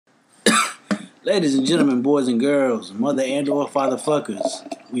Ladies and gentlemen, boys and girls, mother and or father fuckers,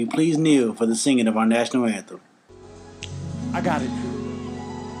 will you please kneel for the singing of our national anthem? I got it.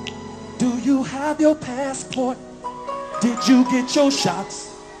 Do you have your passport? Did you get your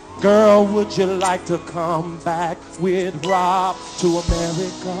shots? Girl, would you like to come back with Rob to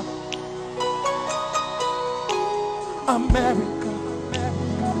America? America,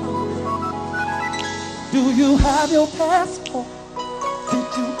 America. Do you have your passport?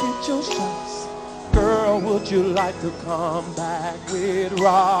 Did you get your shots? Girl, would you like to come back with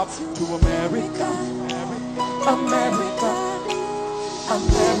Rob to America? America,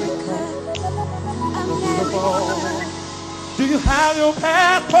 America, beautiful. Do you have your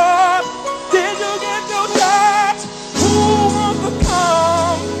passport? Did you get your shots? Who wants to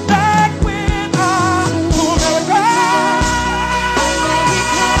come back with us to America?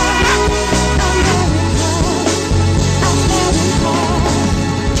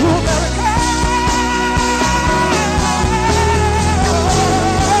 To America.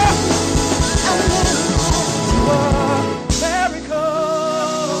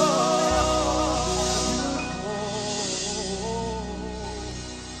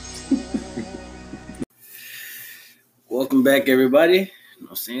 Welcome back, everybody. You know what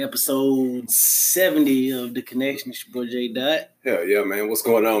I'm saying? Episode 70 of The Connection. It's your boy J Dot. Hell yeah, man. What's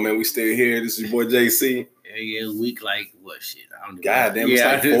going on, man? We still here. This is your boy JC. Yeah, week like what shit? I don't know. God damn, it's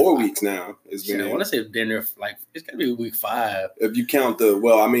like 4 weeks now. It's been. I want to say dinner like it's gotta be week 5. If you count the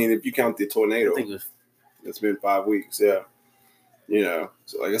tornado, I think it was. It's been 5 weeks. Yeah, you know.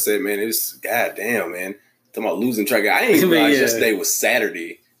 So like I said, man, it's goddamn, man. Talking about losing track. I ain't realized yesterday was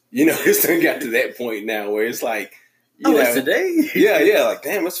Saturday. You know, it's done got to that point now where it's like, you know, it's today. yeah. Like,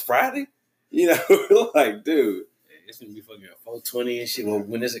 damn, it's Friday. You know, like, dude. It's gonna be fucking 420 and shit. Well,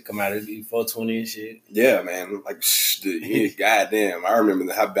 when does it come out? It'll be 420 and shit. Yeah, man. Like, dude, goddamn. I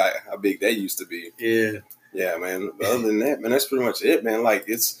remember how big that used to be. Yeah, man. But other than that, man, that's pretty much it, man. Like,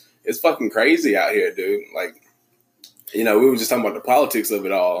 it's fucking crazy out here, dude. Like, you know, we were just talking about the politics of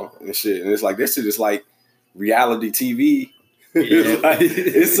it all and shit. And it's like, this shit is like reality TV. Yeah.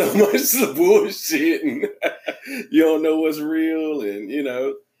 It's so much bullshit and you don't know what's real, and you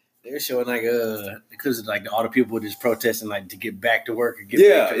know they're showing like because of like all the people just protesting like to get back to work and get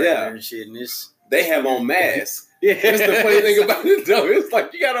back to regular and shit, and this they have on masks. Yeah, that's the funny thing about it though. It's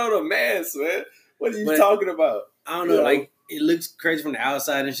like you got on a mask, man. What are you talking about? I don't know. Like it looks crazy from the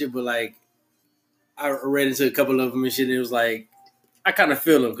outside and shit, but like I read into a couple of them and shit, and it was like I kind of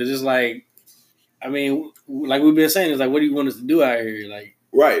feel them because it's like. I mean, like we've been saying, it's like, what do you want us to do out here? Like,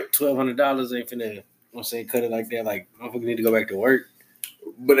 right, $1,200 ain't finna, cut it like that. Like, motherfucker need to go back to work.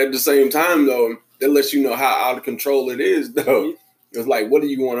 But at the same time, though, that lets you know how out of control it is, though. It's like, what do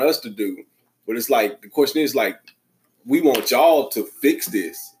you want us to do? But it's like, the question is, like, we want y'all to fix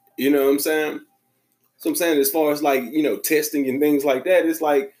this. You know what I'm saying? So I'm saying, as far as, like, you know, testing and things like that, it's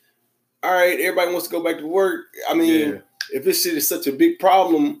like, all right, everybody wants to go back to work. I mean, if this shit is such a big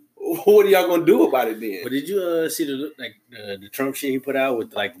problem, what are y'all gonna do about it then? But did you see the Trump shit he put out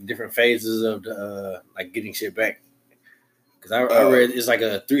with like different phases of the like getting shit back? Because I read it's like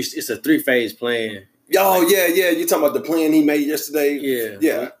a 3-phase plan. Oh yeah. You talking about the plan he made yesterday?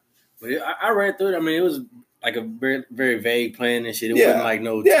 Yeah. But I read through it. I mean, it was like a very very vague plan and shit. It wasn't like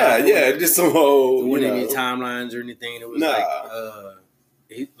no just some whole. It wasn't any timelines or anything. It was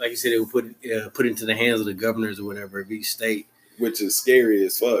like you said, it would put into the hands of the governors or whatever of each state. Which is scary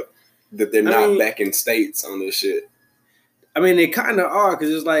as fuck that they're not back in states on this shit. I mean, they kind of are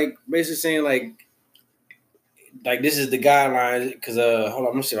because it's like basically saying like this is the guidelines. Because hold on,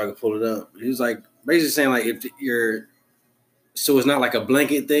 I'm gonna see if I can pull it up. He was like basically saying like if so it's not like a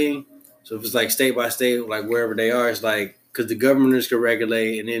blanket thing. So if it's like state by state, like wherever they are, it's like because the governors can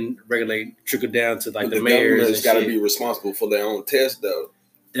regulate and then trickle down to like the mayors. Governors got to be responsible for their own test though.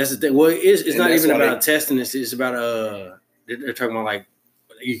 That's the thing. Well, it's not even about testing. It's about they're talking about like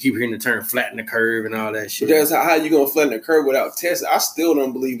you keep hearing the term flatten the curve and all that shit. But that's how you gonna flatten the curve without testing. I still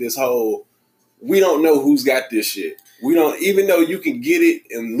don't believe this whole. We don't know who's got this shit. We don't, even though you can get it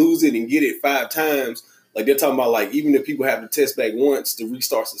and lose it and get it 5 times. Like they're talking about, like even if people have to test back once to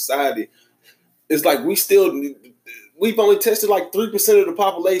restart society, it's like we've only tested like 3% of the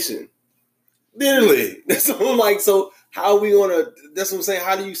population. Literally, that's what I'm like. So how are we gonna? That's what I'm saying.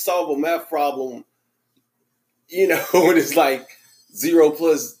 How do you solve a math problem? You know, when it's like 0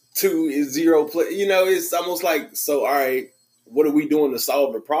 plus 2 is 0 plus. You know, it's almost like, so all right, what are we doing to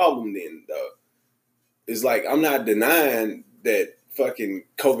solve the problem then? Though, it's like I'm not denying that fucking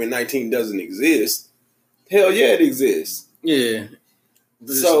COVID-19 doesn't exist. Hell yeah, it exists. Yeah.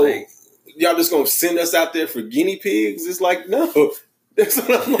 So y'all just gonna send us out there for guinea pigs? It's like, no. That's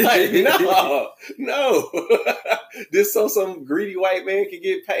what I'm like. No. Just so some greedy white man can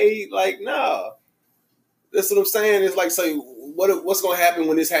get paid? Like, no. That's what I'm saying. It's like, so what's going to happen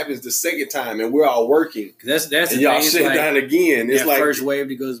when this happens the second time and we're all working? That's the and y'all thing. shut down again. It's like first wave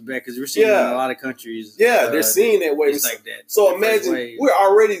that goes back because we're seeing in a lot of countries. Yeah, they're seeing that wave. It's like that. So imagine we're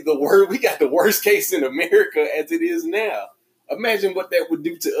already we got the worst case in America as it is now. Imagine what that would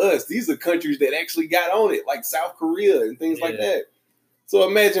do to us. These are countries that actually got on it, like South Korea and things like that. So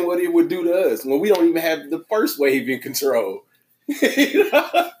imagine what it would do to us when we don't even have the first wave in control.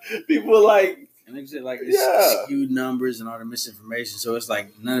 People are like. And like I said, like it's skewed numbers and all the misinformation, so it's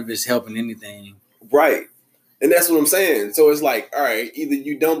like none of it's helping anything. Right. And that's what I'm saying. So it's like, all right, either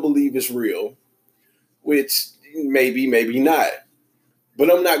you don't believe it's real, which maybe not. But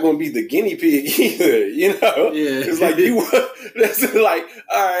I'm not going to be the guinea pig either, you know? Yeah. It's like, that's like,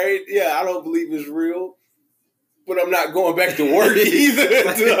 all right, yeah, I don't believe it's real, but I'm not going back to work either.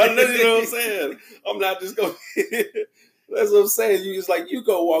 You know what I'm saying? I'm not just going to... That's what I'm saying. You just like, you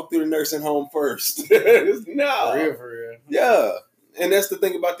go walk through the nursing home first. No. For real. Yeah. And that's the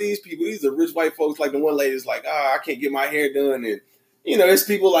thing about these people. These are rich white folks. Like the one lady's like, I can't get my hair done. And, you know, it's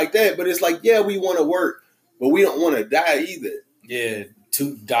people like that. But it's like, yeah, we want to work, but we don't want to die either. Yeah,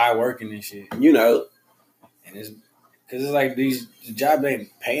 to die working and shit. You know. And it's because it's like the job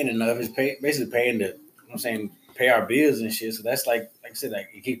ain't paying enough. It's basically paying pay our bills and shit. So that's like I said, like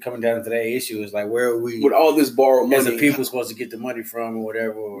it keep coming down to that issue. Is like, where are we with all this borrowed money? As the people supposed to get the money from or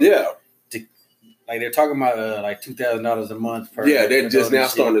whatever. Or like they're talking about like $2,000 a month per. Yeah, they're just now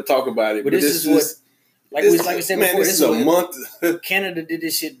starting to talk about it. But this is what, like I said before, this is a month. Canada did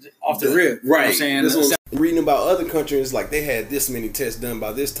this shit off the rip. Right. You know what I'm saying? Reading about other countries, like they had this many tests done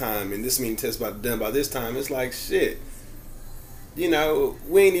by this time and this many tests done by this time. It's like shit. You know,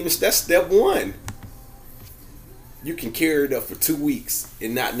 we ain't even. That's step one. You can carry it up for 2 weeks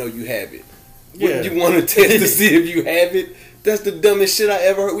and not know you have it. Yeah. Wouldn't you want to test to see if you have it? That's the dumbest shit I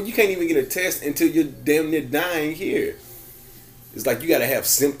ever heard. You can't even get a test until you're damn near dying here. It's like you got to have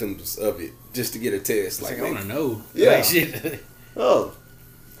symptoms of it just to get a test. Like I want to know. Yeah. Like shit. Oh.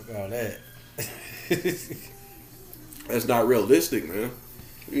 Fuck all that. That's not realistic, man.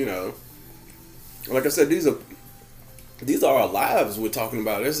 You know. Like I said, these are our lives we're talking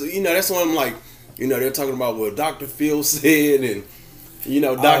about. That's what I'm like. You know, they're talking about what Dr. Phil said and, you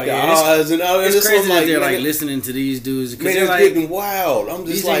know, Dr. Oz and all that. It's crazy that they're like listening to these dudes. Man, it's like, getting wild. I'm just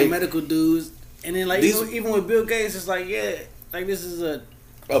these like. These medical dudes. And then, like, even with Bill Gates, it's like, yeah, like this is a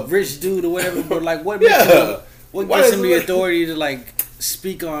rich dude or whatever. But, like, what gives him the authority to, like,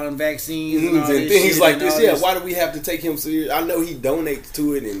 speak on vaccines and all and this things shit like this? Yeah, this. why do we have to take him serious? I know he donates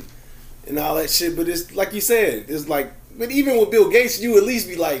to it and all that shit. But it's like you said, it's like, but even with Bill Gates, you at least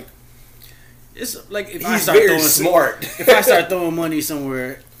be like, it's like if he's I start very throwing smart. If I start throwing money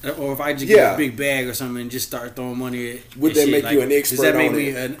somewhere, or if I just get a big bag or something and just start throwing money, would that make you an expert? Does that make on me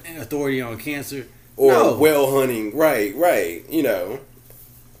it? an authority on cancer or well hunting? Right. You know,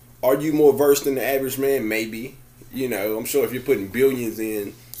 are you more versed than the average man? Maybe. You know, I'm sure if you're putting billions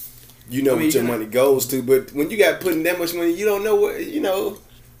in, you know what your money goes to. But when you got putting that much money, you don't know what. You know,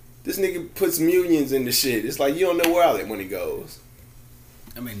 this nigga puts millions into shit. It's like you don't know where all that money goes.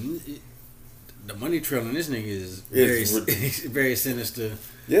 I mean. The money trail on this nigga is very sinister.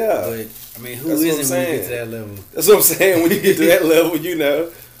 Yeah. But, I mean, who isn't when you get to that level? That's what I'm saying. When you get to that level, you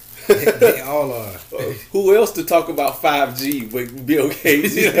know. They all are. Who else to talk about 5G but Bill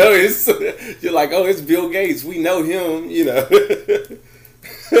Gates? You know, you're like, oh, it's Bill Gates. We know him, you know.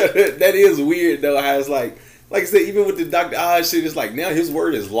 That is weird, though, how it's like I said, even with the Dr. Oz shit, it's like now his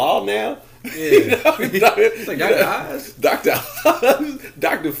word is law now. Yeah. It's like Dr. Oz. Dr. Oz.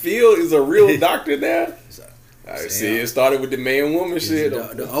 Dr. Phil is a real doctor now. I see it started with the man woman shit.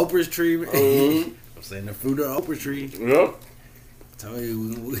 The Oprah's tree. Mm-hmm. I'm saying the fruit of the Oprah tree. Yep. I tell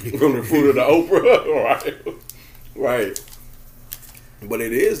you. From the fruit of the Oprah. Right. But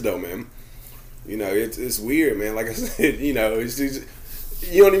it is though, man. You know, it's weird, man. Like I said, you know, it's just,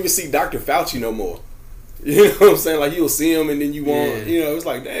 you don't even see Dr. Fauci no more. You know what I'm saying? Like you'll see him and then you won't, you know, it's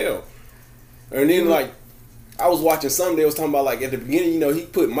like, damn. And then, like, I was watching something, they was talking about, like, at the beginning, you know, he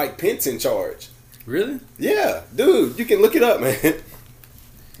put Mike Pence in charge. Really? Yeah. Dude, you can look it up, man.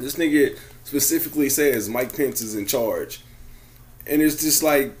 This nigga specifically says Mike Pence is in charge. And it's just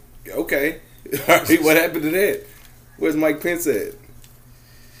like, okay. What happened to that? Where's Mike Pence at?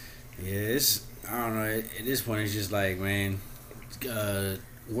 Yeah, I don't know. At this point, it's just like, man,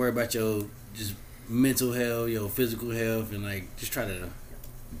 worry about your just mental health, your physical health, and, like, just try to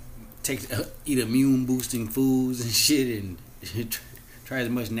eat immune boosting foods and shit and try as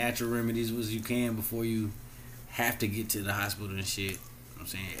much natural remedies as you can before you have to get to the hospital and shit. I'm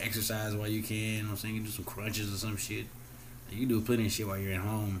saying exercise while you can. You know what I'm saying, you do some crunches or some shit. You do plenty of shit while you're at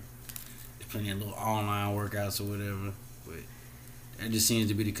home. There's plenty of little online workouts or whatever. But that just seems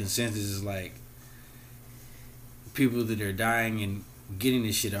to be the consensus. Is like people that are dying and getting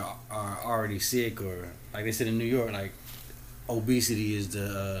this shit are already sick, or like they said in New York, like obesity is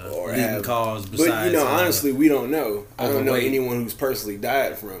the leading cause. Besides, but you know, honestly, we don't know. I don't know overweight. anyone who's personally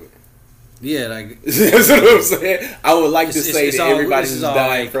died from it. Yeah, like That's what I'm saying. I would like to say it's that all- everybody this is who's all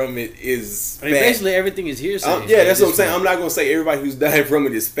dying like- from it is I mean, fat. basically everything is hearsay. Yeah, that's what I'm At saying. this I'm not gonna say everybody who's dying from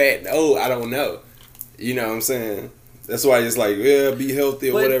it is fat. No, I don't know. You know what I'm saying? That's why it's like, yeah, be healthy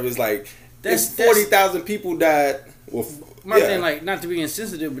or But whatever. It's like, that's- if 40,000 people died, well, My yeah. thing, like, not to be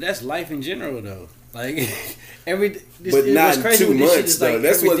insensitive, but that's life in general, though. Like, but not in 2 months, though. Like,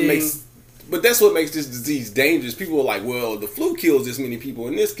 That's what makes. But that's what makes this disease dangerous. People are like, well, the flu kills this many people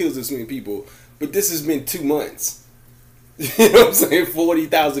and this kills this many people, but this has been 2 months. You know what I'm saying?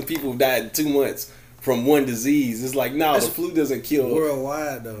 40,000 people died in 2 months from one disease. It's like, no, That's the flu doesn't kill.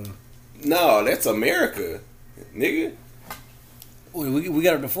 worldwide, though. No, that's America, nigga. Wait, we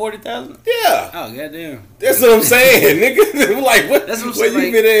got up to 40,000? Yeah. Oh, goddamn. That's what I'm saying, nigga. I'm like, what? That's what I'm Where saying.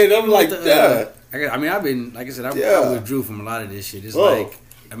 you been in? I'm like, yeah. I mean, I've been, like I said, I Yeah. withdrew from a lot of this shit. It's Oh. like,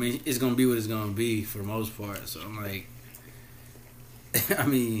 I mean, it's going to be what it's going to be for the most part. So I'm like, I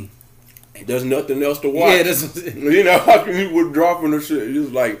mean, There's nothing else to watch. yeah, that's what I'm saying. You know, how can you withdraw from the shit? He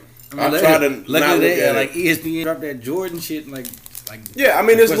was like, I try to not luckily look they, at like it. ESPN dropped that Jordan shit, like Yeah, I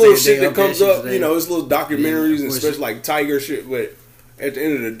mean, there's of course little they shit that update comes shit up. today. You know, it's little documentaries Yeah, and of course. especially like Tiger shit. But at the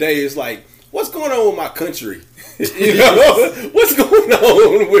end of the day, it's like, what's going on with my country? You know, what's going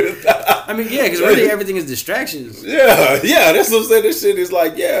on with? I mean, yeah, because really everything is distractions. Yeah, that's what I'm saying. This shit is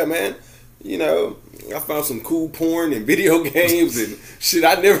like, yeah, man. You know, I found some cool porn and video games and shit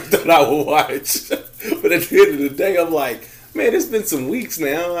I never thought I would watch. But at the end of the day, I'm like, man, it's been some weeks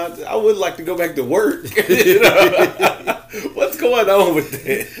now. I would like to go back to work. You know? What's going on with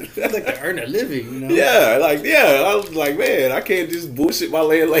that? I'd like to earn a living, you know. Yeah, I was like, man, I can't just bullshit my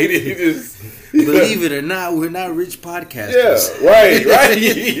landlady. Just Believe it or not, we're not rich podcasters. yeah,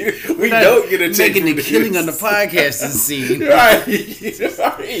 right. We Not don't get a check making from the killing on the this. podcasting scene. Right.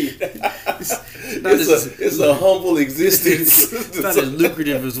 Not as- It's a humble existence. It's not as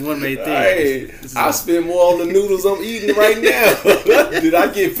lucrative as one may think. Hey, It's I spend more on the noodles I'm eating right now. Did I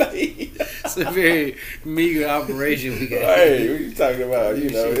get paid? It's a very meager operation we got. Hey, what you talking about? You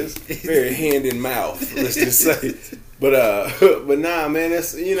know, it's very hand in mouth. Let's just say. But nah, man.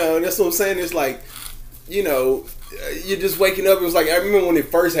 That's that's what I'm saying. It's like, you're just waking up. It was like I remember when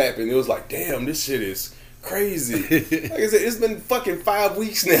it first happened. It was like, damn, this shit is crazy. Like I said, it's been fucking 5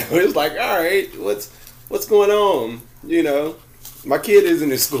 weeks now. It's like, all right, what's going on? You know, my kid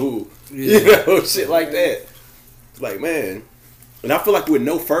isn't in school. Yeah. You know, shit like that. It's like, man, and I feel like we're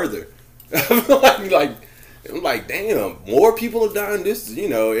no further. I feel like I'm like, damn, more people are dying. This,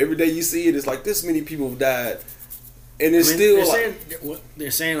 every day you see it, it's like this many people have died, and it's still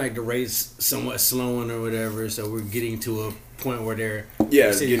they're saying like the rate's somewhat slowing or whatever. So we're getting to a point where they're Yeah,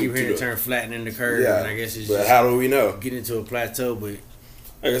 they say you getting keep hearing to the term flattening the curve, yeah. and I guess it's But just how do we know? getting to a plateau. But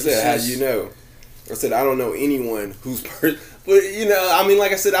Like I said, how do you know? I said I don't know anyone who's but I mean,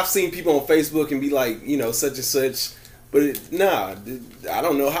 like I said, I've seen people on Facebook and be like, such and such, but I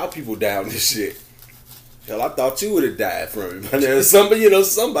don't know how people die on this shit. Hell, I thought you would have died from it. But there's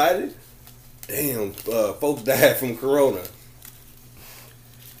somebody. Damn, folks died from corona.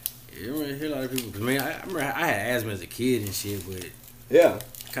 you don't really hear a lot of people. I mean, I remember I had asthma as a kid and shit, but Yeah,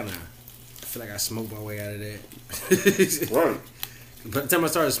 kind of I feel like I smoked my way out of that. right. By the time I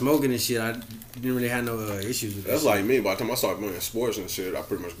started smoking and shit, I didn't really have no issues with That's that. like me. By the time I started playing sports and shit, I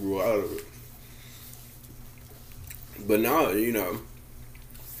pretty much grew out of it. But now, you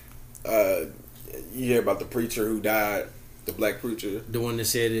hear about the preacher who died, the black preacher. The one that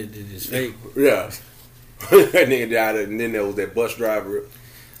said it is fake. Yeah. That nigga died, and then there was that bus driver.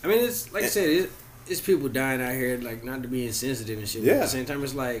 I mean, it's like I said, it's people dying out here, like not to be insensitive and shit. But Yeah. at the same time,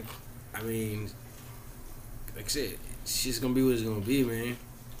 it's like, I mean, like I said, shit's gonna be what it's gonna be, man.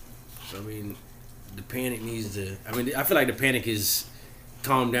 So I mean, the panic needs to. I mean, I feel like the panic is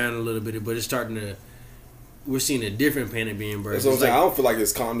calmed down a little bit, but it's starting to. We're seeing a different panic being birthed. That's what I'm It's saying. like I don't feel like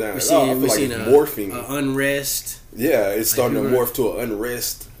it's calmed down we're at all. I seeing, feel we're like seeing it's a morphing. unrest. Yeah, it's starting to people are- morph to an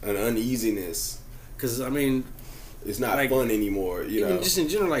unrest, an uneasiness. Because I mean, It's not Like, fun anymore, you even know. just in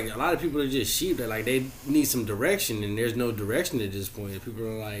general, like a lot of people are just sheep. That like they need some direction, and there's no direction at this point. People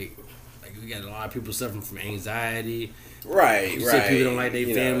are like we got a lot of people suffering from anxiety. Right, You right. said people don't like their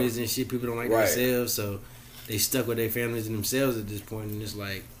you families know. and shit. People don't like Right. themselves, so they stuck with their families and themselves at this point. And it's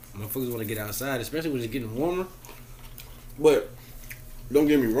like motherfuckers want to get outside, especially when it's getting warmer. But don't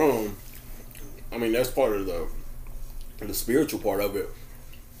get me wrong. I mean, that's part of the spiritual part of it.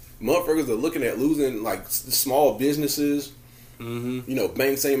 Motherfuckers are looking at losing like small businesses. You know,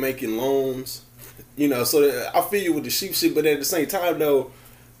 banks ain't making loans. You know, so I feel you with the sheep shit, but at the same time though,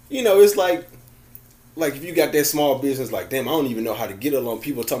 you know, it's like if you got that small business, like damn, I don't even know how to get a loan.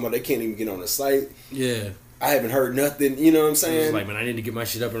 People talking about they can't even get on the site. Yeah. I haven't heard nothing. You know what I'm saying? It's like, man, I need to get my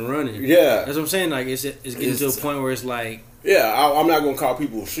shit up and running. Yeah, that's what I'm saying. Like it's getting to a point where it's like, yeah, I'm not gonna call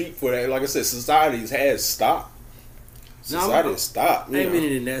people sheep for that. Like I said, society has stopped. Society has stopped. I ain't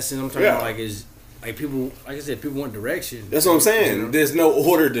meaning in that sense. I'm talking about like is like people. Like I said, people want direction. That's what I'm saying. You know? There's no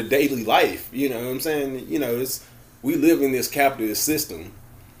order to daily life. You know what I'm saying? You know, we live in this capitalist system.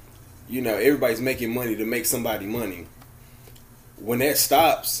 You know, everybody's making money to make somebody money. When that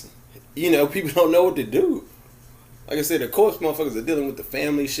stops, you know, people don't know what to do. Like I said, of course, motherfuckers are dealing with the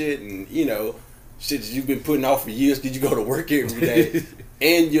family shit and, you know, shit that you've been putting off for years because you go to work every day.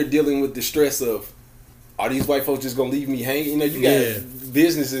 And you're dealing with the stress of, are these white folks just going to leave me hanging? You know, you got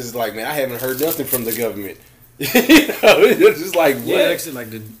businesses like, man, I haven't heard nothing from the government. You know, it's just like, what? Yeah, actually, like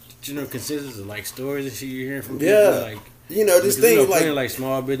the general consensus of like stories and shit you're hearing from people. Like, you know, this thing like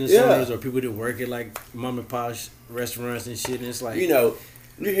small business owners or people that work at like mom and pop restaurants and shit. And it's like, you know,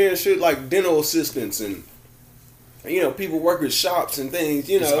 you're hearing shit like dental assistants and, you know, people work at shops and things.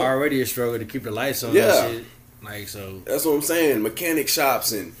 You know, it's already a struggle to keep the lights on. Yeah, and shit. Like so. That's what I'm saying. Mechanic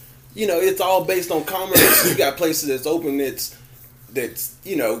shops and, you know, it's all based on commerce. You got places that's open that's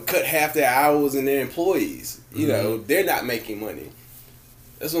you know cut half their hours and their employees. You know, they're not making money.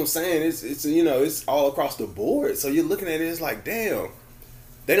 That's what I'm saying. It's you know, it's all across the board. So you're looking at it, it's like, damn,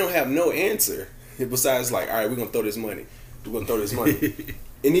 they don't have no answer besides like, all right, we're gonna throw this money. We're gonna throw this money,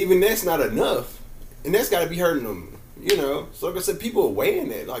 and even that's not enough, and that's got to be hurting them. You know, so like I said, people are weighing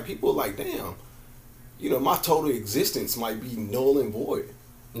that. Like people are like, damn, you know, my total existence might be null and void.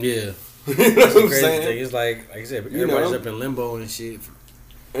 Yeah, you know what I'm crazy saying? Thing. It's like I said, everybody's up in limbo and shit.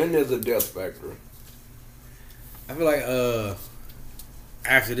 And there's a death factor. I feel like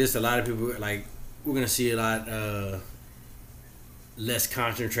after this, a lot of people like we're gonna see a lot less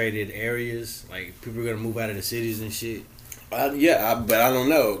concentrated areas. Like people are gonna move out of the cities and shit. But I don't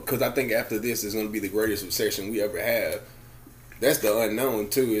know, because I think after this is gonna be the greatest recession we ever have. That's the unknown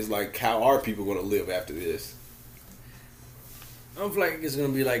too. Is like, how are people gonna live after this? I don't feel like it's gonna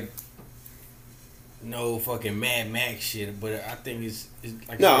be like no fucking Mad Max shit, but I think it's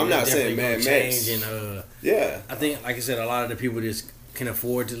like no, I'm not saying Mad Max. And yeah, I think like I said, a lot of the people that can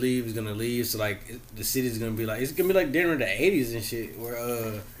afford to leave is gonna leave. So like the city's gonna be like, it's gonna be like during the '80s and shit, where you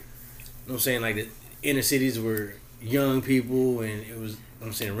know what I'm saying, like the inner cities were young people, and it was, you know what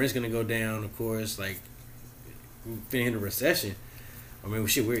I'm saying, rent's gonna go down, of course. Like we're finna hit a recession. I mean,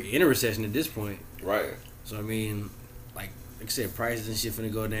 shit, we're in a recession at this point, right? So I mean, like I said, prices and shit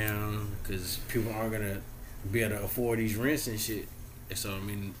finna go down because people aren't gonna be able to afford these rents and shit. And so I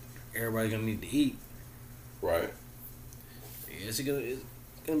mean, everybody's gonna need to eat. Right. Yeah, it's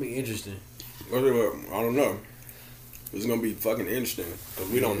gonna be interesting. I don't know. It's gonna be fucking interesting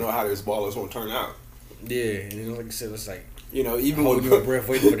because we don't know how this ball is gonna turn out. Yeah, and then, like I said, it's like, you know, even holding your breath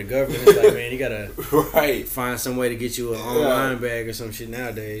waiting for the government. It's like, man, you gotta right find some way to get you an online bag or some shit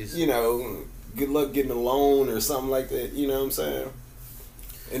nowadays. You know, good luck getting a loan or something like that. You know what I'm saying?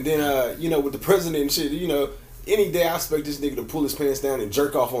 And then, you know, with the president and shit, you know, any day I expect this nigga to pull his pants down and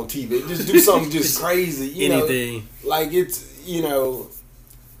jerk off on TV. Just do something just crazy. You anything. Know? Like, it's, you know,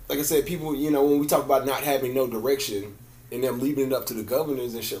 like I said, people, you know, when we talk about not having no direction and them leaving it up to the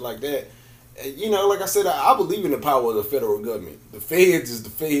governors and shit like that, you know, like I said, I believe in the power of the federal government. The feds is the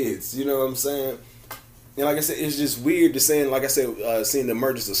feds. You know what I'm saying? And like I said, it's just weird to saying, like I said, seeing the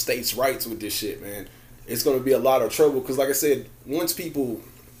emergence of states' rights with this shit, man. It's going to be a lot of trouble because, like I said, once people,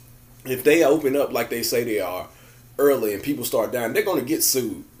 if they open up like they say they are early and people start dying, they're going to get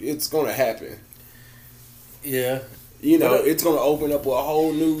sued. It's going to happen. Yeah. You know, it's going to open up a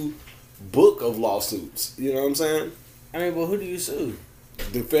whole new book of lawsuits. You know what I'm saying? I mean, but who do you sue?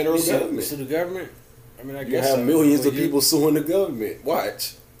 The federal government. Sue the government? I mean, I you guess have millions of people suing the government.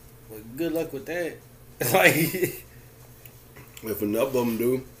 Watch. Well, good luck with that. Like, if enough of them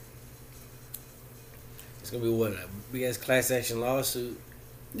do, it's gonna be what, a big ass class action lawsuit.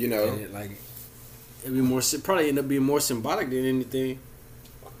 You know, and it'd be more, probably end up being more symbolic than anything.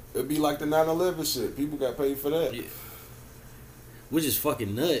 It'd be like the 9/11 shit. People got paid for that. Yeah. Which is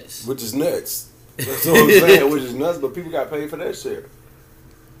fucking nuts. Which is nuts. That's what I'm saying. Which is nuts, but people got paid for that shit.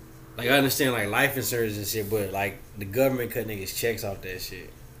 Like, I understand, like, life insurance and shit, but, like, the government cut niggas checks off that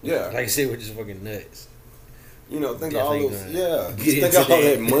shit. Yeah. Like I said, which is fucking nuts. You know, think of all those, just think of all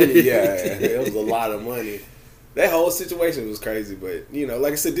that money. Yeah, it was a lot of money. That whole situation was crazy, but you know,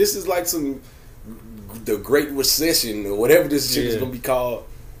 like I said, this is like the Great Recession or whatever this shit is gonna be called.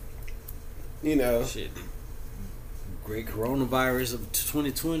 You know, shit, the Great Coronavirus of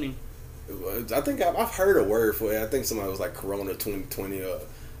 2020. I think I've heard a word for it. I think somebody was like Corona 2020 or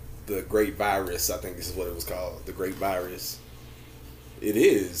the Great Virus. I think this is what it was called, the Great Virus. It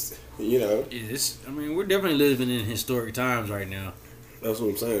is, you know. It's, I mean, we're definitely living in historic times right now. That's what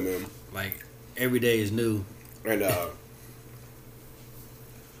I'm saying, man. Like every day is new. And like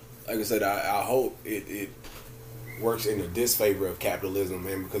I said, I hope it works in the disfavor of capitalism,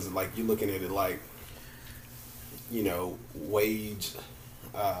 man, because like you're looking at it like, you know, wage.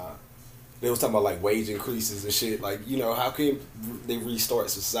 They was talking about like wage increases and shit. Like, you know, how can they restart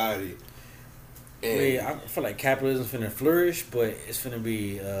society? And I feel like capitalism's finna flourish, but it's finna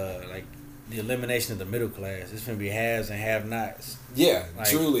be like the elimination of the middle class. It's finna be haves and have-nots. Yeah, like,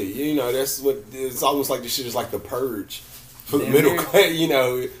 truly. You know, that's what it's almost like this shit is like the purge for the middle class. You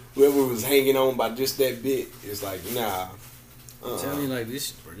know, whoever was hanging on by just that bit, it's like, nah. Tell me, like,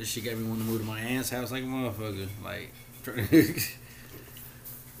 this shit got me wanting to move to my aunt's house like a motherfucker. Like,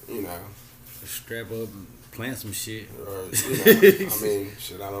 you know, strap up and plant some shit. Or, you know, I mean,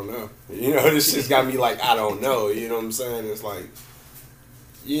 shit, I don't know. You know, this shit's got me like, I don't know. You know what I'm saying? It's like,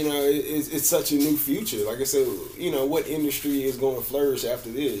 you know, it's such a new future. Like I said, you know, what industry is going to flourish after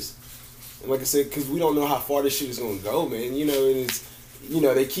this? And like I said, because we don't know how far this shit is going to go, man. You know, and it's, you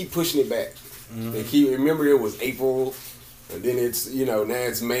know, they keep pushing it back. Mm-hmm. They keep, remember it was April, and then it's, you know, now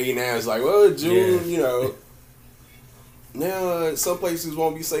it's May, now it's like, well, June, you know. Now, some places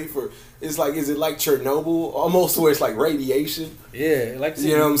won't be safe for. It's like, is it like Chernobyl almost, where it's like radiation? Yeah, like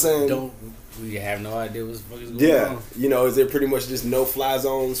you know what I'm saying. We have no idea what the fuck is going on. You know, is there pretty much just no fly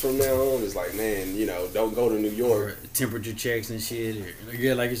zones from now on? It's like, man, you know, don't go to New York. Or temperature checks and shit. Or,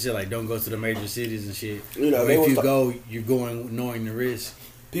 yeah, like you said, like don't go to the major cities and shit. You know, if you go, you're going knowing the risk.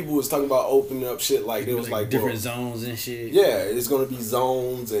 People was talking about opening up shit like it was like different zones and shit. Yeah, it's gonna be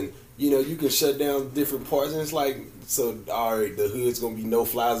zones and. You know, you can shut down different parts, and it's like, so, all right, the hood's going to be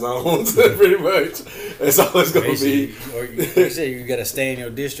no-fly zones, pretty much. That's all it's going to be. Or like you said, you got to stay in your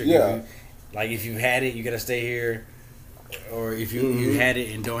district. Yeah. Like, if you had it, you got to stay here. Or if you had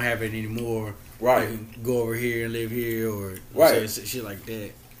it and don't have it anymore, right, you can go over here and live here, or shit like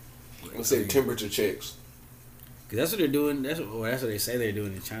that. Let's say temperature checks. Because that's what they're doing. That's what they say they're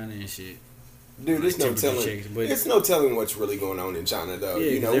doing in China and shit. Dude, there's no telling. It's no telling what's really going on in China, though.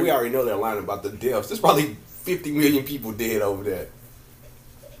 Yeah, you know, we already know they're lying about the deaths. There's probably 50 million people dead over there.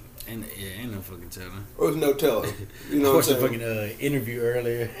 And ain't no fucking telling. There's no telling. You know I watched a fucking interview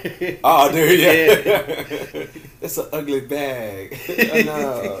earlier. Oh, dude, yeah. That's an ugly bag. I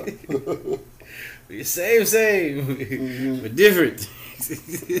know. Same, mm-hmm. but different.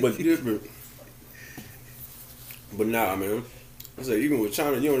 But different. But nah, man. I say even with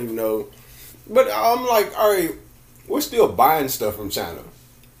China, you don't even know. But I'm like, all right, we're still buying stuff from China.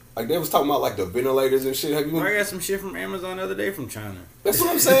 Like they was talking about like the ventilators and shit. I got some shit from Amazon the other day from China. That's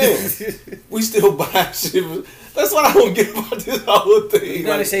what I'm saying. We still buy shit. That's what I don't get about this whole thing. The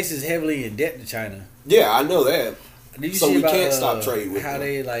United States is heavily in debt to China. Yeah, I know that. Did you so see we about, can't stop trade with how them.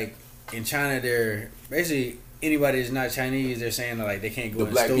 They like in China? They're basically anybody that's not Chinese. They're saying that, like they can't go the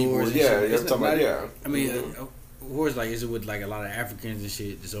in black stores. People, and yeah, shit. that's talking about, yeah. I mean, of course, like is it with like a lot of Africans and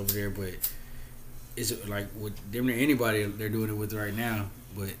shit that's over there, but. It's like with them or anybody they're doing it with right now,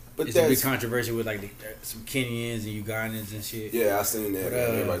 but it's a big controversy with like some Kenyans and Ugandans and shit. Yeah, I seen that. But,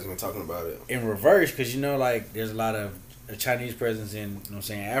 everybody's been talking about it. In reverse, because you know, like there's a lot of a Chinese presence in, you know what I'm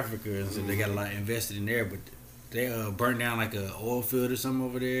saying, Africa, and so they got a lot invested in there. But they burnt down like a oil field or something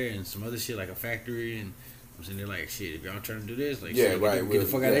over there, and some other shit like a factory, and I'm saying they're like, shit, if y'all trying to do this, like, yeah, shit, right, get the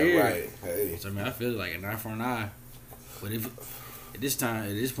fuck out of here. Right. Hey. So I mean, I feel like an eye for an eye, but if at this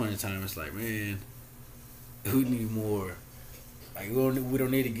point in time, it's like, man. We need more. Like we don't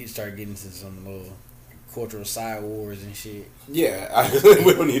need to start getting into some little cultural side wars and shit. Yeah,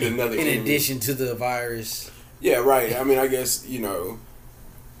 we don't need another. In addition to the virus. Yeah, right. I mean, I guess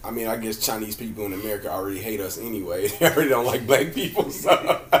Chinese people in America already hate us anyway. They already don't like black people,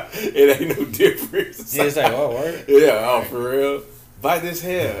 so it ain't no difference. Yeah, it's like, oh, word? Yeah, oh, for real. Bite this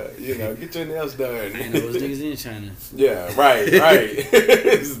hair, you know, get your nails done. I know those niggas in China. Yeah, right.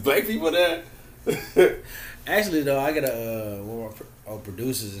 Is black people there? Actually, though, I got one of our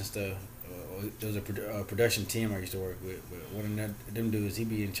producers and stuff. There was a production team I used to work with, but one of them dudes, he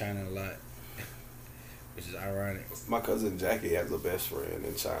be in China a lot, which is ironic. My cousin Jackie has a best friend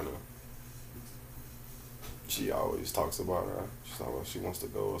in China. She always talks about her. She's talking about she wants to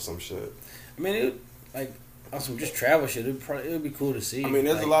go or some shit. I mean, on some just travel shit, it would be cool to see. I mean,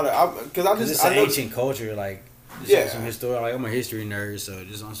 there's like, a lot of because it's an ancient culture, like. Yeah. Some history. Like I'm a history nerd, so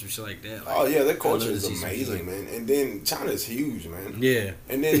just on some shit like that. Like, Oh yeah, their I culture love is to see some shit amazing, like- man. And then China's huge, man. Yeah.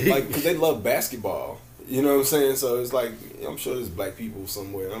 And then like because they love basketball, you know what I'm saying? So it's like I'm sure there's black people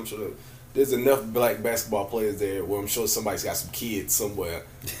somewhere. I'm sure there's enough black basketball players there where I'm sure somebody's got some kids somewhere.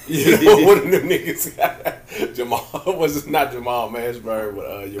 You know, one of them niggas got Jamal was not Jamal Mashburn,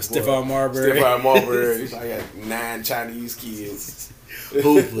 but your Stephon Marbury. Stephon Marbury. He's like got 9 Chinese kids.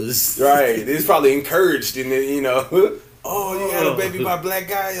 Hoopers. Right. It's probably encouraged in it, you know. Oh, you had a baby by a black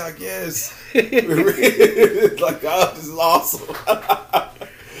guy? You're like, yes. It's like, oh, this is awesome.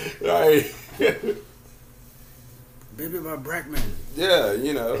 Right. Baby by Brackman. Yeah,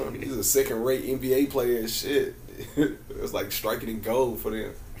 you know, he's a second-rate NBA player and shit. It's like striking in gold for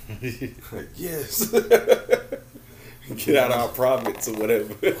them. Like, yes. Get out our province or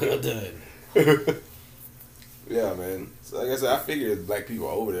whatever. Well done. Yeah, man. So like I said, I figured black people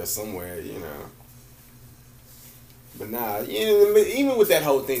are over there somewhere, you know. But nah, even with that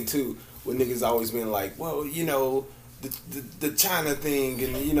whole thing too, where niggas always been like, well, you know, the China thing,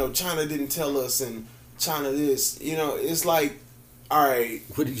 and you know, China didn't tell us, and China this, you know, it's like, all right,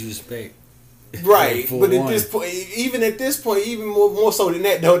 What did you expect? right? For But one. at this point, even more so than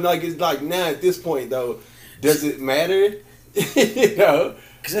that though, like it's like now at this point though, does it matter? You know.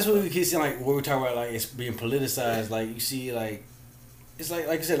 Because that's what we keep saying, like, what we're talking about, like, it's being politicized. Like, you see, like, it's like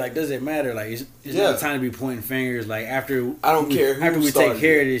I said, like, does it matter? Like, it's Yeah. not time to be pointing fingers. Like, after I don't care who after we started take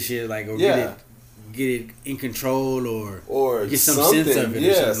care of this shit, like, or Yeah. get it in control, or Get some something, sense of it, or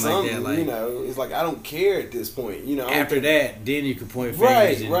yeah, something like that. Like, you know, it's like I don't care at this point. You know, I don't after think- that, then you can point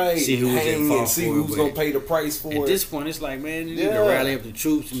fingers right, and see who's at hang fault and see for who's it. gonna But pay the price for at it. this point, it's like, man, you need to Yeah. rally up the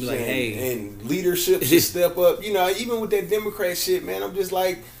troops and be like, and, hey, and leadership should step up. You know, even with that Democrat shit, man, I'm just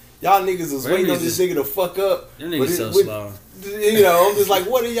like, y'all niggas is Them waiting on niggas this is- nigga to fuck up. them But niggas it- so with- slow. You know, I'm just like,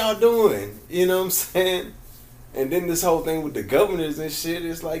 what are y'all doing? You know what I'm saying? And then this whole thing with the governors and shit,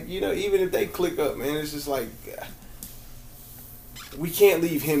 it's like, you know, even if they click up, man, it's just like, we can't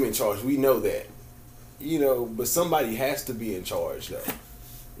leave him in charge. We know that. You know, but somebody has to be in charge, though.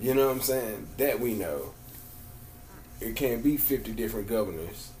 You know what I'm saying? That we know. It can't be 50 different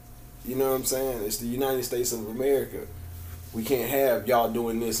governors. You know what I'm saying? It's the United States of America. We can't have y'all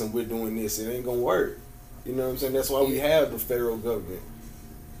doing this and we're doing this. It ain't gonna work. You know what I'm saying? That's why we have the federal government.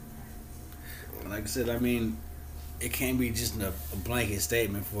 Like I said, I mean, it can't be just a blanket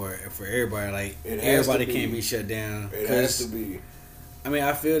statement for everybody. Like, It has to everybody be. can't be shut down. It has to be. I mean,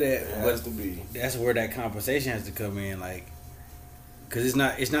 I feel that, It has to but be. that's where that conversation has to come in. Like, because it's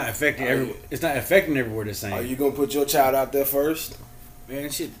not affecting Are you- it's not affecting everywhere the same. Are you gonna put your child out there first? Man,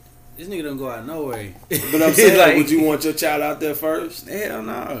 shit, this nigga don't go out no way. But I'm saying, Like, would you want your child out there first? hell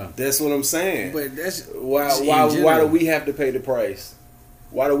no. That's what I'm saying. But that's Why in why do general. we have to pay the price?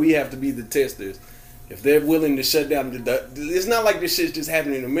 Why do we have to be the testers? If they're willing to shut down it's not like this shit's just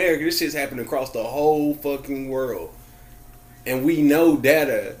happening in America. This shit's happening across the whole fucking world. And we know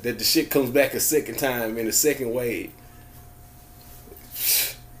data that the shit comes back a second time in a second wave.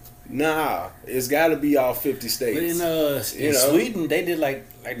 Nah, it's got to be all 50 states. But in You know? Sweden, they did like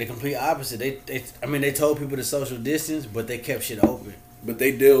the complete opposite. They told people to social distance, but they kept shit open. But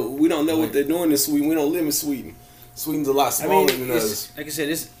they do. We don't know what they're doing in Sweden. We don't live in Sweden. Sweden's a lot I smaller mean, than us. it's, like I said,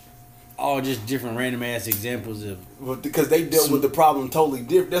 it's all just different random ass examples of But because they dealt with the problem totally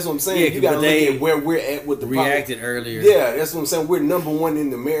different. That's what I'm saying. Yeah, You got to but look they at where we're at with the reacted problem. earlier. Yeah, that's what I'm saying. We're number one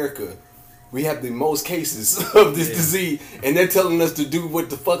in America. We have the most cases of this disease, and they're telling us to do what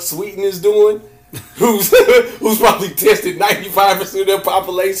the fuck Sweden is doing. who's probably tested 95% of their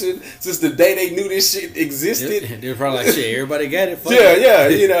population since the day they knew this shit existed. They're probably like, shit, everybody got it. Fuck Yeah, it. yeah,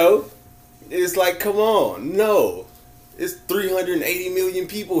 you know. It's like, come on, no. It's 380 million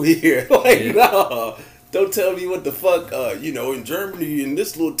people here. Like, Yeah. no. Don't tell me what the fuck, you know, in Germany, in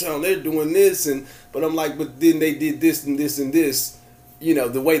this little town, they're doing this. But I'm like, but then they did this and this and this. You know,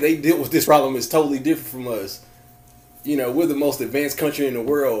 the way they deal with this problem is totally different from us. You know, we're the most advanced country in the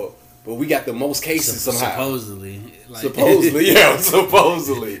world, but we got the most cases somehow. Supposedly. Like, Supposedly, yeah,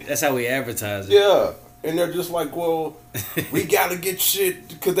 supposedly. That's how we advertise it. Yeah. And they're just like, well, we got to get shit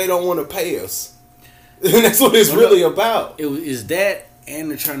because they don't want to pay us. And that's what it's really about. It is that,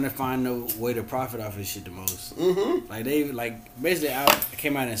 and they're trying to find a way to profit off this shit the most. Mm-hmm. Like, they, like, basically, I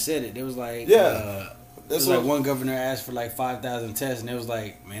came out and said it. It was like, Yeah. it was like one governor asked for like 5,000 tests, and it was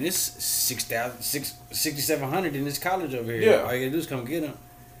like, man, it's 6,700 in this college over here. Yeah. All you gotta do is come get them.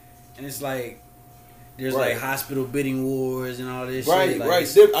 And it's like, there's Right. like hospital bidding wars and all this Right, shit. Like, right.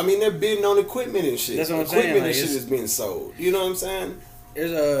 They're bidding on equipment and shit. That's what I'm equipment saying, and like, shit it's- is being sold. You know what I'm saying?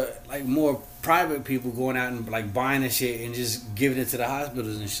 There's like more private people going out and like buying the shit and just giving it to the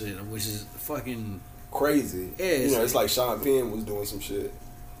hospitals and shit, which is fucking crazy. Yeah, It's like Sean Penn was doing some shit.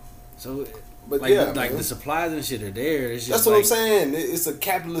 So, But like, yeah, like man. the supplies and shit are there. It's just That's what I'm saying. It's a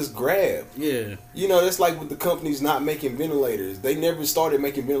capitalist grab. Yeah. That's like with the companies not making ventilators. They never started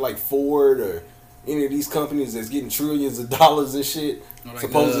making ventilators like Ford or any of these companies that's getting trillions of dollars and shit, Like,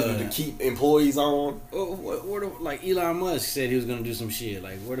 supposedly to keep employees on. Like Elon Musk said he was gonna do some shit.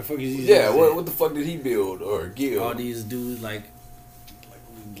 Like, where the fuck is he? Yeah, what the fuck did he build or give? All these dudes like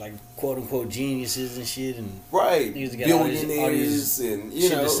quote unquote geniuses and shit, and right, niggas got all billionaires these and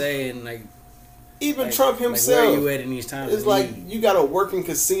shit to say, and like even Trump himself. Like, where are you at in these times? It's like you got a working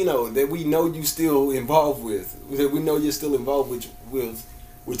casino that we know you still involved with, that we know you're still involved with,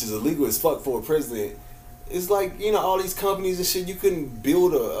 which is illegal as fuck for a president. It's like, all these companies and shit, you couldn't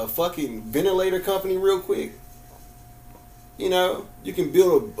build a fucking ventilator company real quick. You can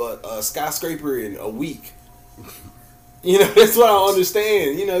build a skyscraper in a week. That's what I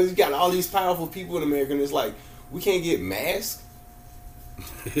understand. You got all these powerful people in America, and it's like, we can't get masks.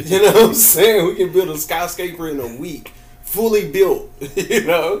 You know what I'm saying? We can build a skyscraper in a week, fully built.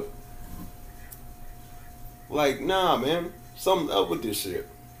 Like, nah, man, something up with this shit.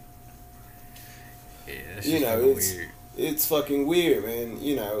 Yeah, that's just weird. It's fucking weird, man.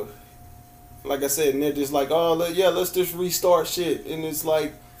 Like I said, and they're just like, oh, let's just restart shit, and it's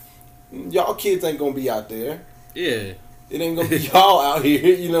like, y'all kids ain't gonna be out there. Yeah, it ain't gonna be y'all out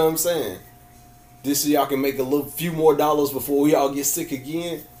here. You know what I'm saying? This y'all can make a few more dollars before y'all get sick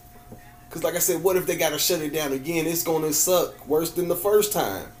again. Cause like I said, what if they gotta shut it down again? It's gonna suck worse than the first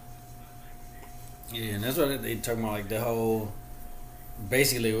time. Yeah, and that's what they talking about, like the whole,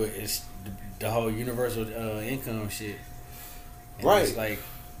 basically it's the whole universal income shit. And right. It's like,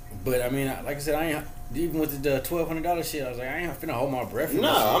 but I mean, like I said, I ain't even with the $1,200 shit. I was like, I ain't finna hold my breath.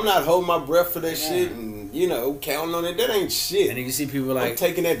 Nah, I'm not holding my breath for that shit, and counting on it. That ain't shit. And you can see people like I'm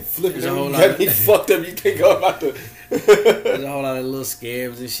taking that flipping. There's a whole You lot got me fucked up. You think I'm about to? There's a whole lot of little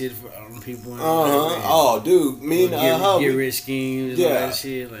scams and shit for people. Oh, dude, get rich schemes. And all that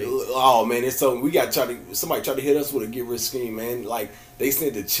shit. Like, oh man, it's so we got somebody tried to hit us with a get rich scheme, man. Like they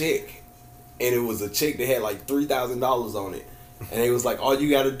sent a check, and it was a check that had like $3,000 on it. And it was like, all you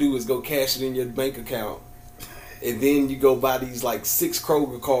got to do is go cash it in your bank account. And then you go buy these like 6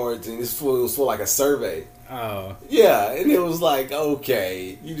 Kroger cards, and it was for like a survey. Oh. Yeah, and it was like,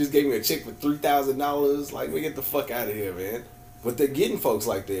 okay, you just gave me a check for $3,000. Like, we get the fuck out of here, man. But they're getting folks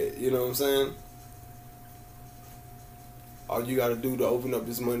like that, you know what I'm saying? All you got to do to open up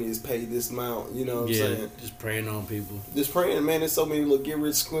this money is pay this amount, you know what I'm saying? Just preying on people. Just praying, man. There's so many little get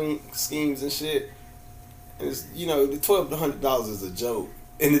rich schemes and shit. And it's, the $1,200 is a joke.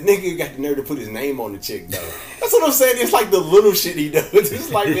 And the nigga got the nerve to put his name on the check, though. That's what I'm saying. It's like the little shit he does.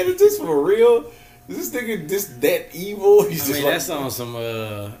 It's like, man, is this for real? Is this nigga that evil? He's I mean, that's on some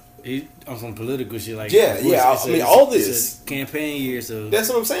on some political shit. Like, all this it's a campaign year, so that's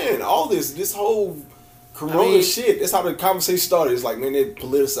what I'm saying. All this whole Corona shit. That's how the conversation started. It's like, man, they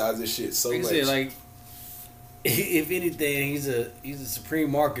politicize this shit so much. Said, like, if anything, he's a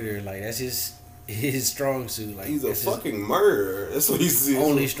supreme marketer. Like, that's his strong suit. Like, he's a fucking murderer. That's what he's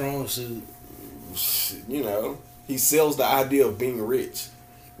only strong suit. He sells the idea of being rich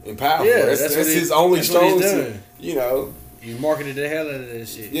and powerful. Yeah, that's his only strong suit. He marketed the hell out of that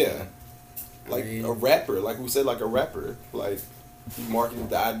shit. Yeah, like a rapper. Like we said, like a rapper. Like he marketed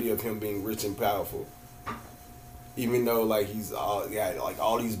the idea of him being rich and powerful. Even though like he's got like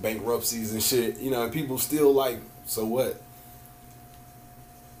all these bankruptcies and shit, and people still like, so what?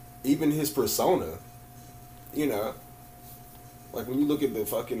 Even his persona, like when you look at the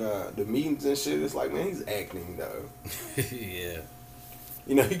fucking the meetings and shit, it's like, man, he's acting though. Yeah.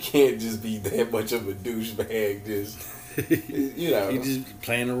 He can't just be that much of a douchebag. Just He just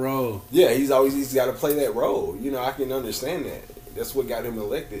playing a role. Yeah, he's got to play that role. I can understand that. That's what got him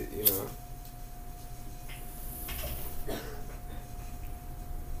elected.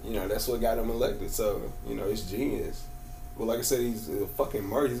 That's what got him elected. So it's genius. Well, like I said, he's a fucking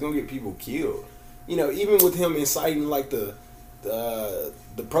murderer. He's gonna get people killed. Even with him inciting like the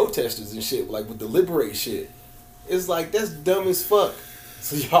protesters and shit, like with the Liberate shit, it's like that's dumb as fuck.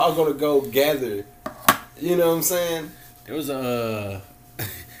 So y'all gonna go gather? You know what I'm saying? There was a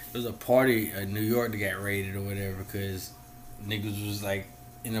party in New York that got raided or whatever because niggas was like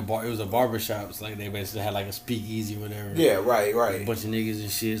in a bar. It was a barbershop. It's like they basically had like a speakeasy or whatever. Yeah, right. A bunch of niggas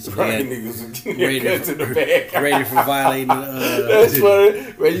and shit. So right, they niggas raided for violating. That's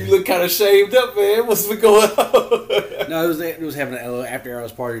funny. Man, you look kind of shaved up, man. What's been going on? No, it was having a little after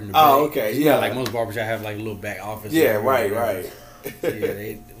hours party in the back. Oh, okay. Yeah, like most barbershops have like a little back office. Yeah, right. Yeah,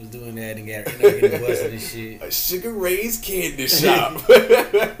 they was doing that and getting busted and shit. A Sugar Ray's candy shop.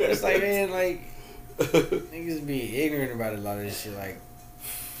 It's like, man, like Niggas be ignorant about a lot of this shit. Like,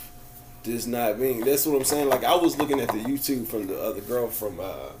 Just not being. That's what I'm saying. Like, I was looking at the YouTube from the other girl from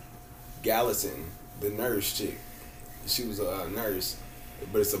Gallatin, the nurse chick. She was a nurse,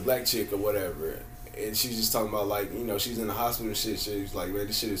 but it's a black chick or whatever. And she's just talking about, like, you know, she's in the hospital and shit. She's like, man,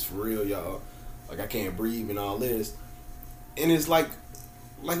 this shit is for real, y'all. Like, I can't breathe and all this. And it's like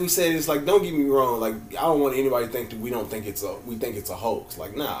we said, it's like, don't get me wrong. Like, I don't want anybody to think that we think it's a hoax.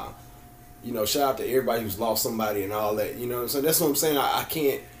 Like, nah. You know, shout out to everybody who's lost somebody and all that. You know what I'm saying? That's what I'm saying.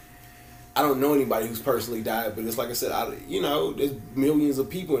 I don't know anybody who's personally died, but it's like I said, you know, there's millions of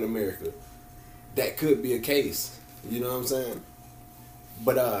people in America. That could be a case. You know what I'm saying?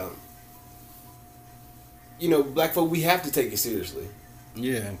 But, you know, black folk, we have to take it seriously.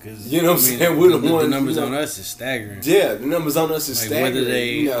 yeah, because You know what I'm saying? We're the ones, the numbers you know, on us is staggering. Yeah, the numbers on us is Like staggering. whether they,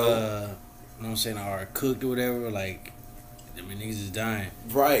 you know, you know what I'm saying, are cooked or whatever. Like, I mean, niggas is dying.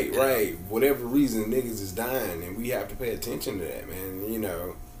 right. Whatever reason, niggas is dying, and we have to pay attention to that, man. You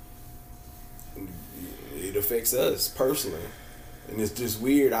know, it affects us personally, and it's just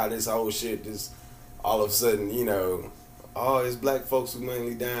weird how this whole shit just all of a sudden, you know, oh, it's black folks who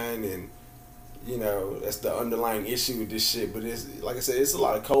mainly dying, and you know, that's the underlying issue with this shit. But it's, like I said, it's a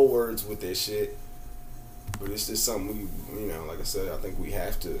lot of code words with this shit. But it's just something we, you know, like I said, I think we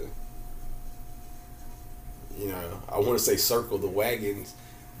have to, you know, I want to say circle the wagons,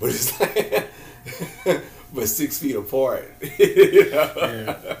 but it's like, but 6 feet apart. You know?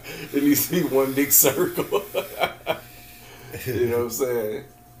 Yeah. It needs to be one big circle. You know what I'm saying?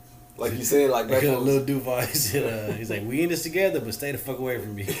 Like you said, like Like back a on little Duval, he said, he's like, we in this together, but stay the fuck away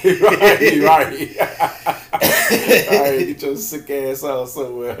from me. right. Alright, get your sick ass out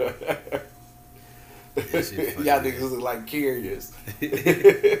somewhere. Y'all niggas look like carriers. But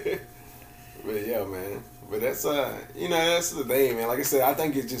yeah, man. But that's you know, that's the thing, man. Like I said, I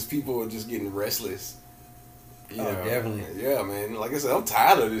think it's just people are just getting restless. You know? Definitely. Yeah, man. Like I said, I'm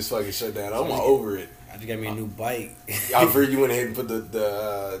tired of this fucking shutdown. I'm over it. I just got me a new bike. I've heard you went ahead and put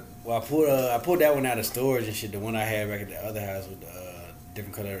the Well, I pulled that one out of storage and shit. The one I had back at the other house with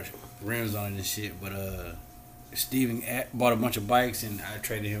different color rims on it and shit. But Steven bought a bunch of bikes and I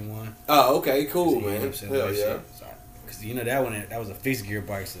traded him one. Oh, okay, cool, He ended man. up selling Hell that yeah. shit. So, cause you know that was a fixed gear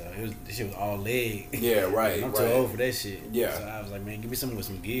bike, so this shit was all leg. Yeah, right. I'm too right. old for that shit. Yeah. So I was like, man, give me something with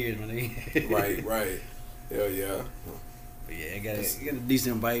some gears, my nigga. Right. Hell yeah. But yeah, I got a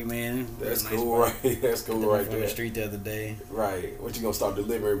decent bike, man. That's Nice cool, bike. right? That's cool, Took it right from the there. street the other day. Right. What you gonna start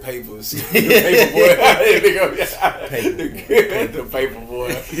delivering papers? Paperboy. The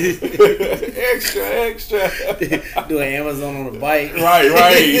paperboy. Extra. Doing Amazon on the bike. Right.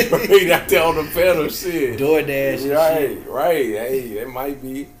 Out there on the pedal shit. DoorDash. and Right. Hey, it might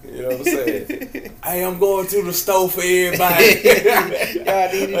be. You know what I'm saying? Hey, I'm going to the store for everybody. Y'all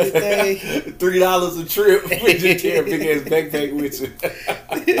needed this thing. $3 a trip. We just carry a big ass backpack with you.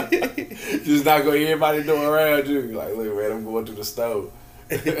 Just not gonna everybody doing around you. Like, look, man, I'm going to the store.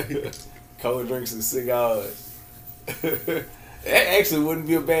 Cold drinks and cigars. That actually wouldn't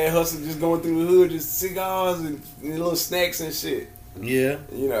be a bad hustle, just going through the hood, just cigars and little snacks and shit. Yeah.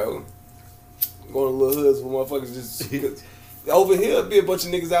 You know, going to little hoods where motherfuckers just. Over here, it'd be a bunch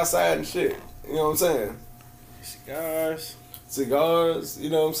of niggas outside and shit. You know what I'm saying? Cigars, you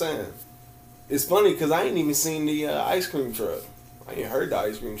know what I'm saying? It's funny because I ain't even seen the ice cream truck. I ain't heard the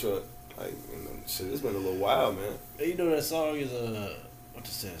ice cream truck. Like, shit, it's been a little while, man. You know that song is what it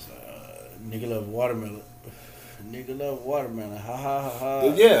says? Nigga love watermelon. Nigga love watermelon. Ha ha ha ha.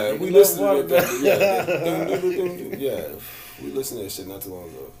 Yeah, Nigga we love listened to watermelon. that. Yeah, we listened to that shit not too long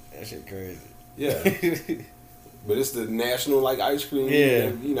ago. That shit crazy. Yeah. But it's the national, like, ice cream. Yeah.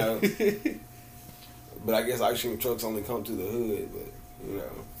 You know. But I guess ice cream trucks only come to the hood, but, you know.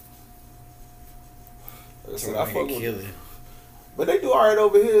 Listen, I fuck with it. But they do alright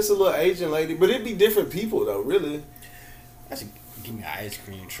over here. It's a little Asian lady. But it'd be different people, though, really. I should give me an ice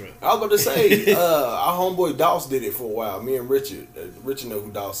cream truck. I was about to say, our homeboy Doss did it for a while. Me and Richard. Richard know who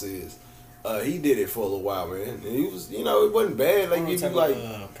Doss is. He did it for a little while, man. And he was, you know, it wasn't bad. Like, give you,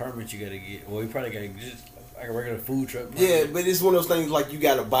 like... permit you gotta get. Well, you probably gotta just... Like a regular food truck. Yeah, but it's one of those things like you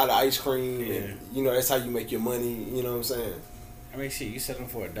gotta buy the ice cream, Yeah. and you know that's how you make your money. You know what I'm saying? I mean, shit, you sell them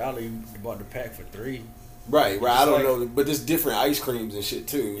for $1. You bought the pack for $3. Right. Just I don't like- know, but there's different ice creams and shit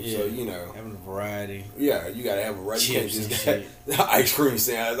too. Yeah. So you know, Having a variety. yeah, you gotta have a right. You can't Chips just and get ice cream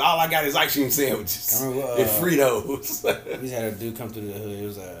sandwiches. All I got is ice cream sandwiches I remember, and Fritos. We just had a dude come through the hood. It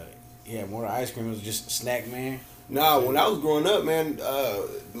was he had more ice cream. It was just snack man. Nah, when I was growing up, man,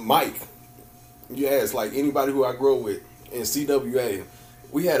 Mike, you asked like anybody who I grew up with in CWA,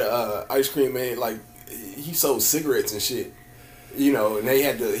 we had a ice cream man. Like he sold cigarettes and shit. You know, and they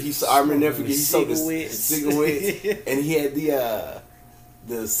had I remember never forget, he sold the cigarettes, and he had the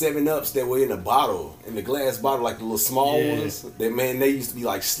 7-Ups that were in a bottle, in the glass bottle, like the little small ones. That, man, they used to be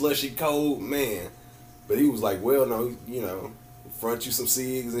like slushy cold, man. But he was like, well, no, you know, front you some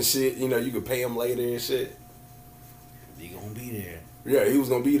cigs and shit. You know, you could pay him later and shit. He gonna be there. Yeah, he was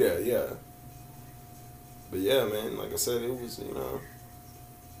gonna be there. Yeah. But yeah, man, like I said, it was, you know.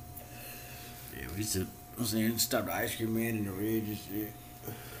 Yeah, we used to, I'm saying, stop the ice cream man in the ridge and shit.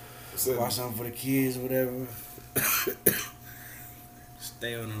 Watch something for the kids, whatever.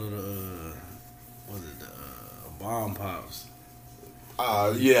 Stay on the little, bomb pops.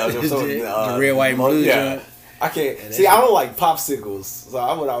 Yeah, the red, white, and blue. Yeah. I can't see. I don't like popsicles, so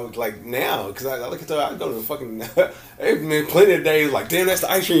I would like now because I look at I go to the fucking. There's been plenty of days like, damn, that's the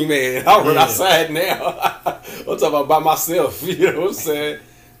ice cream man. I'll run outside now. I'm talking about by myself. You know what I'm saying?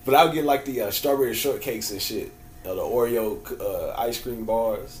 But I'll get like the strawberry shortcakes and shit, the Oreo ice cream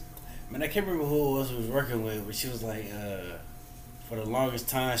bars. Man, I can't remember who it was working with, but she was like, for the longest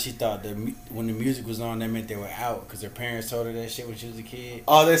time, she thought that when the music was on, that meant they were out because their parents told her that shit when she was a kid.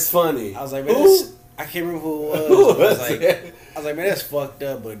 Oh, that's funny. I was like, man, I can't remember who it was. I was like, man, that's fucked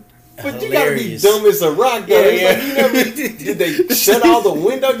up, but hilarious. You gotta be dumb as a rock, though. Yeah. Like, did they shut all the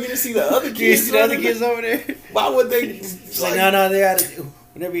windows? You didn't see the other kids? You see the other kids over there? Why would they? Like, no, they got to.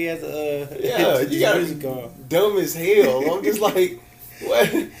 Whenever he has you gotta music be on. Dumb as hell. I'm just like, what?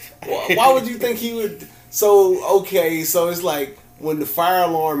 Why would you think he would? So it's like when the fire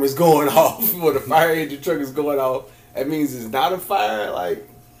alarm is going off, when the fire engine truck is going off, that means it's not a fire. Like,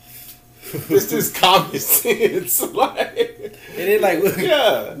 it's just common sense. Like, and then like,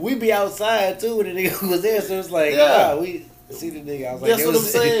 we be outside too when the nigga was there, so it's like, we see the nigga. I was like, that's what I'm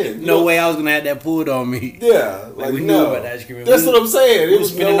saying. No way I was gonna have that pulled on me. Yeah, like we knew about that ice cream. That's what I'm saying. We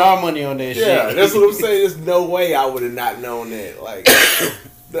was spending our money on that shit. Yeah, that's what I'm saying. There's no way I would have not known that. Like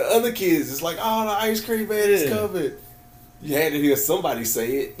the other kids, it's like, oh, the ice cream man is coming. You had to hear somebody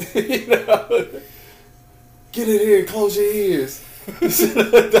say it. You know? Get in here and close your ears.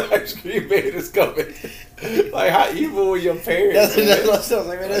 The ice cream man is coming. Like, how evil were your parents? That's what I was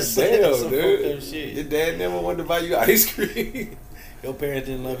like, man. That's damn, dude. Shit. Your dad never wanted to buy you ice cream. Your parents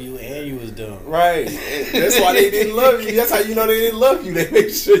didn't love you and you was dumb. Right. And that's why they didn't love you. That's how you know they didn't love you. They made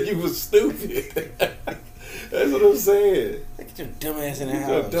sure you was stupid. That's what I'm saying. Get your dumb ass in the house.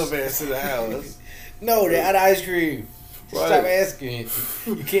 Your dumb ass in the house. No, they're out of ice cream. Right. Stop asking.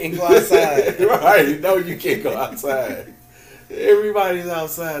 You can't go outside. Right. No, you can't go outside. Everybody's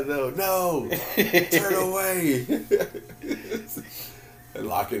outside though. No. Turn away. And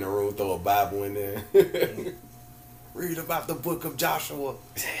lock in the room, throw a Bible in there. Read about the book of Joshua.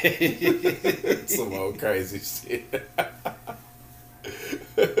 Some old crazy shit.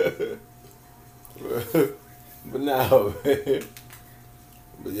 But no, man.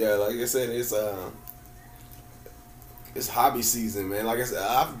 But yeah, like I said, it's hobby season, man. Like I said,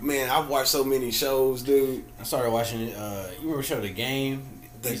 I've watched so many shows, dude. I started watching it. You remember the show The Game?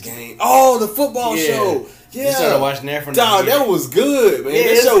 The Game. Oh, the football show. Yeah. You started watching that from the that was good, man.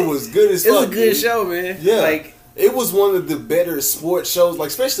 That show was good as fuck. It was a good show, man. Yeah. Like, it was one of the better sports shows, like,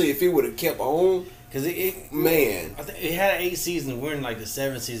 especially if it would have kept on. Because man. I think it had 8 seasons. We're in like the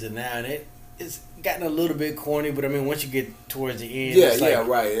 7th season now, and it's gotten a little bit corny, but I mean, once you get towards the end,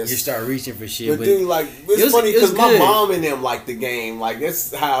 right. You start reaching for shit. But dude, like, it's funny because my mom and them like the game. Like,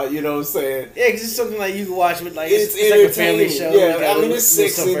 that's how, you know what I'm saying? Yeah, because it's something like you can watch with, like, it's like a family show. Yeah, I mean, there's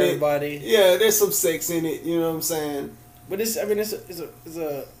sex in it. Everybody. Yeah, there's some sex in it. You know what I'm saying? But it's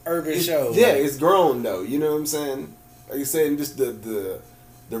a urban show. Yeah, it's grown though. You know what I'm saying? Like you said, just the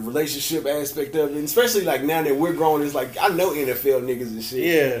relationship aspect of it, and especially like now that we're grown, it's like I know NFL niggas and shit.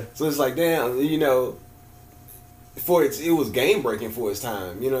 Yeah. So it's like, damn, you know, it was game breaking for its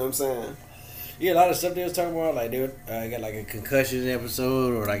time. You know what I'm saying? Yeah, a lot of stuff they was talking about, like they got like a concussion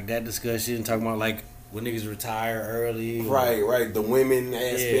episode or like that discussion talking about like when niggas retire early. Right. The women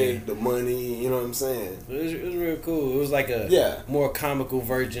aspect, the money. You know what I'm saying? It was real cool. It was like a more comical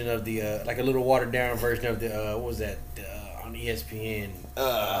version of the like a little watered down version of the what was that on ESPN?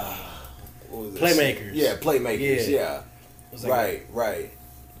 What was Playmakers. Yeah, Playmakers. Yeah. Like right.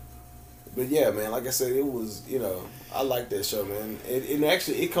 But yeah, man, like I said, it was, you know, I like that show, man. It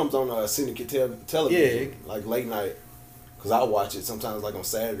actually comes on syndicate television, like late night, because I watch it sometimes like on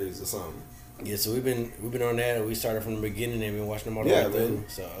Saturdays or something. Yeah, so we've been on that, and we started from the beginning and been watching them all the way through.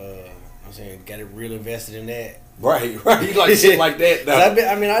 So I'm saying, got it real invested in that. Right. You like shit like that,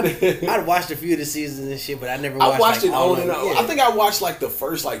 though. I'd watched a few of the seasons and shit, but I never watched like, it on and on. Yeah. I think I watched like the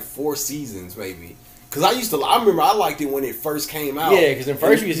first like 4 seasons, maybe. Cause I remember I liked it when it first came out. Yeah, because in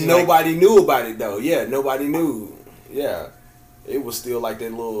first season nobody knew about it though. Yeah, nobody knew. Yeah. it was still like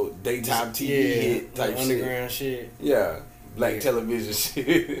that little daytime TV hit type underground shit. Yeah, black television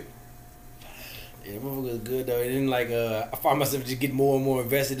shit. Yeah, motherfucker was good though. And then like I found myself just getting more and more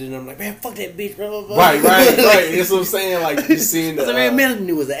invested in them. I'm like, man, fuck that bitch, bro. Right. That's what I'm saying. Like you seeing the man,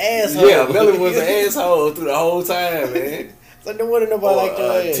 Melanie was an asshole. Yeah, Melanie was an asshole through the whole time, man. So no wonder nobody like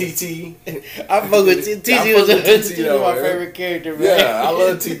that. TT. I fuck with TT. TT was my favorite character, man. Yeah, I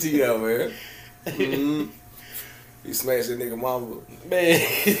love TT though, man. Mm-hmm. He smashed that nigga mama. Man.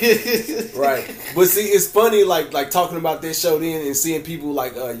 Right. But see, it's funny like talking about that show then and seeing people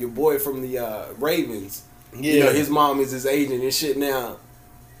like your boy from the Ravens. Yeah. You know, his mom is his agent and shit now.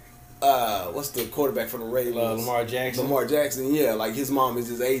 What's the quarterback for the Ravens? Lamar Jackson. Lamar Jackson, yeah. Like his mom is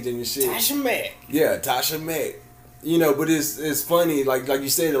his agent and shit. Tasha Mack. Yeah, Tasha Mack. You know, but it's funny, like you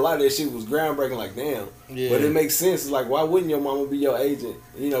said, a lot of that shit was groundbreaking, like, damn. Yeah. But it makes sense. It's like, why wouldn't your mama be your agent?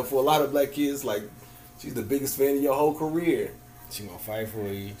 You know, for a lot of black kids, like, she's the biggest fan of your whole career. She gonna fight for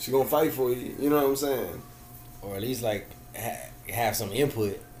you. She gonna fight for you. You know what I'm saying? Or at least, like, have some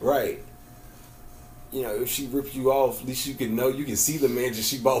input. Right. You know, if she ripped you off, at least you can know, you can see the mansion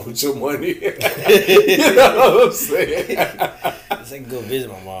she bought with your money. You know what I'm saying? I can go visit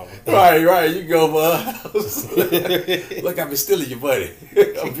my mama. Right. You go for her house. Look, I've been stealing your money.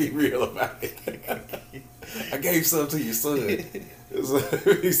 I'll be real about it. I gave some to your son.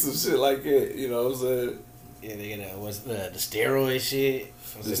 Some shit like that. You know what I'm saying? Yeah, they got the steroid shit.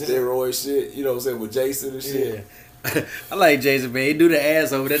 The steroid shit. You know what I'm saying? With Jason and shit. Yeah. I like Jason, man. He do the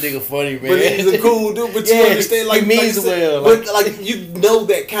asshole, but that nigga funny, man. But he's a cool dude. But you understand, like, he means well. But like you know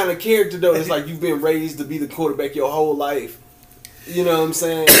that kind of character though. It's like you've been raised to be the quarterback your whole life. You know what I'm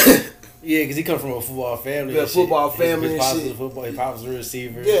saying? Yeah, because he come from a football family. Yeah, football family his and shit. Football. His pop was a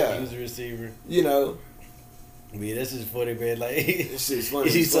receiver. Yeah, he was a receiver. You know. Yeah, that's just funny, man. Like, this shit's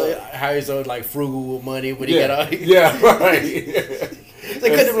funny. He's so like frugal with money, but he got all. Yeah, right. They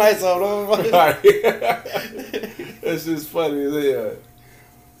cut them lights on. Right. That's just funny as hell.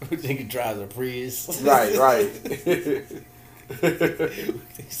 Who think he drives a Prius? Right.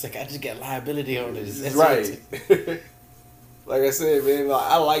 He's like, I just got liability on this. That's right. Like I said, man,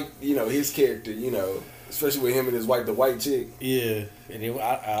 I like, you know, his character, you know, especially with him and his wife, the white chick. Yeah, and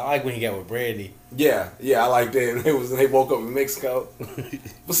I like when he got with Brandy. Yeah, I like that. They woke up in Mexico.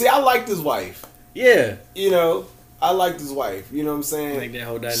 But see, I liked his wife. Yeah, you know, I liked his wife. You know what I'm saying? Like that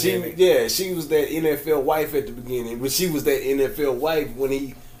whole dynamic. She was that NFL wife at the beginning, but she was that NFL wife when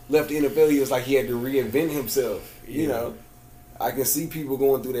he left the NFL. He was like he had to reinvent himself. You know. I can see people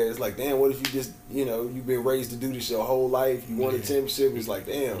going through that. It's like, damn, what if you just, you know, you've been raised to do this your whole life. You won a championship. It's like,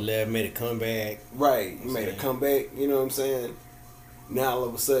 damn. Lev made a comeback. Right. He made a comeback. You know what I'm saying? Now, all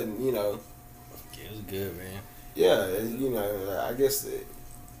of a sudden, you know. Yeah, it was good, man. Yeah, you know, I guess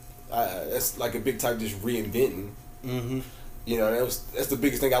that's like a big type just reinventing. Mm-hmm. You know, that's the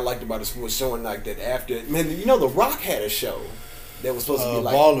biggest thing I liked about the sport, showing like that after. Man, you know, The Rock had a show. That was supposed to be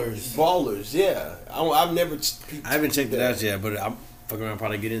like Ballers, yeah. I've never. I haven't checked it out yet, but I'm fucking around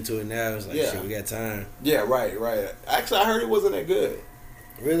probably get into it now. It's like, shit, we got time. Yeah, right. Actually, I heard it wasn't that good.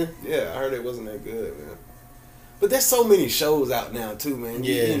 Really? Yeah, I heard it wasn't that good, man. But there's so many shows out now too, man.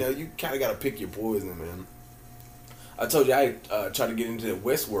 Yeah. You know, you kind of got to pick your poison, man. I told you I tried to get into the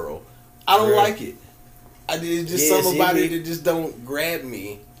Westworld. I don't like it. It's just something about it that just don't grab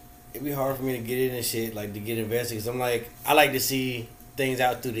me. It'd be hard for me to get in and shit, like to get invested, because I'm like, I like to see things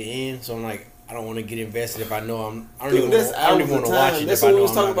out through the end, so I'm like, I don't want to get invested if I know I don't even want to watch it. That's what we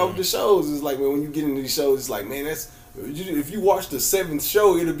was talking about with the shows. It's like, man, when you get into these shows, it's like, man, if you watch the 7th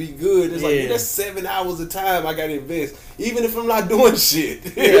show, it'll be good. It's like, man, that's 7 hours of time I got to invest, even if I'm not doing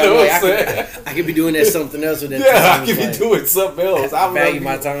shit. You know what I'm saying? I could be doing that something else with that. Yeah, I could be doing something else. I value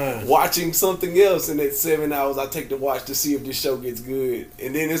my time. Watching something else in that 7 hours I take to watch to see if this show gets good.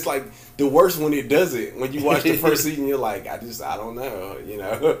 And then it's like the worst when it does it. When you watch the first season, you're like, I don't know, you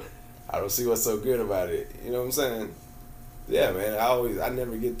know. I don't see what's so good about it. You know what I'm saying? Yeah, man. I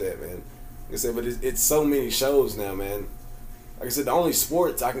never get that, man. Like I said, but it's so many shows now, man. Like I said, the only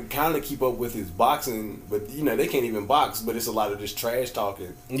sports I can kind of keep up with is boxing, but you know they can't even box. But it's a lot of just trash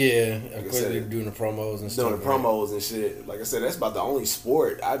talking. Yeah, like of course they're doing the promos and stuff. Doing the promos and shit. Like I said, that's about the only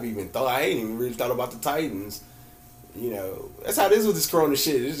sport I've even thought. I ain't even really thought about the Titans. You know, that's how it is with this Corona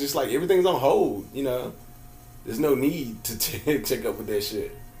shit. It's just like everything's on hold. You know, there's no need to check up with that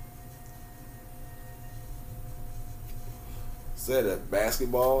shit. Said that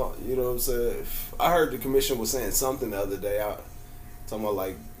basketball, you know what I'm saying? I heard the commission was saying something the other day. Talking about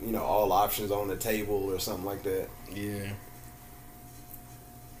like, you know, all options on the table or something like that. Yeah.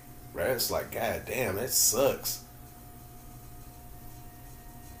 Right? It's like, god damn, that sucks.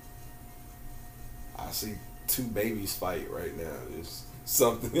 I see two babies fight right now. It's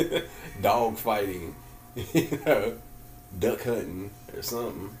something dog fighting, you know, duck hunting or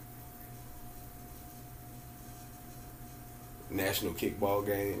something. National kickball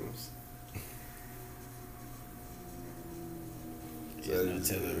games.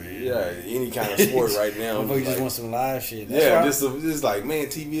 Yeah, any kind of sport right now. Motherfucker just want some live shit. That's just like, man,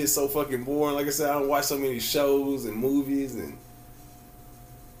 TV is so fucking boring. Like I said, I don't watch so many shows and movies and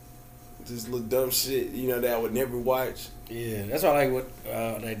just little dumb shit, you know, that I would never watch. Yeah, that's why I like what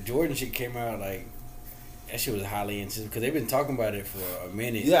that Jordan shit came out, like, that shit was highly intense because they've been talking about it for a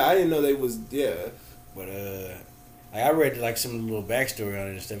minute. Yeah, I didn't know they was, But, like, I read, like, some little backstory on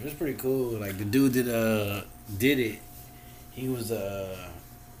it and stuff. It was pretty cool. Like, the dude that did it, he was,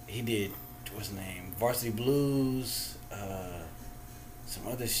 he did, what's his name, Varsity Blues, some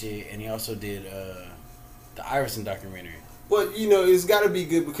other shit, and he also did the Iverson documentary. Well, you know, it's got to be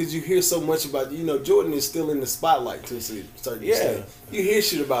good because you hear so much about, you know, Jordan is still in the spotlight to a certain extent. You hear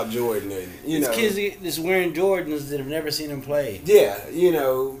shit about Jordan and, you know. Kids that's wearing Jordans that have never seen him play. Yeah, you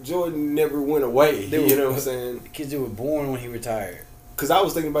know, Jordan never went away, you know what I'm saying? The kids that were born when he retired. Because I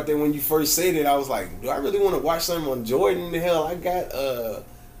was thinking about that when you first said it. I was like, do I really want to watch something on Jordan? The hell, I got,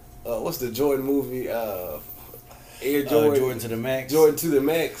 what's the Jordan movie? Air Jordan. Jordan to the Max. Jordan to the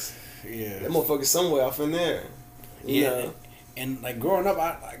Max. Yeah. That motherfucker's somewhere off in there. You know? And like growing up,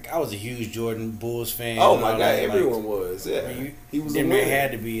 I was a huge Jordan Bulls fan. Oh my god, everyone was. Yeah, I mean, he was. There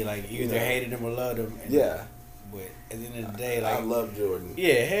had to be like you either hated him or loved him. And, yeah. But at the end of the day, like I love Jordan.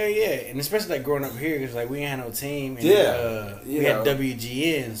 Yeah, hell yeah, and especially like growing up here, because like we ain't had no team. And, we had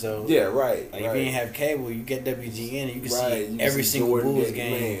WGN, so yeah, right. Like if you didn't have cable, you get WGN, and you could see you every single Jordan Bulls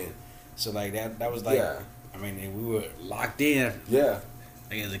game. Man. So like that was like, I mean, we were locked in. Yeah.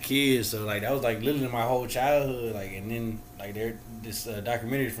 Like as a kid, so like that was like literally my whole childhood. Like and then like this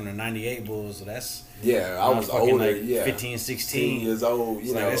documentary from the '98 Bulls. So that's I was older. Like 15, 16 years old.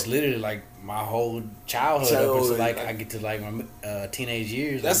 You know, like that's literally like my whole childhood. Up until like I get to like my teenage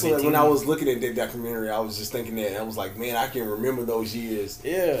years. That's like when I was looking at that documentary. I was just thinking that I was like, man, I can remember those years.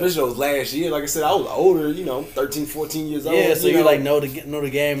 Yeah, especially those last years. Like I said, I was older. You know, 13, 14 years old. Yeah, so you like know the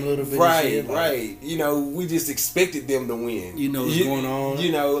game a little bit. Right, right. You know, we just expected them to win. You know what's going on.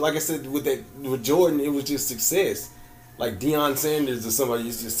 You know, like I said with Jordan, it was just success. Like Deion Sanders or somebody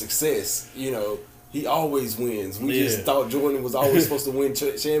is just success. You know, he always wins. We just thought Jordan was always supposed to win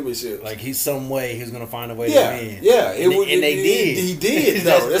championships. Like he's some way he was gonna find a way to win. Yeah, and they did. He did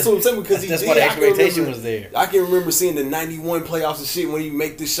though. That's what I'm saying because that's why the expectation was there. I can remember seeing the '91 playoffs and shit when he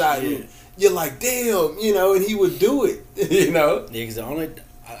make the shot and you're like, damn, you know, and he would do it. You know. Yeah, because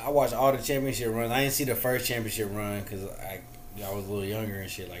I watched all the championship runs. I didn't see the first championship run because I was a little younger and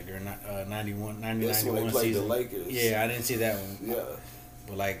shit, like during 91 That's when they played season. the Lakers. Yeah, I didn't see that one. Yeah.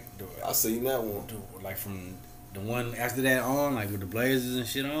 But like I seen that one. Like from the one after that on, like with the Blazers and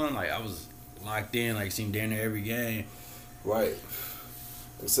shit on, like I was locked in, like seen damn near every game. Right.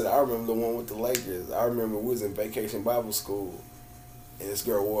 I said I remember the one with the Lakers. I remember we was in Vacation Bible School and this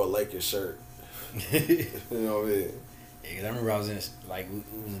girl wore a Lakers shirt. You know what I mean? Yeah, cause I remember I was in we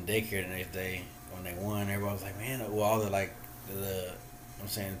was in daycare the next day when they won. Everybody was like, man, well, all the I'm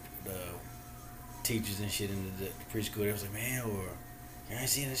saying the teachers and shit in the preschool, they was like, man, or you ain't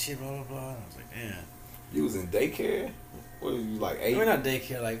seen this shit, blah blah blah. I was like, damn. You was in daycare? What was you like 8? I mean, not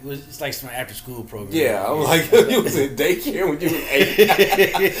daycare. Like it's like some after school program. Yeah, I'm like you was in daycare when you was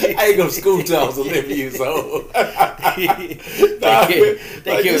 8. I ain't go to school till I was 11 years old.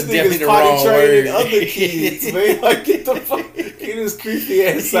 Daycare was definitely the wrong word. Other kids, man, like get the fuck, get this creepy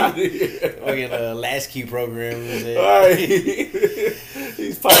ass out of here. Fucking latchkey program. All right,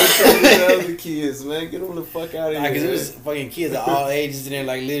 he's potty training other kids, man. Get them the fuck out of here. Because it was fucking kids of all ages in there.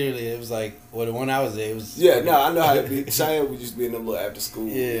 Like literally, it was like the one I was there. It was I know how to be. Cheyenne would just be in them little after school.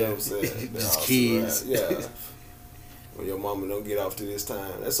 Yeah, you know what I'm saying? just kids. Right. Yeah. When your mama don't get off to this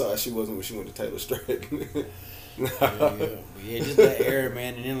time. That's all she wasn't when she went to Taylor Stratton. Yeah, just that era,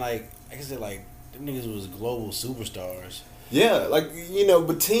 man. And then like I said, like them niggas was global superstars. Yeah, like you know,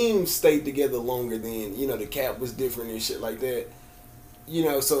 but teams stayed together longer than the cap was different and shit like that. You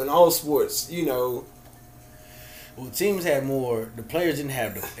know, so in all sports, well, teams had more. The players didn't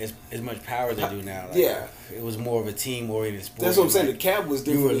have as much power as they do now. Like, it was more of a team-oriented sport. That's what I'm saying. The cap was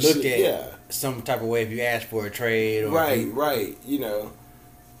different. You were looked at some type of way if you asked for a trade. Or right. You know,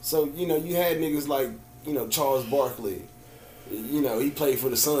 so you had niggas like Charles Barkley. He played for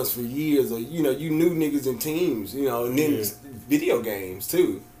the Suns for years. Or you knew niggas in teams. And then video games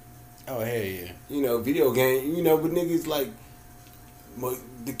too. Oh hell yeah. Video game. But niggas like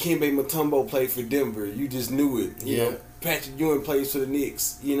Dikembe Mutombo played for Denver. You just knew it. You know, Patrick Ewing plays for the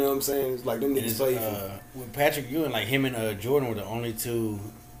Knicks. You know what I'm saying? It's like them niggas play for. With Patrick Ewing, like him and Jordan were the only two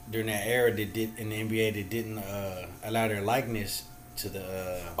during that era that did in the NBA that didn't allow their likeness to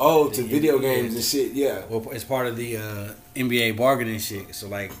the video games and shit. Yeah, well, it's part of the NBA bargaining shit. So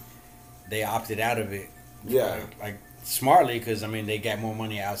like they opted out of it. Yeah, like smartly because I mean they got more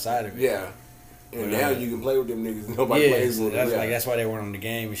money outside of it. Yeah. And now you can play with them niggas. Nobody plays with them. Like that's why they weren't on the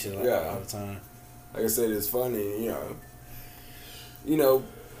game and shit all the time. Like I said, it's funny. You know,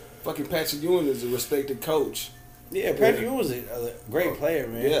 fucking Patrick Ewing is a respected coach. Yeah, Patrick Ewing was a great player,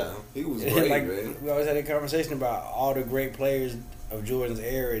 man. Yeah, he was great, like, man. We always had a conversation about all the great players of Jordan's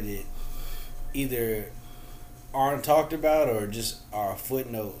era that either aren't talked about or just are a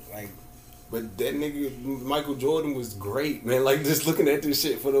footnote. Like, but that nigga Michael Jordan was great, man. Like just looking at this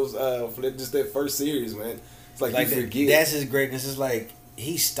shit for those just that first series, man. It's like you forget. That's his greatness. It's like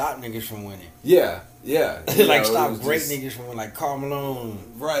he stopped niggas from winning. Yeah. Like stopped great niggas from winning, like Karl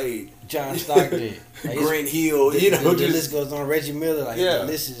Malone, right? John Stockton, like Grant Hill. The list goes on. Reggie Miller. Like the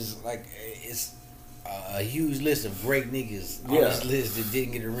list is like it's a huge list of great niggas on this list that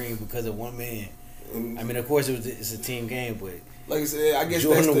didn't get a ring because of one man. I mean, of course, it's a team game, but. Like I said, I guess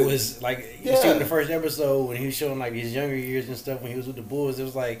Jordan was like you see in the first episode when he was showing like his younger years and stuff when he was with the Bulls. It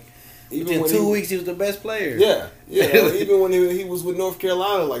was like within 2 weeks he was the best player. Yeah. Even when he was with North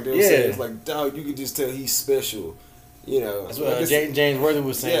Carolina, like they were saying, it's like dog, you could just tell he's special. You know, that's what James Worthy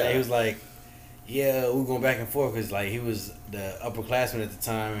was saying. He was like, "Yeah, we were going back and forth because like he was the upperclassman at the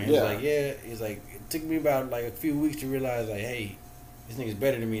time, and he was like, he's like, it took me about like a few weeks to realize like, hey, this nigga's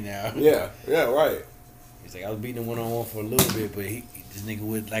better than me now. Yeah, right. He's like, I was beating him one-on-one for a little bit, but this nigga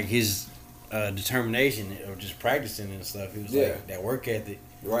with like his determination or just practicing and stuff, he was like that work ethic.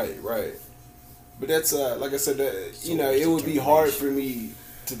 Right. But that's like I said, it would be hard for me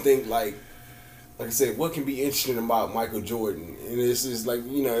to think like I said, what can be interesting about Michael Jordan? And it's just like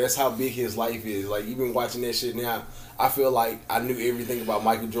that's how big his life is. Like even watching that shit now, I feel like I knew everything about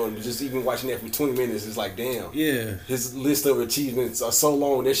Michael Jordan, but just even watching that for 20 minutes, it's like, damn. Yeah. His list of achievements are so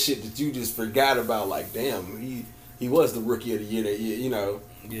long, that shit that you just forgot about, like, damn, he was the rookie of the year that year,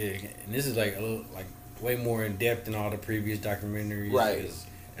 Yeah, and this is like a little, like way more in depth than all the previous documentaries. Right.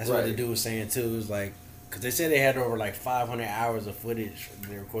 That's what the dude was saying too. Is like, because they said they had over like 500 hours of footage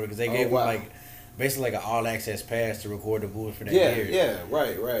they recorded because they gave him like basically like an all access pass to record the Bulls for that year. Yeah,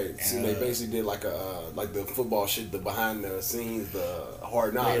 right. So they basically did like like the football shit, the behind the scenes, the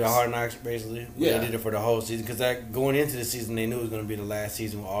Hard Knocks. Yeah, the Hard Knocks basically. Yeah, they did it for the whole season because going into the season they knew it was going to be the last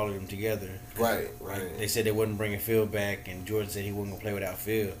season with all of them together. Right. Like, they said they wasn't bringing Phil back, and Jordan said he wasn't going to play without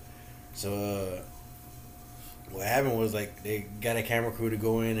Phil. So what happened was like they got a camera crew to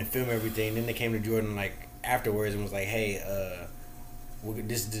go in and film everything. Then they came to Jordan like afterwards and was like, "Hey,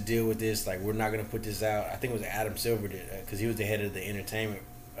 this is the deal with this. Like, we're not gonna put this out." I think it was Adam Silver because he was the head of the entertainment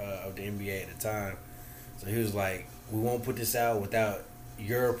of the NBA at the time. So he was like, "We won't put this out without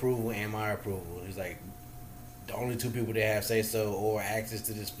your approval and my approval." He's like, "The only two people that have say so or access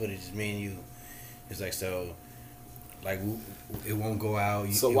to this footage is me and you." He's like, "So, like, it won't go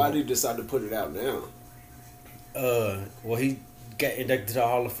out." So why did you decide to put it out now? Well, he got inducted to the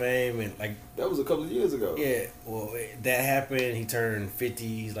Hall of Fame, and like that was a couple of years ago. Yeah, well, that happened. He turned 50.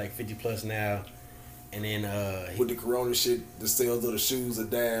 He's like 50 plus now, and then with the Corona shit, the sales of the shoes are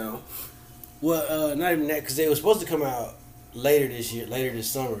down. Well, not even that because they were supposed to come out later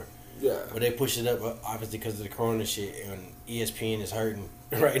this summer. Yeah, but they pushed it up obviously because of the Corona shit, and ESPN is hurting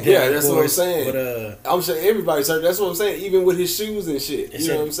right now. Yeah, that's what I'm saying. But I'm saying everybody's hurting. That's what I'm saying. Even with his shoes and shit, you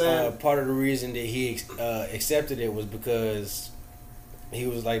know what I'm saying. Part of the reason that he accepted it was because he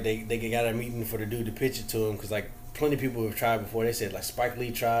was like they got a meeting for the dude to pitch it to him because like plenty of people have tried before. They said like Spike Lee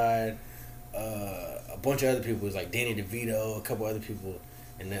tried, a bunch of other people was like Danny DeVito, a couple other people,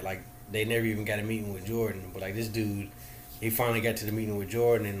 and that like they never even got a meeting with Jordan. But like this dude, he finally got to the meeting with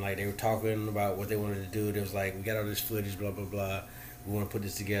Jordan, and like they were talking about what they wanted to do. They was like, we got all this footage, blah blah blah. We want to put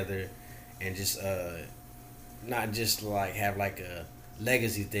this together, and just not just like have like a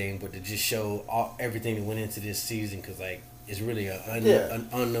legacy thing, but to just show everything that went into this season because like. It's really an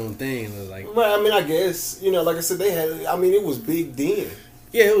unknown thing. Like, right, I mean, I guess like I said, they had. I mean, it was big then.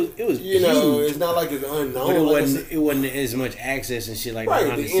 Yeah, it was. You know, huge. It's not like it's unknown. But it wasn't as much access and shit like that.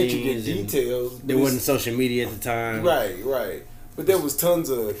 Right, the intricate details. There wasn't social media at the time. Right. But there was tons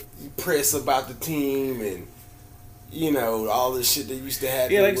of press about the team and all the shit they used to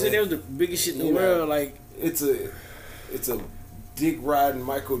have. Yeah, like I said, that was the biggest shit in the world. Like it's a dick riding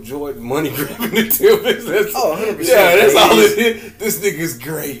Michael Jordan money grabbing the tip. 100%. Yeah, that's all it is. This nigga's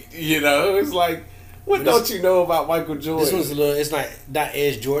great. It's like What don't you know about Michael Jordan? This one's a little. It's not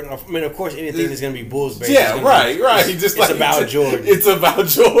Edge Jordan. I mean, of course, anything that's gonna be Bulls based. Yeah, right. It's about Jordan. It's about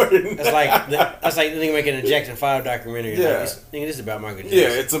Jordan. That's like the nigga making a Jackson 5 documentary. Yeah, like, nigga, this is about Michael Jackson. Yeah,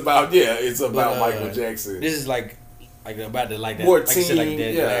 it's about Michael Jackson. This is like about the like that. More like I said, like that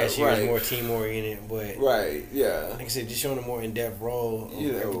team, last year right. was more team oriented, but right, yeah. Like I said, just showing a more in depth role of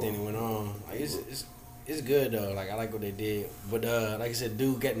everything that went on. Like it's good though. Like I like what they did, but like I said,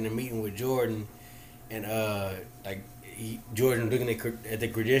 dude got in a meeting with Jordan, and Jordan looking at the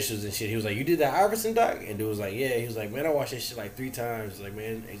credentials and shit. He was like, "You did that Iverson doc?" And dude was like, "Yeah." He was like, "Man, I watched that shit like 3 times." Like,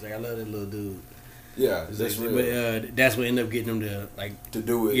 man, he's like, "I love that little dude." Yeah, that's real. But that's what ended up getting them to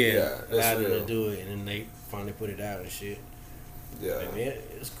do it. Yeah, allowed them to do it, and then they finally put it out and shit. Yeah, like, man,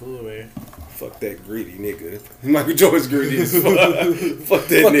 it's cool, man. Fuck that greedy nigga. Michael Jordan's greedy as fuck. Fuck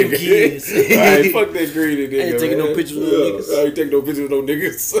that fuck nigga. Kids. Right, fuck that greedy nigga. I ain't taking no pictures with no niggas. I ain't taking no pictures with no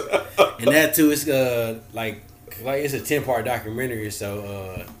niggas. And that too, it's like it's a 10-part documentary.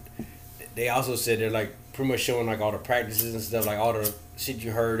 So they also said they're like pretty much showing like all the practices and stuff, like all the shit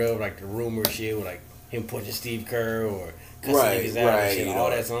you heard of, like the rumor shit with like him punching Steve Kerr or cussing niggas out and shit. All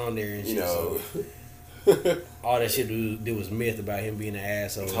that's on there and shit. So all that shit dude was myth about him being an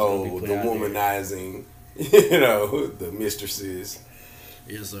asshole. The womanizing, the mistresses.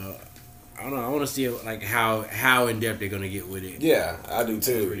 Yeah, so I don't know. I want to see like how in depth they're gonna get with it. Yeah, I do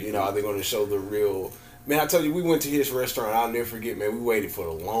too. Cool. Are they gonna show the real? Man, I told you, we went to his restaurant. I'll never forget, man. We waited for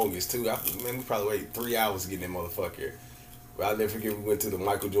the longest too. We probably waited 3 hours to get that motherfucker. But I'll never forget, we went to the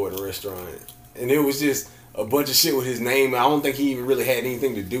Michael Jordan restaurant, and it was just a bunch of shit with his name. I don't think he even really had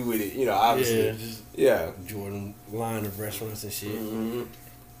anything to do with it. Obviously. Yeah. Jordan line of restaurants and shit. Mm-hmm.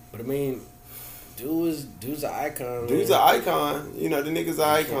 But I mean, dude's an icon. Dude's an icon. The nigga's an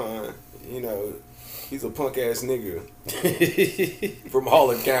icon. He's a punk ass nigga. From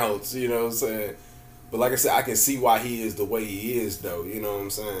all accounts, you know what I'm saying? But like I said, I can see why he is the way he is, though. You know what I'm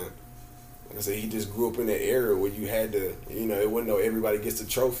saying? Like I said, he just grew up in that era where you had to, it wasn't no everybody gets a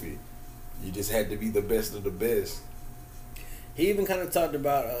trophy. You just had to be the best of the best. He even kind of talked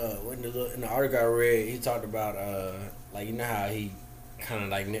about in the article I read. He talked about like how he kind of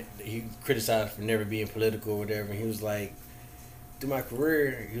like he criticized for never being political or whatever. And he was like, through my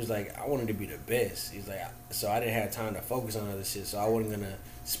career, he was like, I wanted to be the best. He's like, so I didn't have time to focus on other shit. So I wasn't gonna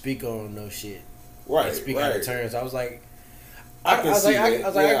speak on no shit. Right. Like, speak out of turn. So I was like, I can see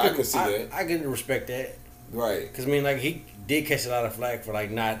that. I can respect that. Right. Because I mean, like he did catch a lot of flack for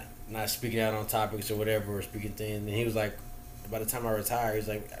like not speaking out on topics or whatever, or speaking things. And he was like, by the time I retire, he's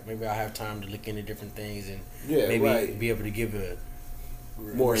like, maybe I'll have time to look into different things and maybe be able to give a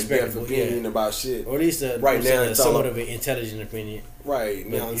more in-depth opinion about shit. Or at least somewhat of an intelligent opinion. Right.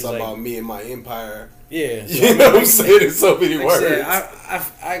 Now I'm talking about me and my empire. Yeah. So you know what I'm saying? In so many words.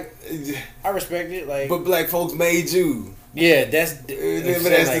 I respect it. Like, but black folks made you. Yeah, that's the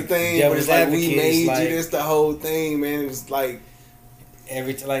thing. But it's like we made you. That's the whole thing, man. It's like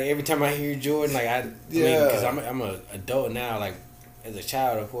every time I hear Jordan, like I mean, because I'm an adult now. Like as a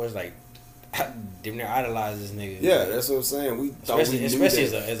child, of course, like I damn near idolize this nigga. Yeah, that's what I'm saying. We thought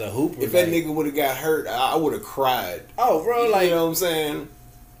especially as a hooper. If that nigga would have got hurt, I would have cried. Oh, bro, like you know what I'm saying.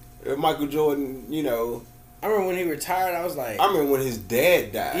 If Michael Jordan, I remember when he retired. I was like, I remember when his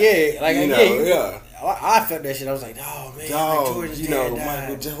dad died. Yeah, like yeah. I felt that shit. I was like, oh man, like Jordan's dad died.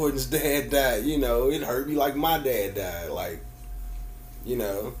 Michael Jordan's dad died. It hurt me like my dad died. Like,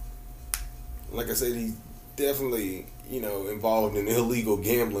 like I said, he's definitely involved in illegal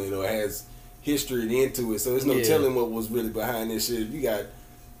gambling or has history into it. So there's no telling what was really behind this shit. You got,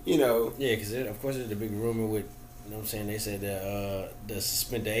 Yeah, because of course there's a big rumor with. You know what I'm saying? They said the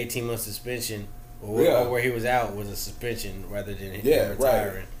 18-month suspension or where he was out was a suspension rather than him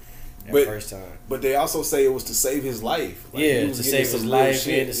retiring at first time. But they also say it was to save his life. Like, to save his life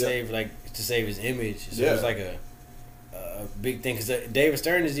and to save his image. So it was like a big thing. Because David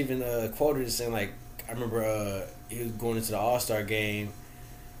Stern is even quoted as saying, like, I remember he was going into the All-Star game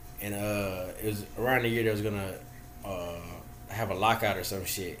and it was around the year they was going to have a lockout or some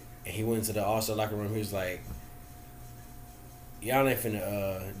shit. And he went into the All-Star locker room. He was like, y'all ain't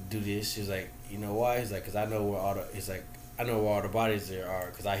finna do this. He's like, you know why? He's like, cause I know where all the bodies there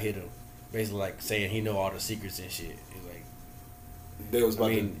are, cause I hit him. Basically, like saying he know all the secrets and shit. He's like, they was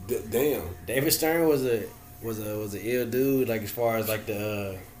damn. David Stern was a ill dude, like as far as like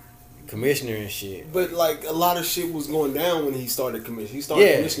the commissioner and shit. But like a lot of shit was going down when he started commissioning. He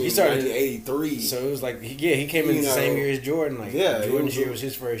started commissioning in 1983. So it was like he came in the same year as Jordan. Like Jordan's year was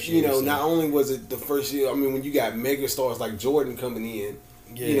his first year. So. Not only was it the first year. I mean, when you got mega stars like Jordan coming in,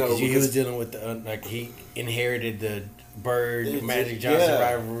 he was dealing with the like he inherited the Bird, Magic Johnson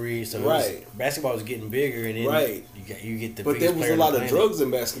rivalry. So basketball was getting bigger, and then you get the. But there was a lot of drugs in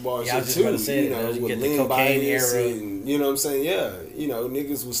basketball and shit too. You know, with Lynn Bias and you know what I'm saying. Yeah, you know,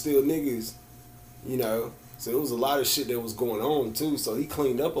 niggas was still niggas. You know, so there was a lot of shit that was going on too. So he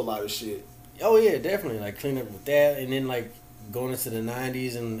cleaned up a lot of shit. Oh yeah, definitely. Like clean up with that, and then like going into the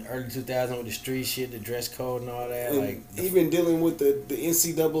 90s and early 2000s with the street shit, the dress code and all that. And like even dealing with the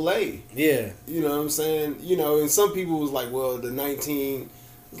NCAA. Yeah. You know what I'm saying? You know, and some people was like, well,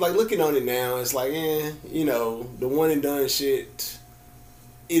 it's like looking on it now, it's like, you know, the one and done shit,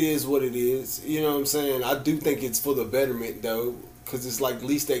 it is what it is. You know what I'm saying? I do think it's for the betterment though, because it's like at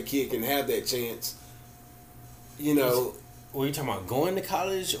least that kid can have that chance. You know. Were you talking about going to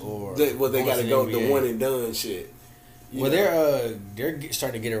college or? They got to go the one and done shit. They're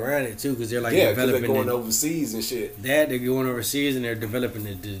starting to get around it too because they're like developing. They're going overseas and shit. They're going overseas and they're developing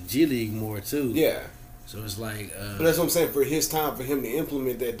the G League more too. Yeah. So it's like. But that's what I'm saying. For his time, for him to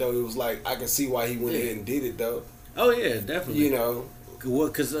implement that though, it was like I can see why he went ahead and did it though. Oh yeah, definitely. You know.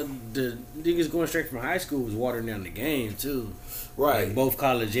 Because the niggas going straight from high school was watering down the game too. Right. Like both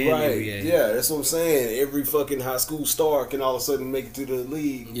college and NBA. Yeah, that's what I'm saying. Every fucking high school star can all of a sudden make it to the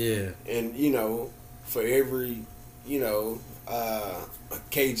league. Yeah. And, you know, for every, you know,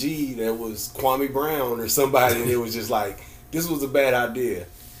 KG that was Kwame Brown or somebody, and it was just like, this was a bad idea.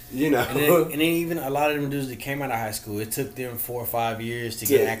 You know. And then even a lot of them dudes that came out of high school, it took them 4 or 5 years to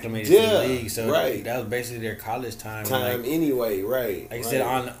get acclimated to the league. So that was basically their college time. Anyway, right. Like I said,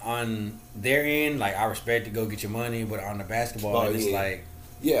 on their end, like I respect to go get your money, but on the basketball, it's like.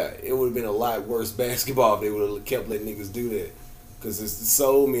 Yeah, it would have been a lot worse basketball if they would have kept letting niggas do that. Because there's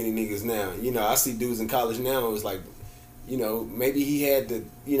so many niggas now. You know, I see dudes in college now, it's like, you know, maybe he had to,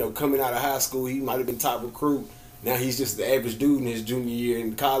 you know, coming out of high school, he might have been top recruit. Now he's just the average dude in his junior year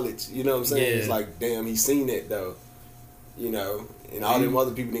in college. You know what I'm saying? Yeah. It's like, damn, he's seen that though. You know, and all them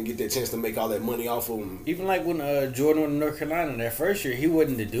other people didn't get that chance to make all that money off of him. Even like when Jordan went to North Carolina that first year, he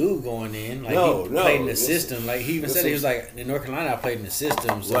wasn't the dude going in. Like he played in the system. Like he even said he was like in North Carolina, I played in the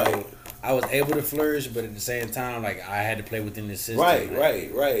system, so I was able to flourish, but at the same time, like I had to play within the system.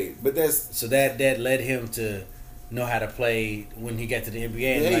 Right. But that's so that led him to know how to play when he got to the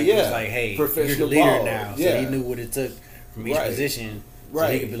NBA. And he was like, hey, you're the leader now. So he knew what it took from each position. So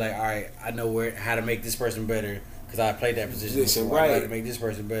he could be like, all right, I know how to make this person better because I played that position before. I know how to make this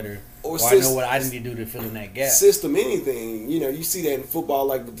person better. Or I know what I need to do to fill in that gap. System, anything. You know, you see that in football,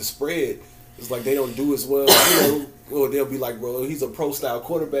 like with the spread. It's like they don't do as well. You know, or they'll be like, bro, he's a pro-style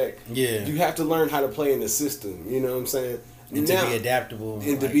quarterback. Yeah. You have to learn how to play in the system. You know what I'm saying? And to be adaptable.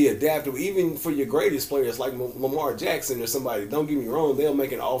 And to be adaptable. Even for your greatest players like Lamar Jackson or somebody, don't get me wrong, they'll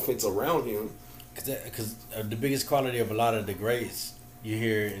make an offense around him. Because the biggest quality of a lot of the greats, you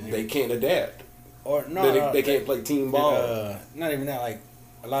hear... They can't adapt. Or no, they can't play team ball. Not even that. Like,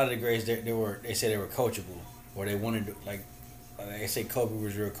 a lot of the greats, they said they were coachable. Or they wanted to, like I say Kobe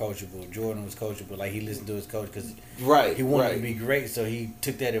was real coachable. Jordan was coachable. Like, he listened to his coach because he wanted to be great, so he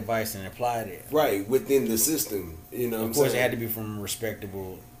took that advice and applied it. Right, within the system. You know what I'm saying? Of course, it had to be from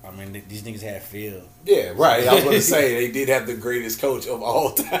respectable. I mean, these niggas had feel. Yeah, right. I was going to say, they did have the greatest coach of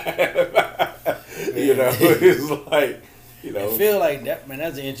all time. You know, it's like, you know. I feel like that, man,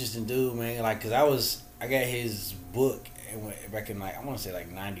 that's an interesting dude, man. Like, because I got his book back in, like, I want to say, like,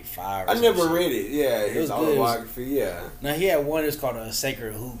 95 or I never read it. Yeah, his autobiography, yeah. Now, he had one that's called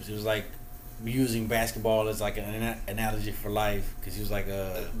Sacred Hoops. It was, like, using basketball as, like, an analogy for life. Because he was, like,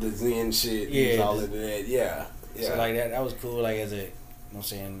 the Zen shit. Yeah. He was all into that. Yeah. So, like, that was cool, like, as a, you know what I'm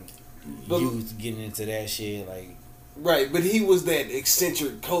saying, youth getting into that shit, like. Right, but he was that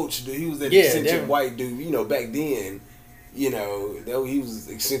eccentric coach. Dude. He was that eccentric white dude, you know, back then. You know, he was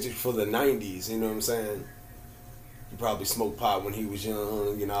eccentric for the 90s, you know what I'm saying? He probably smoked pot when he was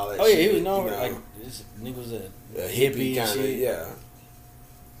young and all that shit. Oh, yeah, he was known, like, this nigga was a hippie kind of, yeah.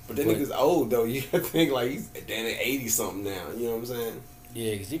 But that nigga's old, though. You think, like, he's damn near 80-something now, you know what I'm saying?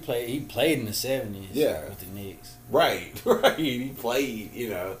 Yeah, because he played in the 70s with the Knicks. Right. He played, you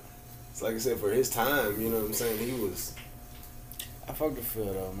know. It's like I said, for his time, you know what I'm saying? He was... I fucked with Phil,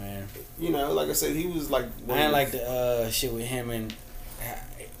 though, man. You know, like I said, he was like... I didn't like the shit with him and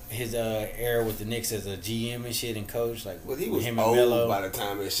his era with the Knicks as a GM and shit and coach. Like, well, he was him old and Melo, by the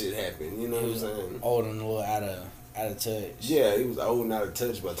time that shit happened, you know what I'm saying? Old and a little out of touch. Yeah, he was old and out of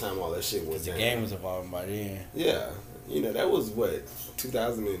touch by the time all that shit went down. The game was evolving by then. Yeah. You know, that was what,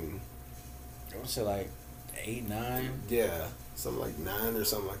 2000 and... I want to say like 8, 9? Yeah, something like 9 or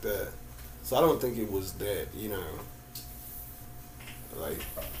something like that. So I don't think it was that, you know... Like,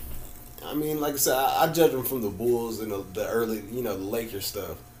 I mean, like I said, I judge him from the Bulls and the early, you know, the Lakers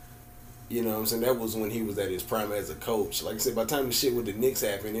stuff. You know what I'm saying? That was when he was at his prime as a coach. Like I said, by the time the shit with the Knicks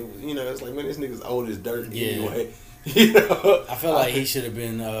happened, it was, you know, it's like, man, this nigga's old as dirt anyway. You know? I feel like he should have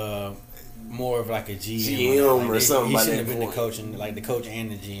been more of like a GM like or something. He by should that have been point. the coach and like the coach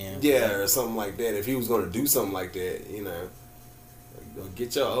and the GM. Yeah, or something like that. If he was going to do something like that, you know.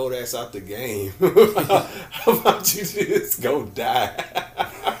 Get your old ass out the game. How about you just go die?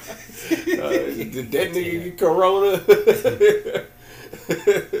 Did that nigga get corona? That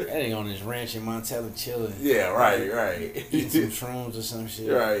nigga on his ranch in Montana chilling. Yeah, right. Eating some shrooms or some shit.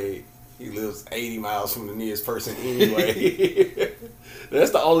 Right. He lives 80 miles from the nearest person anyway.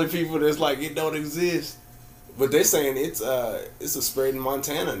 That's the only people that's like, it don't exist. But they're saying it's a spread in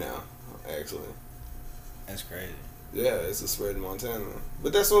Montana now, actually. That's crazy. Yeah, it's a spread in Montana.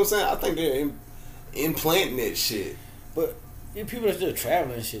 But that's what I'm saying. I think they're implanting that shit. But people are still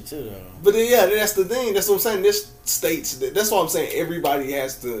traveling and shit too, though. But yeah, that's the thing. That's what I'm saying. There's states. That's why I'm saying everybody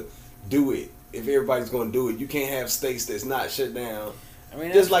has to do it. If everybody's going to do it, you can't have states that's not shut down. I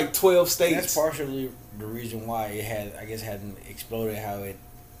mean, there's like 12 states. That's partially the reason why it hadn't exploded how it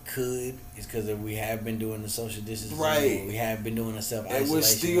could. Is because we have been doing the social distancing. Right. We have been doing the self-isolation. And we're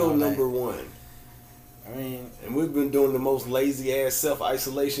still number one. I mean, and we've been doing the most lazy ass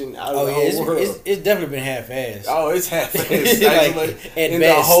self-isolation out of the whole world. It's definitely been half-assed. Oh, it's half-assed like, in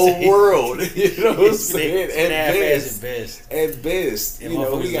best. the whole world. You know what I'm saying? At best. At best. And you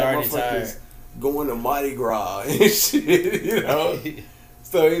know, we got motherfuckers going to Mardi Gras and shit, you know?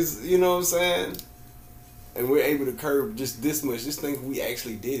 So it's, you know what I'm saying? And we're able to curb just this much. Just think we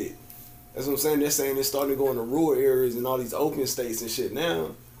actually did it. That's what I'm saying. They're saying it's starting to go into rural areas and all these open states and shit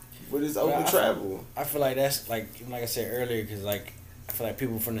now. But it's open travel. I feel like that's like I said earlier, because like I feel like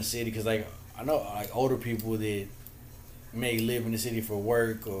people from the city, because like I know like older people that may live in the city for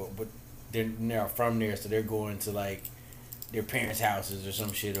work but they're not from there, so they're going to like their parents' houses or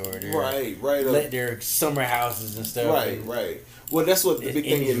some shit, or their their summer houses and stuff. Right. Well, that's what the big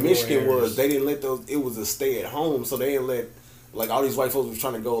thing in Michigan was. They didn't let those. It was a stay at home, so they didn't let. Like, all these white folks was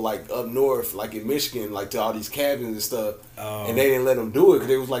trying to go, like, up north, like, in Michigan, like, to all these cabins and stuff. And they didn't let them do it because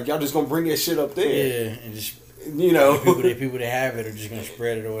they was like, y'all just going to bring that shit up there. Yeah, and just, you know. People that have it are just going to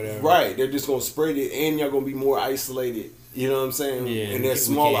spread it or whatever. Right. They're just going to spread it, and y'all going to be more isolated. You know what I'm saying? Yeah, and they're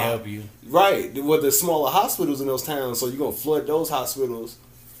smaller. Can't help you. Right. Well, there's smaller hospitals in those towns, so you're going to flood those hospitals.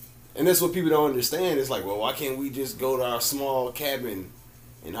 And that's what people don't understand. It's like, well, why can't we just go to our small cabin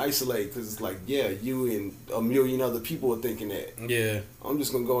and isolate? Because it's like, yeah, you and a million other people are thinking that. Yeah. I'm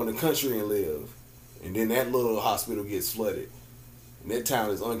just going to go in the country and live. And then that little hospital gets flooded. And that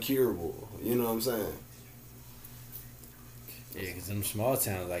town is uncurable. You know what I'm saying? Yeah, because them small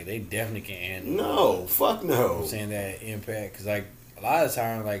towns, like, they definitely can't handle No, fuck no. I'm saying that impact. Because, like, a lot of the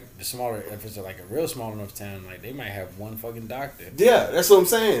time, like, the smaller, if it's like a real small enough town, like, they might have one fucking doctor. Yeah, that's what I'm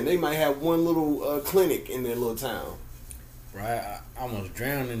saying. They might have one little clinic in their little town. Right, I almost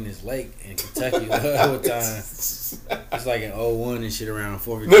drowned in this lake in Kentucky one time. It's like in 01 and shit around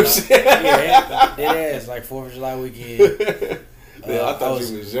 4th of July. Yeah, dead ass, like 4th of July weekend. I thought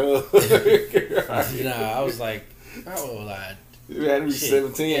you was young. Nah, I was like, how old was I? You had to be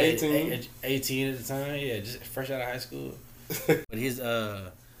 17, 18? 18 at the time, yeah, just fresh out of high school. But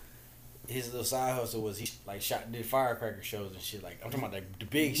his little side hustle was he like did firecracker shows and shit. Like I'm talking about like the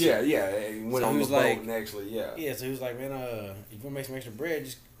big shit. Yeah. Went on the boat and actually, yeah. So he was like, man, if you wanna make some extra bread,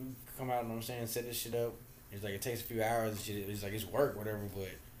 just come out. You know what I'm saying, set this shit up. He's like, it takes a few hours and shit. He's like, it's work, whatever. But you know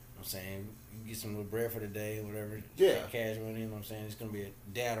what I'm saying, you get some little bread for the day, whatever. Yeah. Cash money. You know what I'm saying, it's gonna be a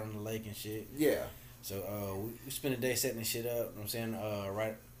dad on the lake and shit. Yeah. So we spent a day setting this shit up. You know what I'm saying,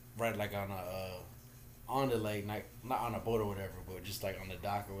 right like on the lake, not on a boat or whatever, but just like on the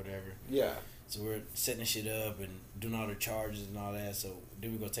dock or whatever. Yeah. So we're setting the shit up and doing all the charges and all that. So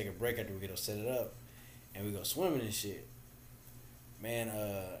then we go take a break after we get set it up, and we go swimming and shit. Man,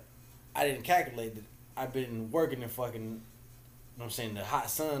 I didn't calculate that I've been working in fucking, you know what I'm saying, the hot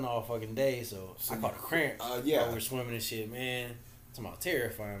sun all fucking day. So I caught a cramp. Yeah. While we're swimming and shit, man. It's about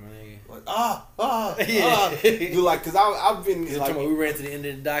terrifying, man. Like, You're like, cause I've been like, we ran to the end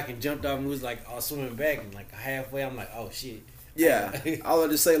of the dock and jumped off and was like, I was swimming back and like halfway, I'm like, oh shit. Yeah, I would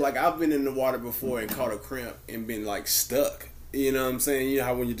just say like I've been in the water before and caught a cramp and been like stuck. You know what I'm saying? You know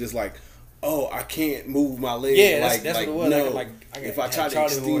how when you're just like, oh, I can't move my leg. Yeah, that's what it was. No, if I try to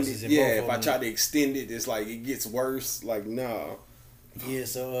extend it, if I try to extend it, it's like it gets worse. Like no. Yeah,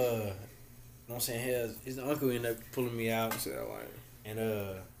 so you know what I'm saying, his uncle ended up pulling me out. And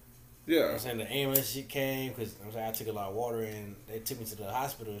you know what I'm saying, the ambulance shit came because I took a lot of water and they took me to the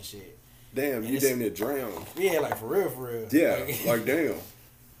hospital and shit. Damn, you damn near drowned. Yeah, like for real. Yeah, like damn.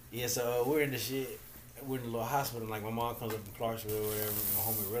 Yeah, so we're in the shit. we're in a little hospital. Like my mom comes up from Clarksville or whatever. My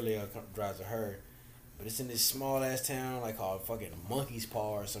homie really drives to her. But it's in this small ass town like called fucking Monkey's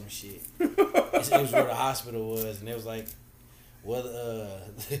Paw or some shit. It was where the hospital was, and it was like, well,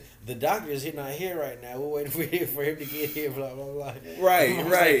 the doctor is not here right now. We're waiting for him to get here. Blah blah blah. Right,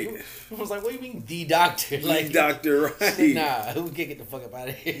 right. I was like, what do you mean, the doctor? Like, the doctor, right? Nah, we can't get the fuck up out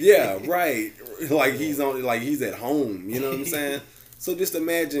of here. Yeah, right. Like he's at home. You know what I'm saying? So just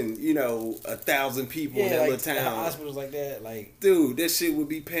imagine, 1,000 people in that little town. Hospitals like that, like, dude, that shit would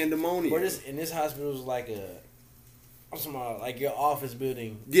be pandemonium. This hospital was like I'm talking about like your office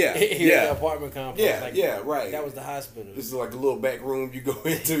building. Yeah, your apartment complex. Yeah, like, right. That was the hospital. This is like a little back room you go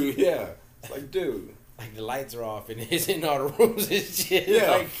into. Yeah, it's like, dude, like the lights are off and it's in all the rooms and shit.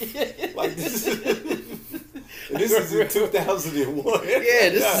 Yeah, like this is in 2001. Yeah,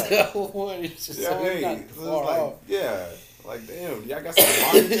 this is one. It's just not far off. Yeah. Like, damn, y'all got some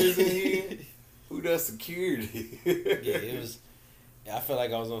monitors in here? Who does security? Yeah, it was. I felt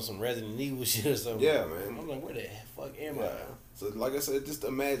like I was on some Resident Evil shit or something. Yeah, man. I'm like, where the fuck am I? So, like I said, just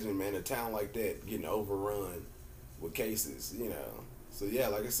imagine, man, a town like that getting overrun with cases, So, yeah,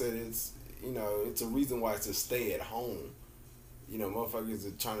 like I said, it's, it's a reason why it's a stay at home. Motherfuckers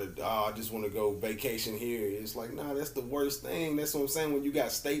are trying to, I just want to go vacation here. It's like, nah, that's the worst thing. That's what I'm saying. When you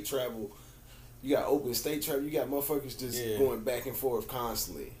got state travel, you got open state travel, you got motherfuckers just going back and forth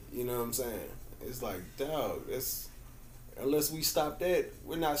constantly. You know what I'm saying? It's like, dog, unless we stop that,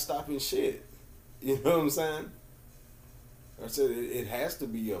 we're not stopping shit. You know what I'm saying? I said it has to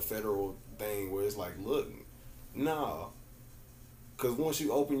be a federal thing where it's like, look, nah. Because once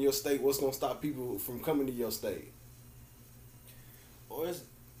you open your state, what's going to stop people from coming to your state? Well,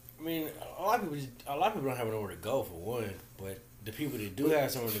 a lot of people don't have nowhere to go for one, but the people that do have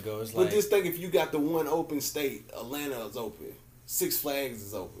somewhere to go, it's like. But just think, if you got the one open state, Atlanta is open, Six Flags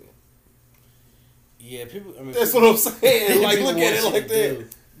is open. Yeah, people. That's what I'm saying. Like, look at it like that. Do.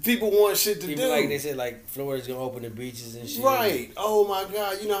 People want shit to do. Like they said, like Florida's gonna open the beaches and shit. Right. Oh my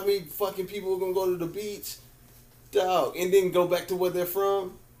God. You know how many fucking people are gonna go to the beach, dog, and then go back to where they're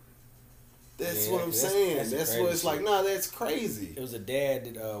from. That's what I'm saying. That's what it's like. Nah, that's crazy. It was a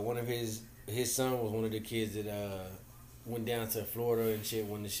dad that one of his son was one of the kids that went down to Florida and shit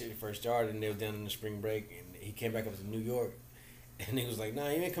when the shit first started, and they was down in the spring break, and he came back up to New York, and he was like, "Nah,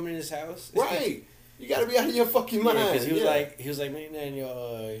 you ain't coming in this house." Right. You gotta be out of your fucking mind. Because he was like, man,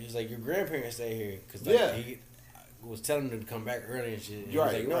 your grandparents stay here. Because he was telling them to come back early and shit. And he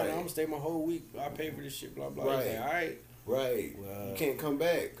was like, no, I'm gonna stay my whole week. I pay for this shit, blah blah. Right. He's like, all right. Right. Well, you can't come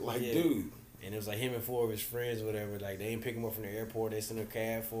back, dude. And it was like him and 4 of his friends or whatever. Like, they ain't pick him up from the airport. They sent a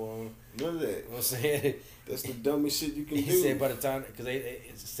cab for him. None of that. You know what I'm saying? That's the dumbest shit you can do. He said by the time, because they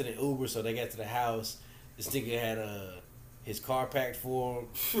sent an Uber, so they got to the house, this nigga had his car packed for him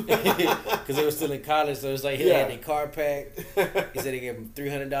because they were still in college. So it's like he had their car packed. He said they gave him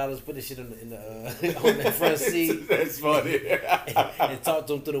 $300, put the shit on the front seat. That's funny. and talked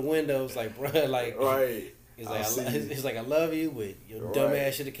to him through the window. It's like, bro, like, right. He's like, I love you, but your dumb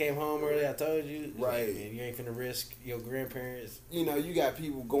ass should have came home early. I told you. Right. Like, man, you ain't finna risk your grandparents. You got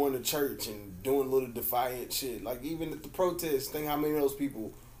people going to church and doing little defiant shit. Like, even at the protests, think how many of those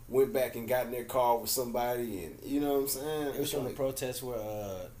people went back and got in their car with somebody, and you know what I'm saying? It was from the protests where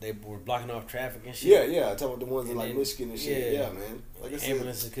they were blocking off traffic and shit. Yeah. I talking about the ones in like Michigan and shit. Yeah, man. Like I said,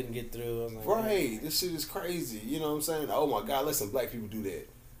 ambulances couldn't get through. I'm like, right. This shit is crazy. You know what I'm saying? Oh my God, listen, black people do that.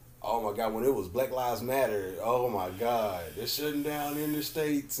 Oh my God, when it was Black Lives Matter, oh my God, they're shutting down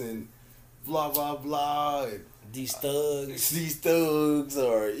interstates and blah blah blah. And these thugs,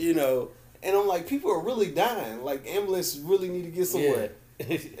 or and I'm like, people are really dying. Like, ambulances really need to get somewhere.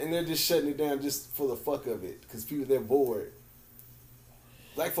 Yeah. And they're just shutting it down just for the fuck of it, because they're bored.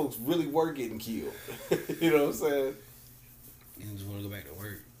 Black folks really were getting killed. You know what I'm saying? You just want to go back to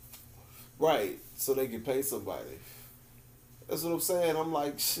work. Right, so they can pay somebody. That's what I'm saying. I'm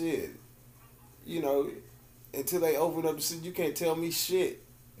like, shit. Until they open up the shit, you can't tell me shit.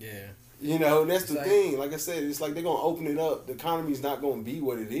 Yeah. That's the thing. Like I said, it's like they're going to open it up. The economy's not going to be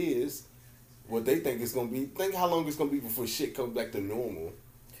what it is. What they think it's going to be. Think how long it's going to be before shit comes back to normal.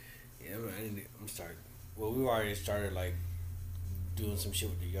 Yeah, man. I'm starting. Well, we've already started, like, doing some shit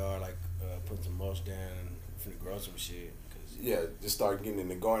with the yard, like putting some mulch down and finna grow some shit. Yeah, just start getting in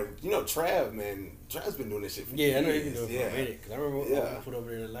the garden. Trav, man. Trav's been doing this shit for years. I know he's been doing it for a minute. Because I remember when I put over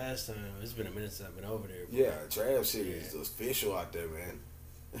there the last time. It's been a minute since I've been over there. Yeah, Trav shit is official out there, man.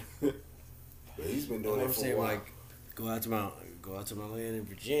 But he's been doing it for a while. Like, go out to my land in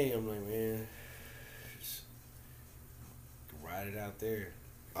Virginia. I'm like, man, just ride it out there.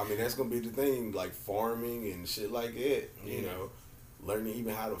 I mean, that's going to be the thing, like farming and shit like that. Yeah. Learning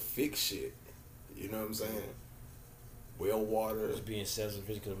even how to fix shit. You know what I'm saying? Well water. Just being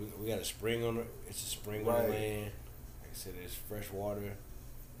self-sufficient because we got a spring on it. It's a spring on the land. Like I said, there's fresh water.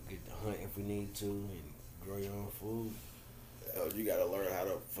 We get to hunt if we need to and grow your own food. Hell, you gotta learn how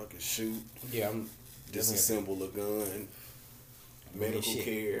to fucking shoot. Yeah, I'm disassemble a gun. Medical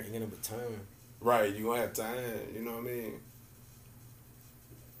care. You're gonna have time. Right, you gonna have time. You know what I mean?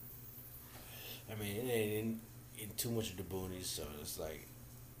 I mean, it ain't in too much of the boonies, so it's like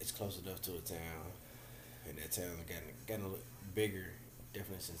it's close enough to a town, and that town gotten a little bigger,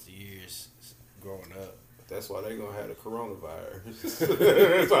 definitely since the years growing up. That's why they gonna have the coronavirus.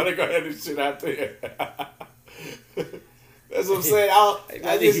 That's why they gonna have this shit out there. That's what I'm saying.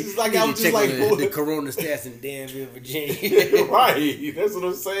 The corona stats in Danville, Virginia. Right. That's what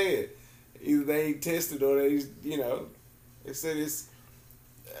I'm saying. Either they ain't tested or they, they said it's.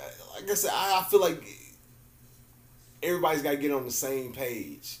 Like I said, I feel like everybody's got to get on the same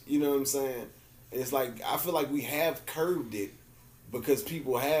page. You know what I'm saying? And it's like I feel like we have curbed it because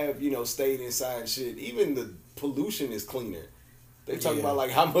people have stayed inside shit. Even the pollution is cleaner. They talk about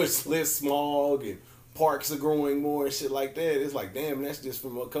like how much less smog and parks are growing more and shit like that. It's like, damn, that's just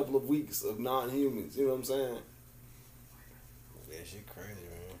from a couple of weeks of non-humans. You know what I'm saying? That shit crazy,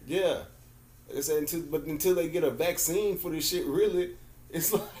 man. Yeah. Like I said, until they get a vaccine for this shit, really,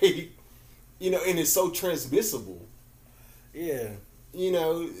 it's like, and it's so transmissible. Yeah.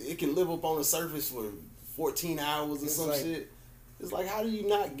 It can live up on the surface for 14 hours or some shit. It's like, how do you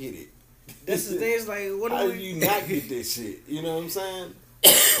not get it? That's the thing. It's like, how do you not get this shit? You know what I'm saying?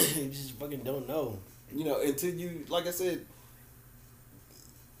 You just fucking don't know. Until you, like I said,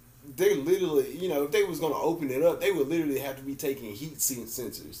 they literally, if they was going to open it up, they would literally have to be taking heat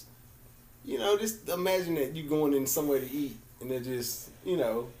sensors. Just imagine that you going in somewhere to eat and they're just,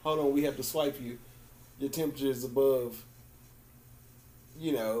 hold on, we have to swipe you. Your temperature is above,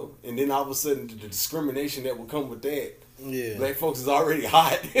 and then all of a sudden the discrimination that will come with that. Yeah. Black folks is already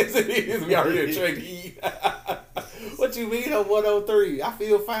hot as it is. We already trying to eat. What you mean on 103? I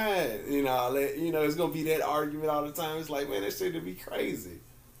feel fine. It's going to be that argument all the time. It's like, man, that shit would be crazy.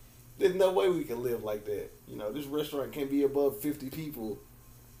 There's no way we can live like that. This restaurant can't be above 50 people.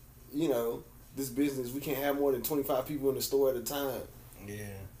 This business, we can't have more than 25 people in the store at a time.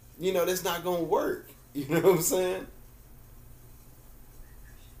 Yeah. That's not going to work. You know what I'm saying?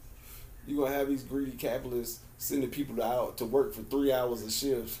 You're going to have these greedy capitalists sending people out to work for 3 hours a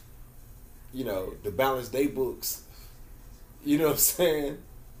shift, to balance their books. You know what I'm saying?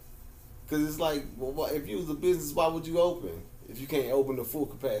 Because it's like, well, if you was a business, why would you open if you can't open to full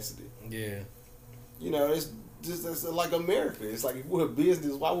capacity? Yeah. That's like America. It's like, if we're a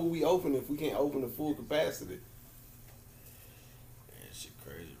business, why would we open if we can't open to full capacity? Man, shit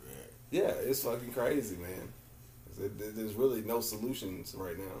crazy, man. Yeah, it's fucking crazy, man. There's really no solutions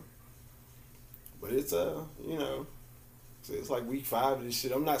right now. But it's, it's like week 5 of this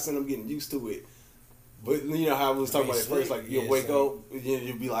shit. I'm not saying I'm getting used to it. But how I was talking about it first, like you'll wake up and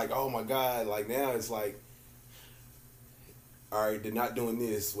you'll be like, oh my God. Like now it's like, all right, they're not doing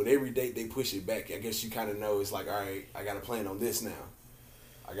this. With every date they push it back. I guess you kind of know it's like, all right, I got to plan on this now.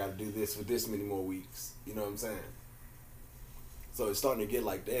 I got to do this for this many more weeks. You know what I'm saying? So it's starting to get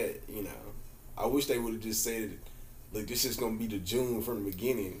like that, I wish they would have just said, look, this is going to be the June from the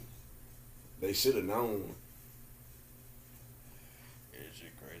beginning. They should have known. Yeah, shit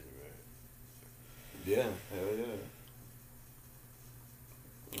crazy, man. Yeah, hell yeah.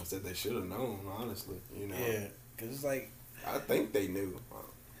 I said they should have known, honestly. Yeah, because it's like, I think they knew.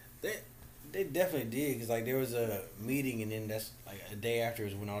 They definitely did, because like there was a meeting, and then that's like a day after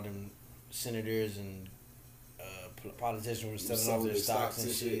is when all them senators and politicians were selling off their stocks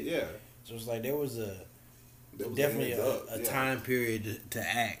and shit. Yeah. So it's like there was definitely a time period to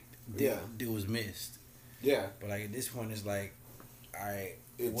act. That was missed. Yeah. But like at this point, it's like, all right,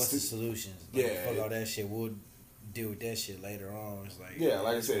 what's the solutions? Like, fuck all that shit. We'll deal with that shit later on. It's like,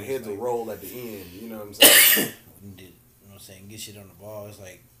 like I said, heads will roll at the end. You know what I'm saying? You know what I'm saying? Get shit on the ball. It's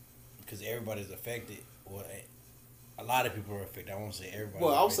like, because everybody's affected. Well, a lot of people are affected. I won't say everybody.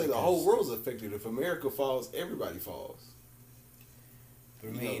 Well, I would say the whole world's affected. If America falls, everybody falls. But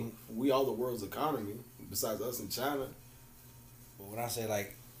I mean, we all the world's economy, besides us and China. But when I say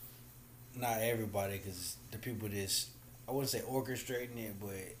like, not everybody, because the people that's, I wouldn't say orchestrating it,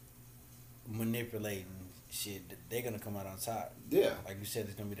 but manipulating shit, they're gonna come out on top. Yeah, like you said,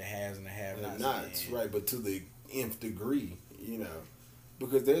 it's gonna be the haves and the have-nots. Nots, right? But to the nth degree,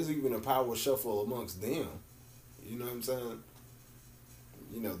 because there's even a power shuffle amongst them. You know what I'm saying?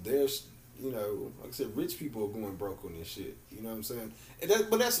 There's, like I said, rich people are going broke on this shit. You know what I'm saying?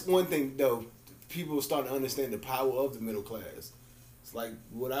 But that's one thing though. People are starting to understand the power of the middle class. It's like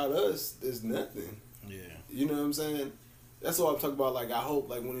without us, there's nothing. Yeah. You know what I'm saying? That's what I'm talking about. Like, I hope,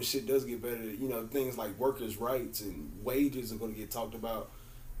 like, when this shit does get better, you know, things like workers' rights and wages are going to get talked about.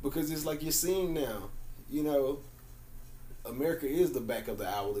 Because it's like you're seeing now, you know, America is the back of the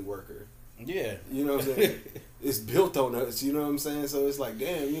hourly worker. Yeah. You know what I'm saying? It's built on us, you know what I'm saying? So it's like,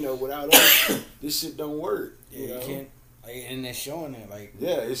 damn, you know, without us, this shit don't work. Yeah, you know? can't, like, and it's showing it, like,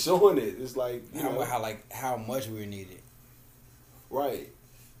 Yeah, it's showing it. It's like, you know, how much we're needed. right.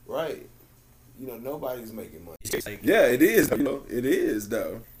 You know, nobody's making money. It's like, Yeah, it is. You know, it is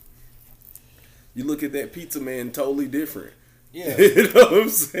though. You look at that pizza man, totally different. yeah. You know what I'm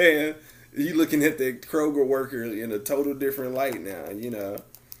saying? You looking at the Kroger worker in a total different light now. You know,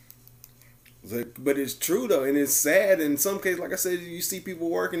 but it's true though, and it's sad. In some cases, like I said, you see people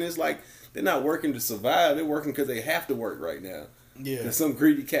working. It's like they're not working to survive. They're working because they have to work right now. Yeah. And some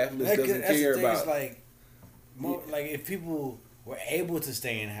greedy capitalist doesn't care about. It's like, like if people were able to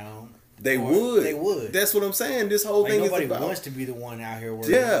stay in home, They would. They would. That's what I'm saying. This whole like thing nobody is about. wants to be the one out here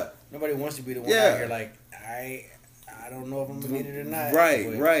working. Yeah. Nobody wants to be the one Yeah. out here like I don't know if I'm gonna get it or not. Right.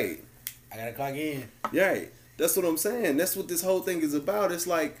 but Right. I gotta clock in. Right. That's what I'm saying. That's what this whole thing is about. It's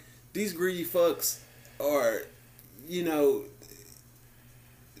like these greedy fucks are, you know,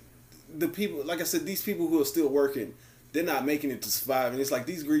 the people. Like I said, these people who are still working, they're not making it to survive. And it's like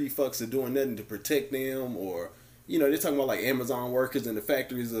these greedy fucks are doing nothing to protect them, or you know, they're talking about like Amazon workers and the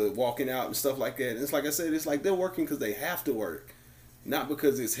factories are walking out and stuff like that. And it's like I said, it's like they're working because they have to work, not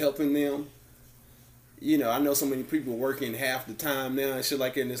because it's helping them. You know, I know so many people working half the time now and shit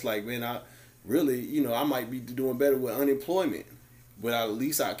like that. And it's like, man, I really, you know, I might be doing better with unemployment, but at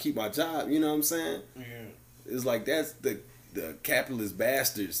least I keep my job. You know what I'm saying? Yeah. It's like that's the capitalist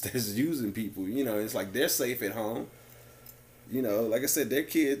bastards that's using people. You know, it's like they're safe at home. You know, like I said, their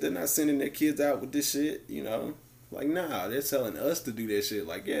kids, they're not sending their kids out with this shit. You know, like nah, they're telling us to do that shit.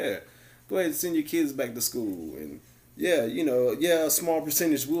 Like yeah, go ahead and send your kids back to school and. Yeah, you know, yeah, a small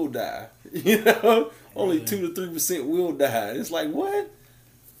percentage will die. You know, only 2 to 3% will die. It's like, what?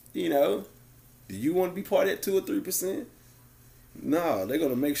 You know, do you want to be part of that 2 or 3%? No, they're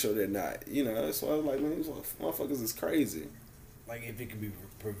going to make sure they're not. You know, that's why I was like, man, these motherfuckers is crazy. Like if it could be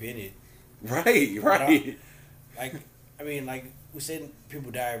prevented. Right. Like, I mean, like we said, people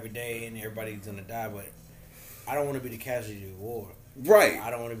die every day and everybody's going to die, but I don't want to be the casualty of war. Right. I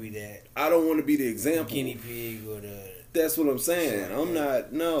don't want to be that. I don't want to be the example. Guinea pig or the. That's what I'm saying. I'm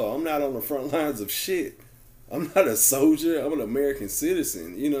not on the front lines of shit. I'm not a soldier. I'm an American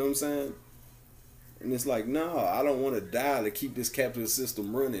citizen. You know what I'm saying? And it's like, no, I don't want to die to keep this capitalist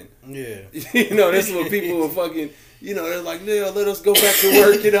system running. Yeah. You know, that's what people are fucking, you know, they're like, yeah, let us go back to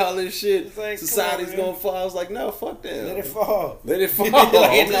work and all this shit. Like, Society's going to fall. I was like, no, fuck that. Let it fall. Let it fall.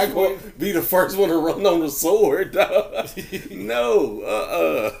 I'm not going to be the first one to run on the sword, dog.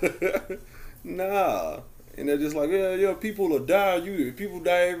 No. Nah. And they're just like, yeah, people will die. People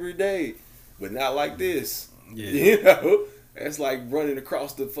die every day. But not like this. Yeah. You know? That's like running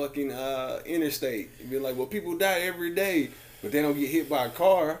across the fucking interstate. And be like, well, people die every day, but they don't get hit by a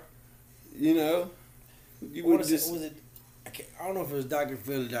car. You know? You What would was it? I don't know if it was Dr.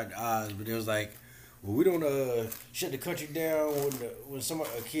 Phil or Dr. Oz, but it was like, well, we don't shut the country down when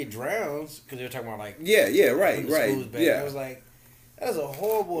a kid drowns, because they were talking about like Yeah, right. Yeah, I was like, that's a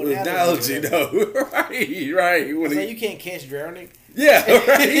horrible analogy. though. right. It's like you can't catch drowning. Yeah,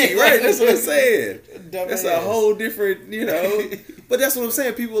 right. That's what I'm saying. That's a Dumbass. whole different, you know. But that's what I'm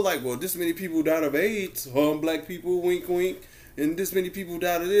saying. People are like, well, this many people died of AIDS, black people, wink, wink, and this many people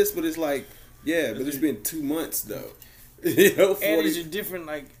died of this. But it's like, yeah, but it's been 2 months though. You know, 40, And it's a different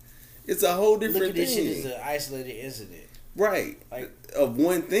it's a whole different look at this thing. shit as an isolated incident. Right. Like Of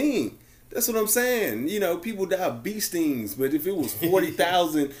one thing. That's what I'm saying. You know, people die of bee stings, but if it was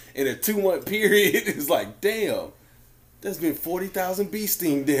 40,000 in a 2-month period, it's like, damn, there's been 40,000 bee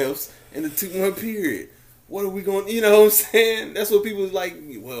sting deaths in a 2-month period. What are we going, you know what I'm saying? That's what people like,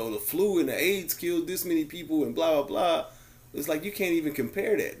 well, the flu and the AIDS killed this many people and blah, blah, blah. It's like, you can't even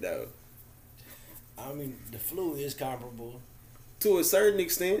compare that, though. I mean, the flu is comparable. To a certain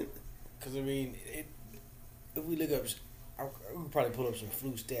extent. Because, I mean, if we look up, we could probably pull up some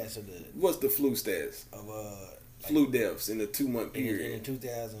flu stats of What's the flu stats? Flu deaths in a 2-month in period. the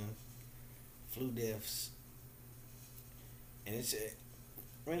 2000 flu deaths, and it's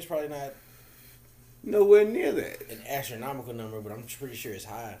probably not Nowhere near that. an astronomical number, but I'm pretty sure it's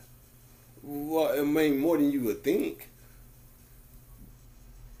high. Well, I mean, more than you would think.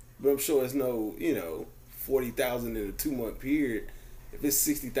 But I'm sure it's no, 40,000 in a 2-month period. If it's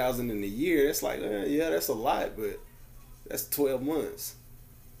 60,000 in a year, that's like, yeah, that's a lot, but that's 12 months.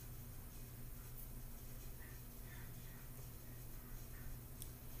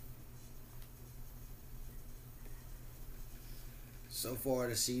 So far,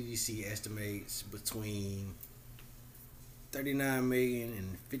 the CDC estimates between 39 million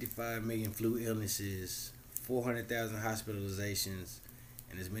and 55 million flu illnesses, 400,000 hospitalizations,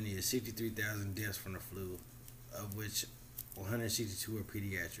 and as many as 63,000 deaths from the flu, of which 162 are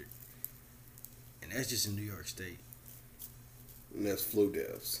pediatric. And that's just in New York State. And that's flu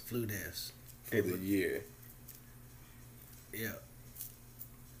deaths. Flu deaths. For the year. Yeah.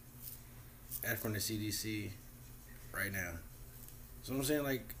 That's from the CDC right now. So I'm saying,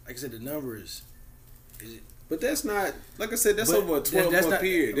 like I said, the numbers. But that's not, like I said, that's But over a 12-month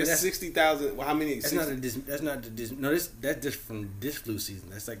period. That's 60,000. Well, how many? That's not the no. That's just from this flu season.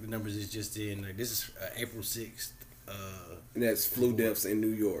 That's like the numbers is just in. Like this is April 6th. And that's flu deaths in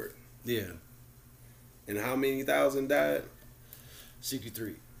New York. Yeah. And how many thousand died?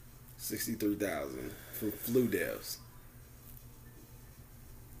 63. 63,000 from flu deaths.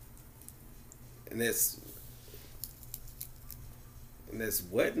 And that's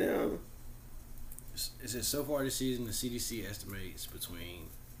what now? It says so far this season, the CDC estimates between.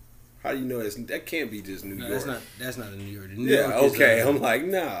 How do you know that can't be just New York? That's not in New York. New Yeah, York okay. Is, I'm like,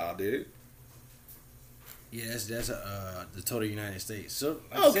 nah, dude. Yeah, that's the total United States. So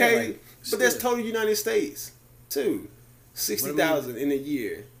like okay, said, like, but that's total United States too. 60,000 in a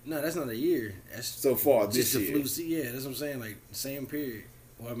year. No, that's not a year. That's so far this just the year. flu. Yeah, that's what I'm saying. Like same period.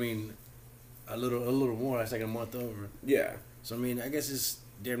 Well, I mean, a little more. That's like a month over. Yeah. So I mean, I guess it's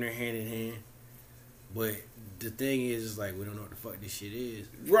damn near hand in hand. But the thing is like we don't know what the fuck this shit is.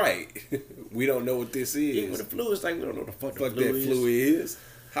 Right. We don't know what this is. Even with the flu, it's like we don't know what the fuck the flu that is. flu is.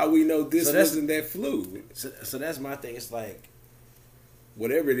 How we know this wasn't that flu? So that's my thing. It's like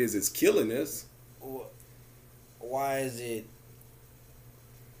whatever it is, it's killing us. Why is it?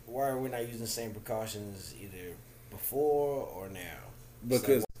 Why are we not using the same precautions either before or now?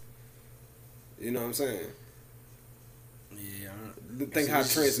 Because you know what I'm saying. Yeah. Think how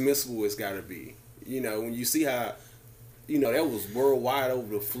transmissible it's got to be. You know, when you see how, you know, that was worldwide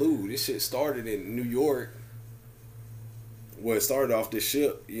over the flu. This shit started in New York. Well, it started off the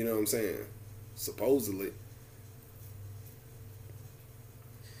ship. You know what I'm saying? Supposedly.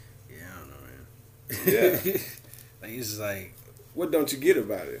 Yeah, I don't know, man. Yeah. Like it's just like. What don't you get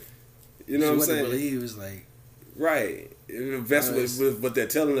about it? You know what I'm saying? Believe is like. Right. If that's what they're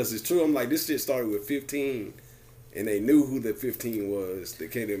telling us is true. I'm like, this shit started with 15, and they knew who the 15 was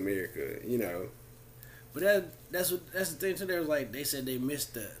that came to America. You know. But that's the thing too. There was like they said they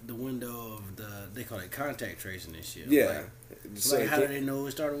missed the window of they call it contact tracing and shit. Yeah. Like, so like how do they know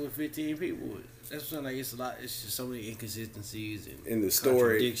it started with 15 people? That's what I'm like. It's a lot. It's just so many inconsistencies and in the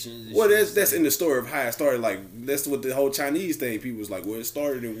story. Contradictions. Well, that's in the story of how it started. Like that's what the whole Chinese thing. People was like, well, it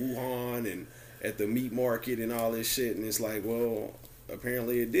started in Wuhan and at the meat market and all this shit. And it's like, well,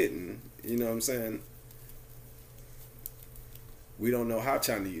 apparently it didn't. You know what I'm saying? We don't know how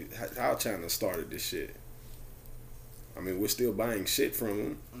China started this shit. I mean, we're still buying shit from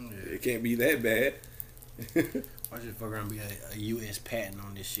them. Yeah. It can't be that bad. Why should fuck around be a U.S. patent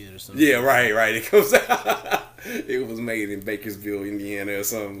on this shit or something? Yeah, right. It comes out. It was made in Bakersville, Indiana or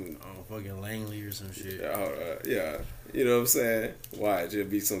something. Oh, fucking Langley or some shit. Yeah. You know what I'm saying? Why? It should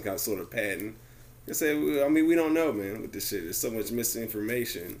be some kind of sort of patent. I mean, we don't know, man, with this shit. There's so much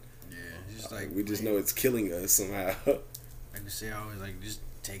misinformation. Yeah, it's just like... we just know it's killing us somehow. Like I say, I always like, just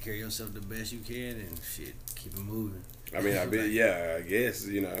take care of yourself the best you can and shit, keep it moving. I mean, I guess,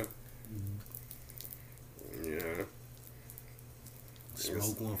 you know. Yeah.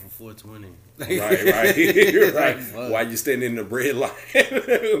 Smoke one for 420. Right. While you standing in the bread line,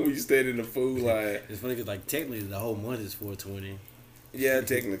 when you standing in the food line. It's funny because, like, technically the whole month is 420. Yeah,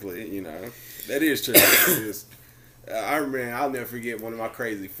 technically, you know. That is true. I remember, I'll never forget one of my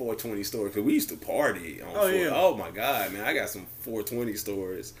crazy 420 stories, because we used to party on yeah. Oh, my God, man. I got some 420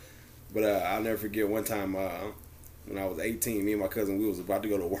 stories. But I'll never forget one time when I was 18, me and my cousin, we was about to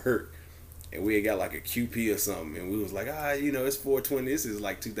go to work. And we had got like a QP or something. And we was like, you know, it's 420. This is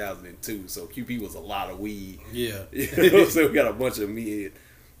like 2002. So QP was a lot of weed. Yeah. You know? So we got a bunch of mid.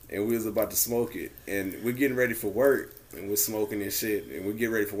 And we was about to smoke it. And we're getting ready for work. And we're smoking and shit. And we get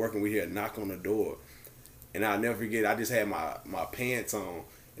ready for work. And we hear a knock on the door. And I'll never forget, I just had my pants on.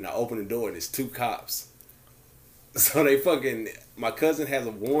 And I open the door and it's two cops. So my cousin has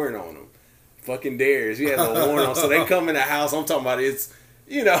a warrant on him. Fucking Darius. He has a warrant on. So they come in the house. I'm talking about it's,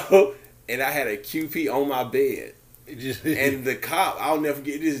 you know. And I had a QP on my bed. And the cop, I'll never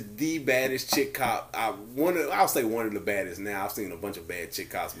forget, it is the baddest chick cop. I'll say one of the baddest now. I've seen a bunch of bad chick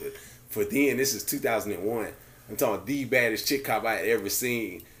cops, but for then, this is 2001. I'm talking the baddest chick cop I had ever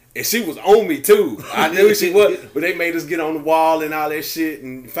seen. And she was on me too. I knew she was, but they made us get on the wall and all that shit.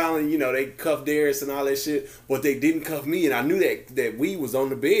 And finally, they cuffed Darius and all that shit. But they didn't cuff me, and I knew that weed was on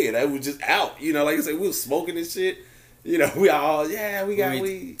the bed. I was just out. Like I said, we was smoking and shit. We all we got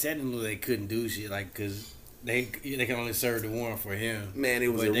weed. Technically, they couldn't do shit because they can only serve the warrant for him. Man,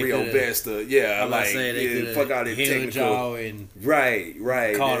 it was a real Vesta. Yeah, fuck all that technical. And right.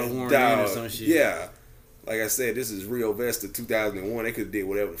 Call the warrant in or some shit. Yeah. Like I said, this is Rio Vesta 2001. They could have did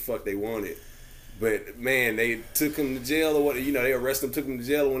whatever the fuck they wanted. But, man, they took him to jail or what. They arrested him, took him to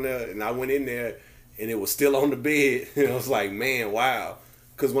jail and I went in there, and it was still on the bed. And I was like, man, wow.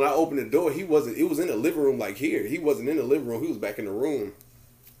 Because when I opened the door, it was in the living room like here. He wasn't in the living room. He was back in the room.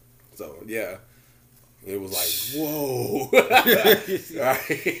 So, yeah. It was like, whoa.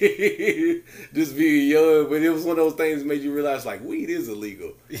 Just being young, but it was one of those things that made you realize, like, weed is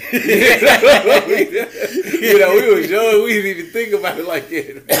illegal. We was young. We didn't even think about it like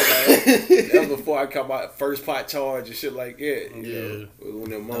that. That was before I caught my first pot charge and shit like that.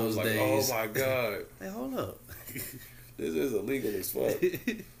 When their mom was like, days. Oh, my God. Hey, hold up. This is illegal as fuck.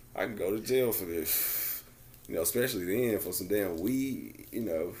 I can go to jail for this. Especially then for some damn weed,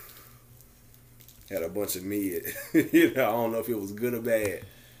 Had a bunch of mid. I don't know if it was good or bad.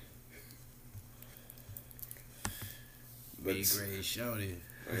 But B-grade shorty.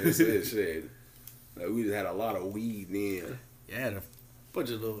 That's it, shit. We just had a lot of weed then. Yeah, I had a bunch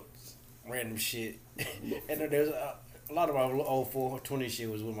of little random shit. And then there's a lot of my old 420 shit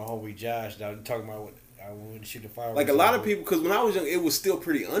was with my homie Josh. That I was talking about I wouldn't shoot the fire. Like a lot of people, because when I was young, it was still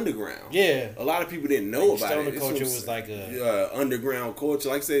pretty underground. Yeah, a lot of people didn't know about it. Stoner culture was like a underground culture.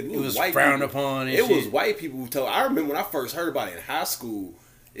 Like I said, it was white frowned people. upon. It was white people who told. I remember when I first heard about it in high school.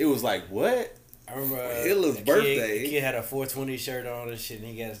 It was like, what? I remember Hitler's birthday. The kid had a 420 shirt on and shit, and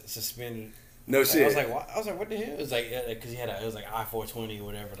he got suspended. No shit. I was like, what the hell? It was like, because it was like I-420 or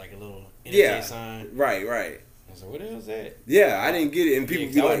whatever, like a little NSA sign. Right. I was like, what the hell is that? Yeah, I didn't get it. And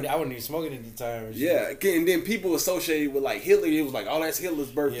people be like... I wasn't even smoking at the time. Yeah, and then people associated with like Hitler, it was like, oh, that's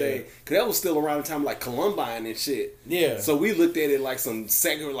Hitler's birthday. Because that was still around the time like Columbine and shit. Yeah. So we looked at it like some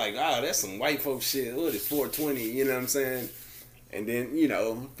second, like, oh, that's some white folk shit. What is 420? You know what I'm saying? And then,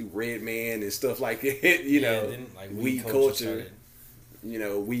 through Red Man and stuff like that, then, like, weed culture,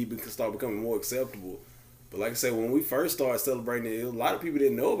 weed started becoming more acceptable. But like I said, when we first started celebrating it, a lot of people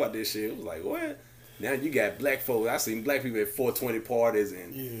didn't know about this shit. It was like, what? Now you got black folks. I seen black people at 420 parties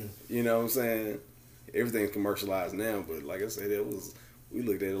and you know what I'm saying? Everything's commercialized now, but like I said, we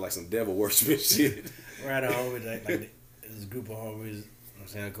looked at it like some devil worshiping shit. Right at home with like this group of homies, I'm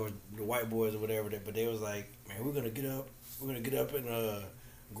saying, of course, the white boys or whatever, but they was like, man, we're gonna get up and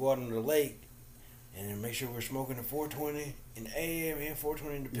go out on the lake and make sure we're smoking the 420 in the AM and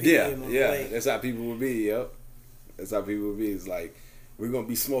 420 in the PM on the lake. That's how people would be, yep. That's how people would be. It's like, we're going to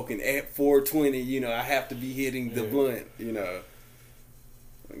be smoking at 420, I have to be hitting the blunt,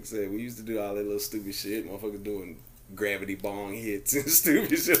 Like I said, we used to do all that little stupid shit. Motherfuckers doing gravity bong hits and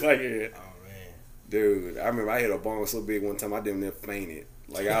stupid shit like that. Oh, man. Dude, I remember I hit a bong so big one time I damn near fainted.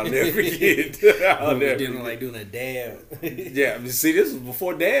 Like, I'll never forget. I'll never forget. Like doing a dab. Yeah, see, this was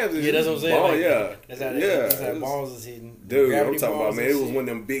before dabs. Yeah, that's what I'm saying. Bong, yeah. That's how bongs is hitting. Dude, I'm talking about, man, it was one of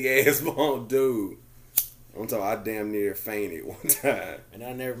them big-ass bongs, dude. I'm talking, I damn near fainted one time. And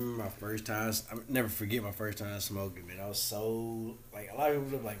I never remember my first time. I never forget my first time smoking, man. I was so, like, a lot of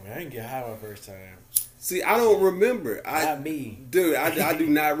people look like, man, I didn't get high my first time. See, I don't remember. Not me. Dude, I do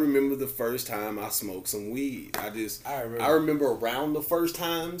not remember the first time I smoked some weed. I remember around the first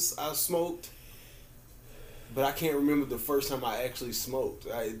times I smoked, but I can't remember the first time I actually smoked.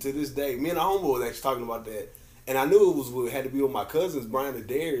 To this day, me and a homeboy was actually talking about that. And I knew it had to be with my cousins, Brian and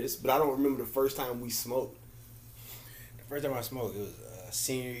Darius, but I don't remember the first time we smoked. The first time I smoked, it was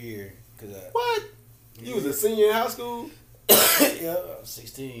senior year. What? You was a senior in high school? Yeah, I was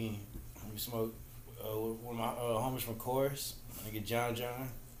 16. We smoked with one of my homies from Chorus, nigga John.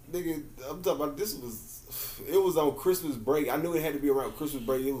 Nigga, I'm talking about it was on Christmas break. I knew it had to be around Christmas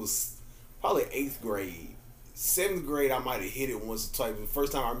break. It was probably 8th grade. 7th grade, I might have hit it once or twice. But the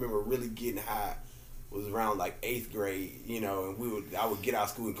first time I remember really getting high was around like 8th grade, and I would get out of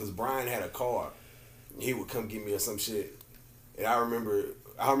school because Brian had a car. He would come get me or some shit. And I remember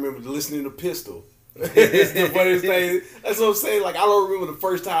listening to Pistol. It's the funniest thing. That's what I'm saying. Like, I don't remember the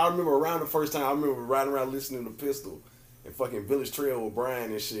first time. I remember around the first time. I remember riding around listening to Pistol and fucking Village Trail with Brian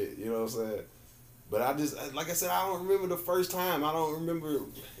and shit. You know what I'm saying? But I just, like I said, I don't remember the first time. I don't remember,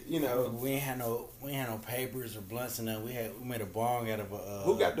 We ain't had no papers or blunts and nothing. We made a bong out of a.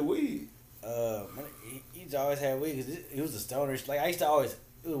 Who got the weed? He's always had weed because he was a stoner. Like, I used to always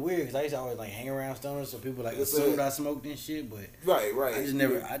it was weird because I used to always like hang around stoners, so people like That's assumed it. I smoked and shit. But Right. I just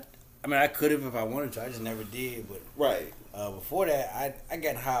never. I mean, I could have if I wanted to. I just never did. But Right. before that, I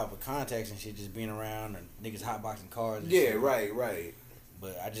got high with contacts and shit, just being around and niggas hotboxing cars. And Yeah. shit. Right.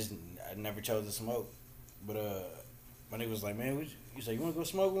 But I never chose to smoke. But my nigga was like, man, you say you want to go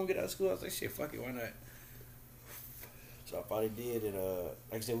smoke when we get out of school? I was like, shit, fuck it, why not? So I finally did it.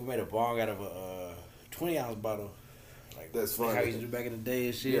 Like I said, we made a bong out of a 20-ounce bottle. Like That's funny. how we used to do back in the day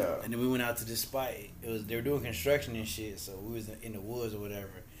and shit. Yeah. And then we went out to this spot. They were doing construction and shit, so we was in the woods or whatever.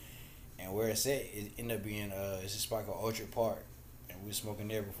 And where it's at, it ended up being it's a spot called Orchard Park, and we was smoking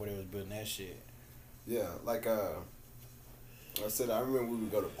there before they was building that shit. Yeah. Like I said, I remember we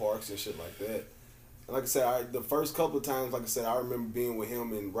would go to parks and shit like that. And like I said, the first couple of times, like I said, I remember being with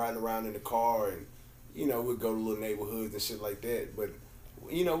him and riding around in the car, and we'd go to little neighborhoods and shit like that. But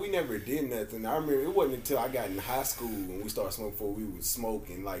we never did nothing. I remember it wasn't until I got in high school when we started smoking before we would smoke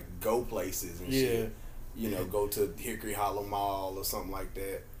and like go places and shit. Go to Hickory Hollow Mall or something like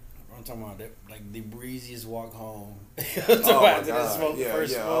that. I'm talking about that, like the breeziest walk home. Oh my god! Smoke, Yeah.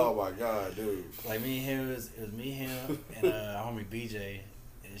 smoke. Oh my god, dude. Like me and him, it was me, him, and homie BJ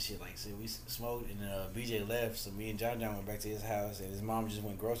and shit. Like, so we smoked, and BJ left, so me and John went back to his house, and his mom just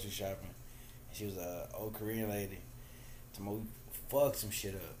went grocery shopping. And she was a old Korean lady. So we fucked some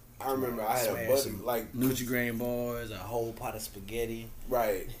shit up. I remember I had a buddy like Nutri-Grain bars, a whole pot of spaghetti.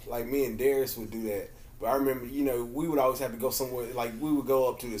 Right, like me and Darius would do that. But I remember, we would always have to go somewhere. Like, we would go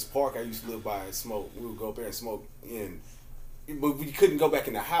up to this park I used to live by and smoke. We would go up there and smoke, but we couldn't go back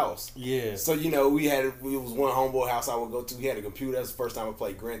in the house. Yeah. So, it was one homeboy house I would go to. He had a computer. That's the first time I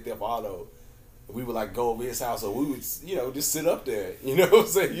played Grand Theft Auto. We would, like, go over his house, or we would, just sit up there. You know what I'm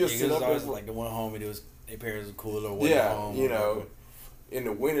saying? Yeah, sit up always there. like the one homie that was, their parents were cool or home. In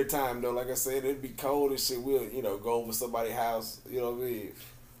the wintertime, though, like I said, it'd be cold and shit. We'll, go over somebody's house. You know what I mean?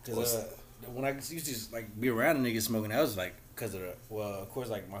 Because, when I used to like be around the niggas smoking, that was like because of of course,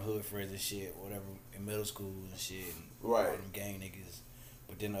 like my hood friends and shit, whatever, in middle school and shit, and right, all them gang niggas.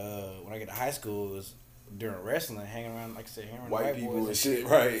 But then when I get to high school, it was during wrestling, hanging around, like I said, hanging around white white people boys and shit,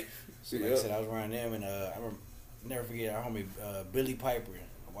 right? So like I said, I was around them, and I remember, never forget our homie Billy Piper,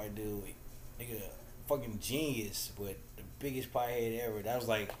 a white dude, nigga, fucking genius, but the biggest piehead ever. That was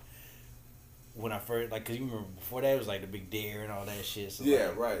like when I first, like, cause you remember before that it was like the Big Dare and all that shit. So yeah,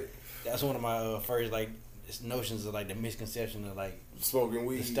 like, right. That's one of my first like notions of like the misconception of like smoking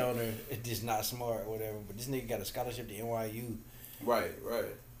weed. The stoner is just not smart or whatever. But this nigga got a scholarship to NYU. Right.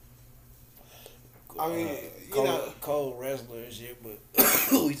 I mean, cold wrestler and shit. But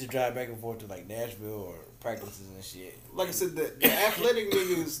we used to drive back and forth to like Nashville or practices and shit. Like I said, the athletic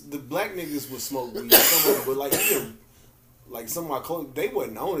niggas, the black niggas would smoke weed. Some of them, but like some of my clothes, they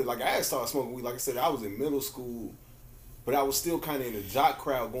wasn't on it. Like I had started smoking weed. Like I said, I was in middle school. But I was still kind of in the jock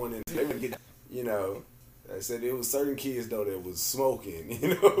crowd going in. They would get, I said there was certain kids though that was smoking.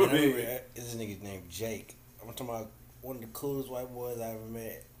 You know what I mean? This nigga's named Jake. I'm talking about one of the coolest white boys I ever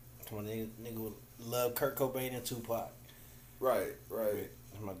met. I'm talking about nigga would love Kurt Cobain and Tupac. Right. I'm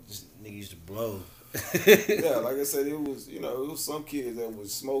talking about this nigga used to blow. Yeah, like I said, it was some kids that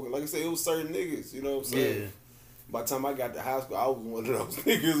was smoking. Like I said, it was certain niggas. You know what I'm saying? Yeah. By the time I got to high school, I was one of those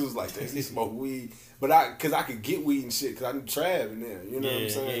niggas who was like, they smoke weed. But cause I could get weed and shit, cause I knew Trav and them, you know what I'm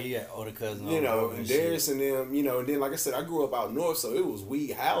saying? Yeah, you got older cousins. And Darius and them, and then like I said, I grew up out north, so it was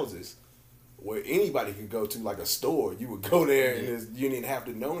weed houses where anybody could go to, like a store. You would go there and you didn't have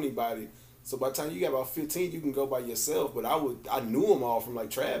to know anybody. So by the time you got about 15, you can go by yourself. But I knew them all from like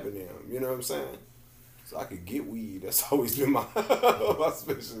Trav and them, you know what I'm saying? So I could get weed. That's always been my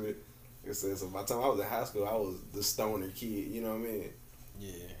specialty. Like I said, so by the time I was in high school, I was the stoner kid, you know what I mean?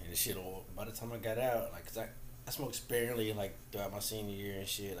 Yeah, and the shit, by the time I got out, like, cause I smoked sparingly, like, throughout my senior year and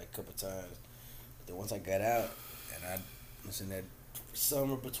shit, like, a couple times. But then once I got out, and I was in that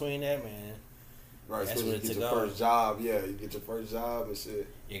summer between that, man. Right, that's so when you it get took your off. first job, you get your first job and shit.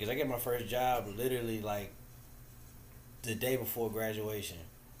 Yeah, cause I got my first job literally, like, the day before graduation.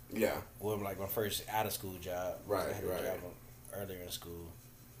 Yeah. Or, like, my first out-of-school job. Right, I had a job earlier in school.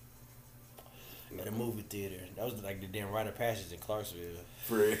 At a movie theater. That was like the damn rite of passage in Clarksville.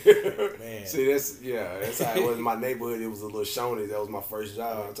 Man. See, that's how it was in my neighborhood. It was a little Shoney's. That was my first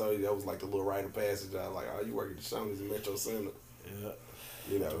job. I told you that was like the little rite of passage. I was like, oh, you work at the Shoney's in Metro Center.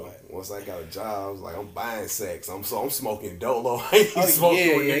 Yeah. Once I got a job, I was like, I'm buying sex. I'm smoking Dolo. I ain't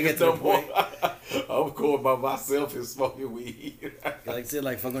smoking with niggas no more. I'm cool by myself and smoking weed. Like I said,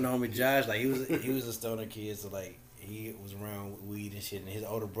 like fucking the homie Josh, like he was a stoner kid, so like he was around weed and shit, and his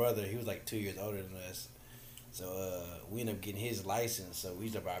older brother, he was like 2 years older than us. So we ended up getting his license, so we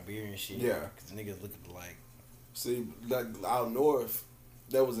used to buy beer and shit. Yeah. Cause the niggas looked like. See, like out north,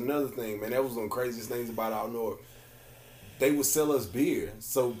 that was another thing, man. That was one of the craziest things about out north. They would sell us beer.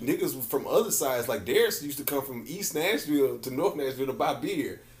 So niggas from other sides, like Darius used to come from East Nashville to North Nashville to buy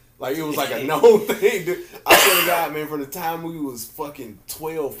beer. Like, it was like a known thing. I swear to God, man, from the time we was fucking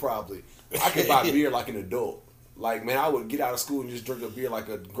 12 probably, I could buy beer like an adult. Like, man, I would get out of school and just drink a beer like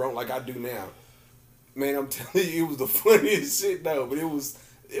a grown, like I do now. Man, I'm telling you, it was the funniest shit though. But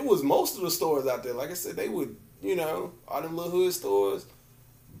it was most of the stores out there. Like I said, they would, you know, all them little hood stores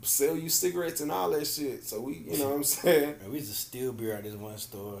sell you cigarettes and all that shit. So we, you know what I'm saying? Man, we used to steal beer at this one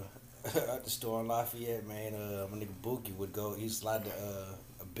store, at the store in Lafayette, man. My nigga Bookie would go, he'd slide a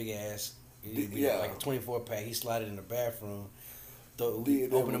big ass, like a 24 pack, he slide it in the bathroom,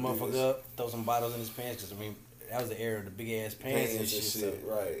 open the motherfucker up, throw some bottles in his pants, because I mean, that was the era of the big ass pants and shit. So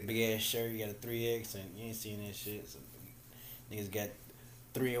right. Big ass shirt, you got a 3X, and you ain't seen that shit. So niggas got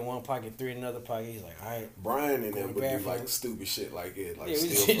 3 in one pocket, 3 in another pocket. He's like, all right. Brian and them would do like stupid shit like it, like steal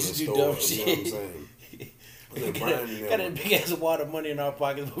we from the just do store. dumb You know shit. what I'm saying? Got a big ass water money in our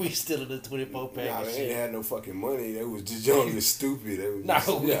pockets, but we still in the 24 pack. Nah, and they shit. ain't had no fucking money. They was just young and stupid. They was That's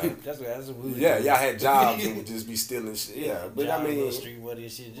just, what we yeah, y'all had jobs and would just be stealing shit. Yeah, but jobs, I mean, street money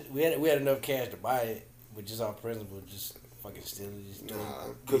and shit. We had enough cash to buy it, but just on principle, just fucking steal it, just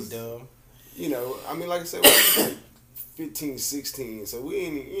cause dumb. You know, I mean, like I said, we was like 15, 16, so we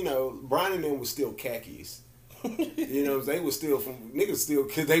ain't, you know, Brian and them was still khakis. You know, they was still niggas still,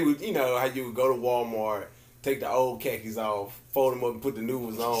 cause they would, you know, how you would go to Walmart, take the old khakis off, fold them up and put the new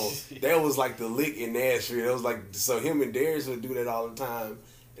ones on. That was like the lick in Nashville. That was like, so him and Darius would do that all the time.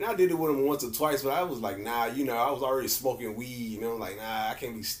 And I did it with him once or twice, but I was like, nah, you know, I was already smoking weed, you know, like, nah, I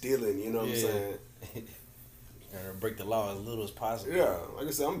can't be stealing, you know what I'm saying? Break the law as little as possible. Yeah, like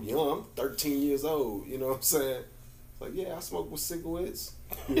I said, I'm young, I'm 13 years old, you know what I'm saying? Like, yeah, I smoke with cigarettes,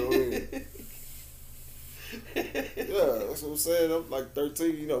 you know what I mean? Yeah, that's what I'm saying. I'm like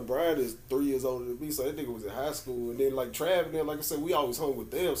 13. You know, Brian is 3 years older than me, so that nigga was in high school. And then like Trav and them, like I said, we always hung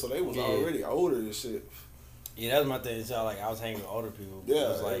with them, so they was already older and shit. Yeah, that was my thing. So like I was hanging with older people. Yeah,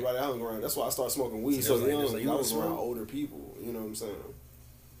 was like, everybody hung around. That's why I started smoking weed so young. Like, I was around older people. You know what I'm saying?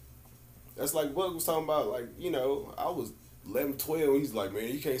 That's like Buck was talking about. Like, you know, I was 11, 12. He's like, man,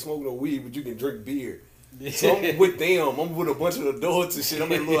 you can't smoke no weed, but you can drink beer. So I'm with them. I'm with a bunch of adults and shit.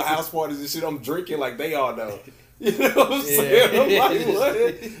 I'm at little house parties and shit. I'm drinking like they are though. You know what I'm saying? I'm like, what?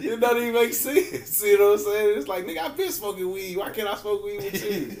 It doesn't even make sense. You know what I'm saying? It's like, nigga, I've been smoking weed. Why can't I smoke weed with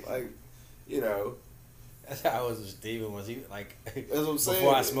you? Like, you know. That's how I was with Steven. Was he like? That's what I'm saying.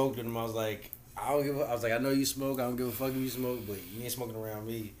 Before I smoked with him, I was like, I don't give a. I was like, I know you smoke. I don't give a fuck if you smoke, but you ain't smoking around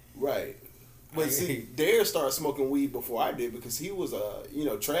me. Right. But see, Dare started smoking weed before I did because he was you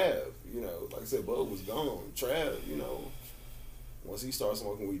know, Trav. You know, like I said, Bud was gone. Trav, you know, once he started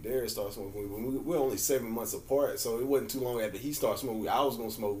smoking weed, Dare started smoking weed. We're only 7 months apart, so it wasn't too long after he started smoking weed. I was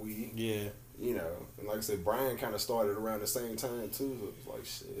gonna smoke weed. Yeah. You know, and like I said, Brian kind of started around the same time too. So it was like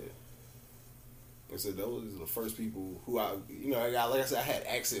shit. Like I said, those are the first people who you know, like I said, I had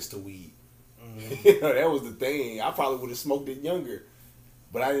access to weed. Mm-hmm. You know, that was the thing. I probably would have smoked it younger.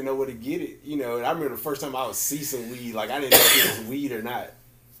 But I didn't know where to get it, you know. And I remember the first time I would see some weed, like I didn't know if it was weed or not.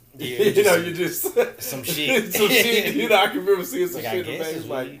 Yeah, you know, you just some shit. Some shit. You know, I can remember seeing some like, shit in the face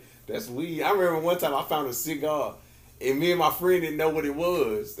like, that's weed. I remember one time I found a cigar, and me and my friend didn't know what it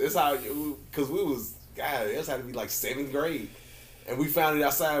was. That's how, because we was, God, that's had to be like 7th grade, and we found it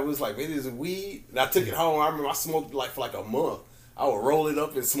outside. We was like, man, is it weed? And I took it home. I remember I smoked it like for like a month. I would roll it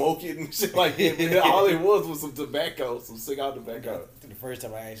up and smoke it and shit like that. But all it was some tobacco, some cigar tobacco. I think the first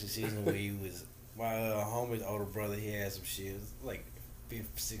time I actually seen some weed was my homie's older brother. He had some shit. It was like 5th,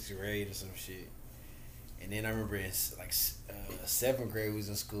 6th grade or some shit. And then I remember in like 7th grade, we was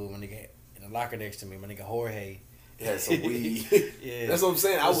in school. My nigga in the locker next to me, my nigga Jorge. He had some weed. Yeah, that's what I'm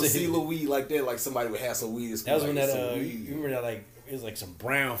saying. I would see little weed like that, like somebody would have some weed. That was when that you remember that, like it was like some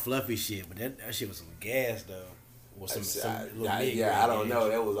brown fluffy shit, but that shit was some gas though. I don't know.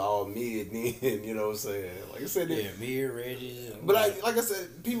 That was all mid then, you know what I'm saying? Like I said, mid, Reggie. But like I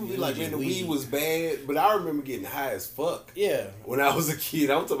said, people be like, man, the weed was bad. But I remember getting high as fuck. Yeah. When I was a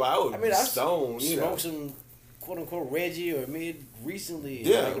kid, I'm talking about, I was stoned. You know, smoked some quote unquote Reggie or mid recently.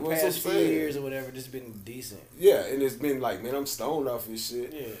 Yeah, like the past few years or whatever, just been decent. Yeah, and it's been like, man, I'm stoned off this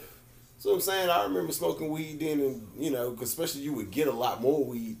shit. Yeah. So I'm saying, I remember smoking weed then, and you know, cause especially you would get a lot more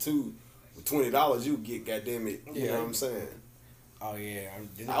weed too. For $20, you would get, goddamn it, you know what I'm saying? Oh yeah,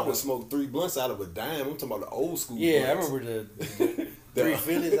 I would smoke 3 blunts out of a dime. I'm talking about the old school. Yeah, blunts. I remember the 3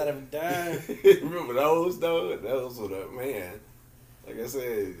 Phillies out of a dime. Remember those though? Those were the man. Like I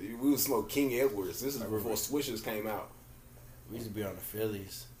said, we would smoke King Edwards. This is before Swishers came out. We used to be on the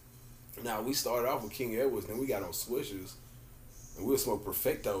Phillies. Now we started off with King Edwards, then we got on Swishers. And we'll smoke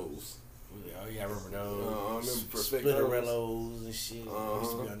Perfectos. Oh yeah, I remember those. I remember Perfectos. Splitterellos and shit. We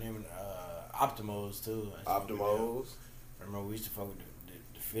used to be on them. Optimos too. Optimos. I remember we used to fuck with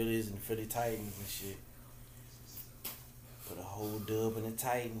the Phillies and the Philly Titans and shit. Put a whole dub in the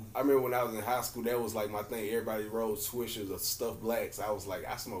Titan. I remember when I was in high school, that was like my thing. Everybody rolled Swishers or stuffed blacks. I was like,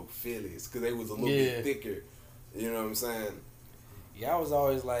 I smoked Phillies because they was a little bit thicker. You know what I'm saying? Yeah, I was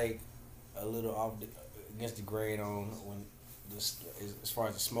always like a little against the grade on when as far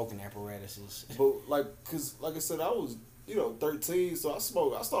as the smoking apparatuses. But like, cause like I said, I was 13, so I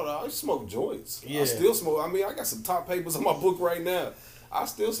smoke joints. Yeah. I still smoke. I mean, I got some top papers on my book right now. I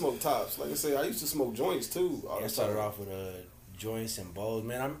still smoke tops. Like I said, I used to smoke joints too. I started off with joints and bowls,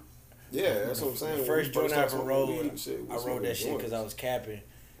 man. That's what I'm saying. The first joint I ever rolled, I rolled that shit because I was capping,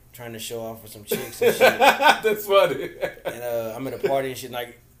 trying to show off for some chicks and shit. That's funny. And I'm at a party and shit.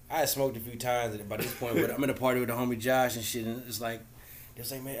 Like I had smoked a few times by this point, but I'm at a party with the homie Josh and shit, and it's like. They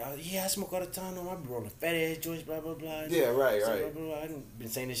was like, man, I smoke all the time. I be rolling fat ass joints, blah blah blah. Yeah, right. Blah, blah, blah. I've been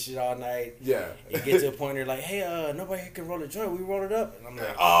saying this shit all night. Yeah. You get to a point where they're like, hey, nobody here can roll a joint. We roll it up, and I'm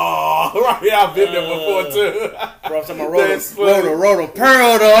like, oh, right. Yeah, I've been there before too. Bro, I'm talking about roll a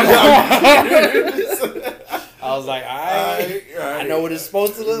pearl though. I was like, all right. I know what it's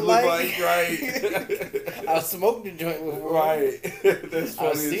supposed to look like. Right. I smoked the joint before. Right. That's funny.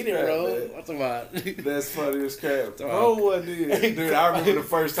 I've seen it, bro. What's about? That's funny as crap. Oh, what did? Dude, I remember the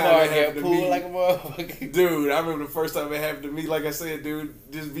first time it happened to me. Like a motherfucker. Dude, I remember the first time it happened to me. Like I said, dude,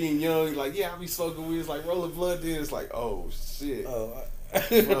 just being young, like, yeah, I be smoking weed. It's like rolling blood. Then it's like, oh, shit. Oh,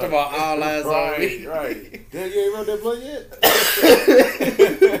 talking about all eyes on me. Right. Damn, you ain't rolled that blood yet?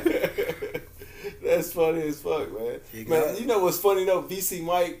 That's funny as fuck, man. Man, you know what's funny though? VC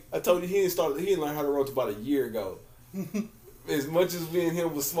Mike, I told you he didn't learn how to roll about a year ago. As much as me and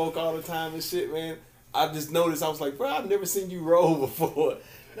him would smoke all the time and shit, man, I just noticed, I was like, bro, I've never seen you roll before.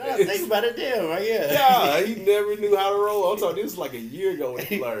 No, think about it, damn, right? Yeah. Yeah, he never knew how to roll. I'm talking, this was like a year ago when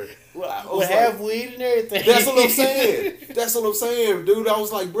he learned. With half weed and everything. That's what I'm saying. That's what I'm saying, dude. I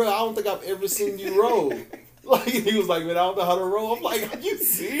was like, bro, I don't think I've ever seen you roll. Like, he was like, man, I don't know how to roll. I'm like, are you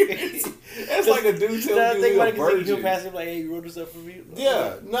serious? That's like a dude telling you a virgin. He'll pass him like, hey, you roll this up for me?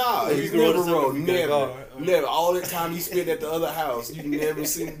 Yeah, nah, he's never rolled. Never. All that time he spent at the other house, you never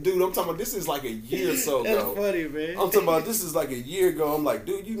seen. Dude, I'm talking about, this is like a year or so ago. That's funny, man. I'm talking about, this is like a year ago. I'm like,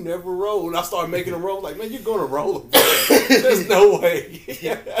 dude, you never rolled. And I started making him roll. Like, man, you're going to roll. There's no way.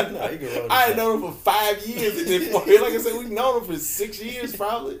 Nah, you can roll. I had known him for 5 years at this point. Like I said, we've known him for 6 years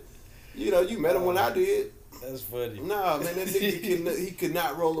probably. You met him when I did. That's funny. Nah, man, that nigga he could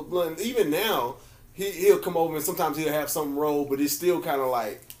not roll a blunt. Even now, he'll come over and sometimes he'll have something roll, but it's still kind of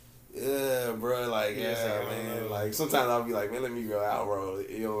like, yeah, bro, like, yeah, man. Like, sometimes I'll be like, man, let me go out roll it.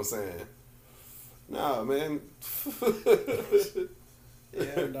 You know what I'm saying? Nah, man.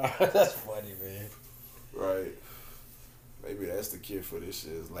 Yeah, nah, that's funny, man. Right. Maybe that's the cure for this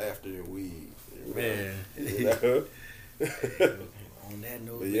shit, is laughter and weed. Man. You know? On that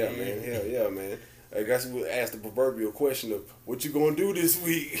note, but yeah, man. Hell yeah, man. I guess we'll ask the proverbial question of what you gonna do this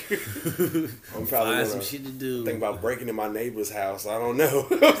week. I'm probably find some shit to do. Think about breaking in my neighbor's house. I don't know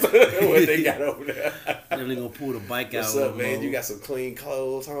what they got over there. Definitely gonna pull the bike out. What's up, man? Mode. You got some clean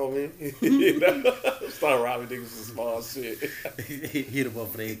clothes, homie? You know, start robbing niggas for small shit. Hit them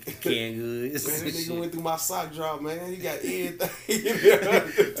up for their canned goods. Man, this nigga went through my sock drop, man. He got everything.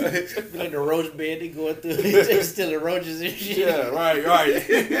 Like the roach bed, they going through. They stealing roaches and shit. Yeah, right.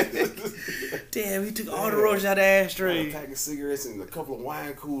 Damn, he took all the roaches out of the ashtray. Packing cigarettes and a couple of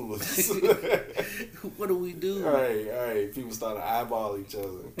wine coolers. What do we do? All right. People start to eyeball each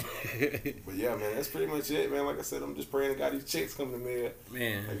other. But yeah, man, that's pretty much it, man. Like I said, I'm just praying to God these checks come to me.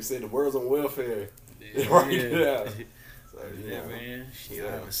 Man. Like you said, the world's on welfare. Yeah. Right now. So, yeah, man. Shit,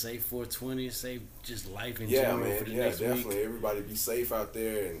 I have a safe 420, safe just life in yeah, general man. for the Yeah, next definitely. week. Everybody be safe out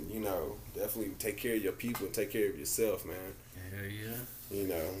there and, definitely take care of your people and take care of yourself, man. Hell yeah.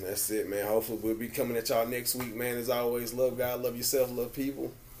 That's it, man. Hopefully we'll be coming at y'all next week, man. As always, love God, love yourself, love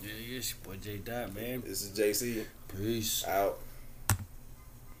people. Yeah, it's your boy J Dot, man. This is JC. Peace. Out.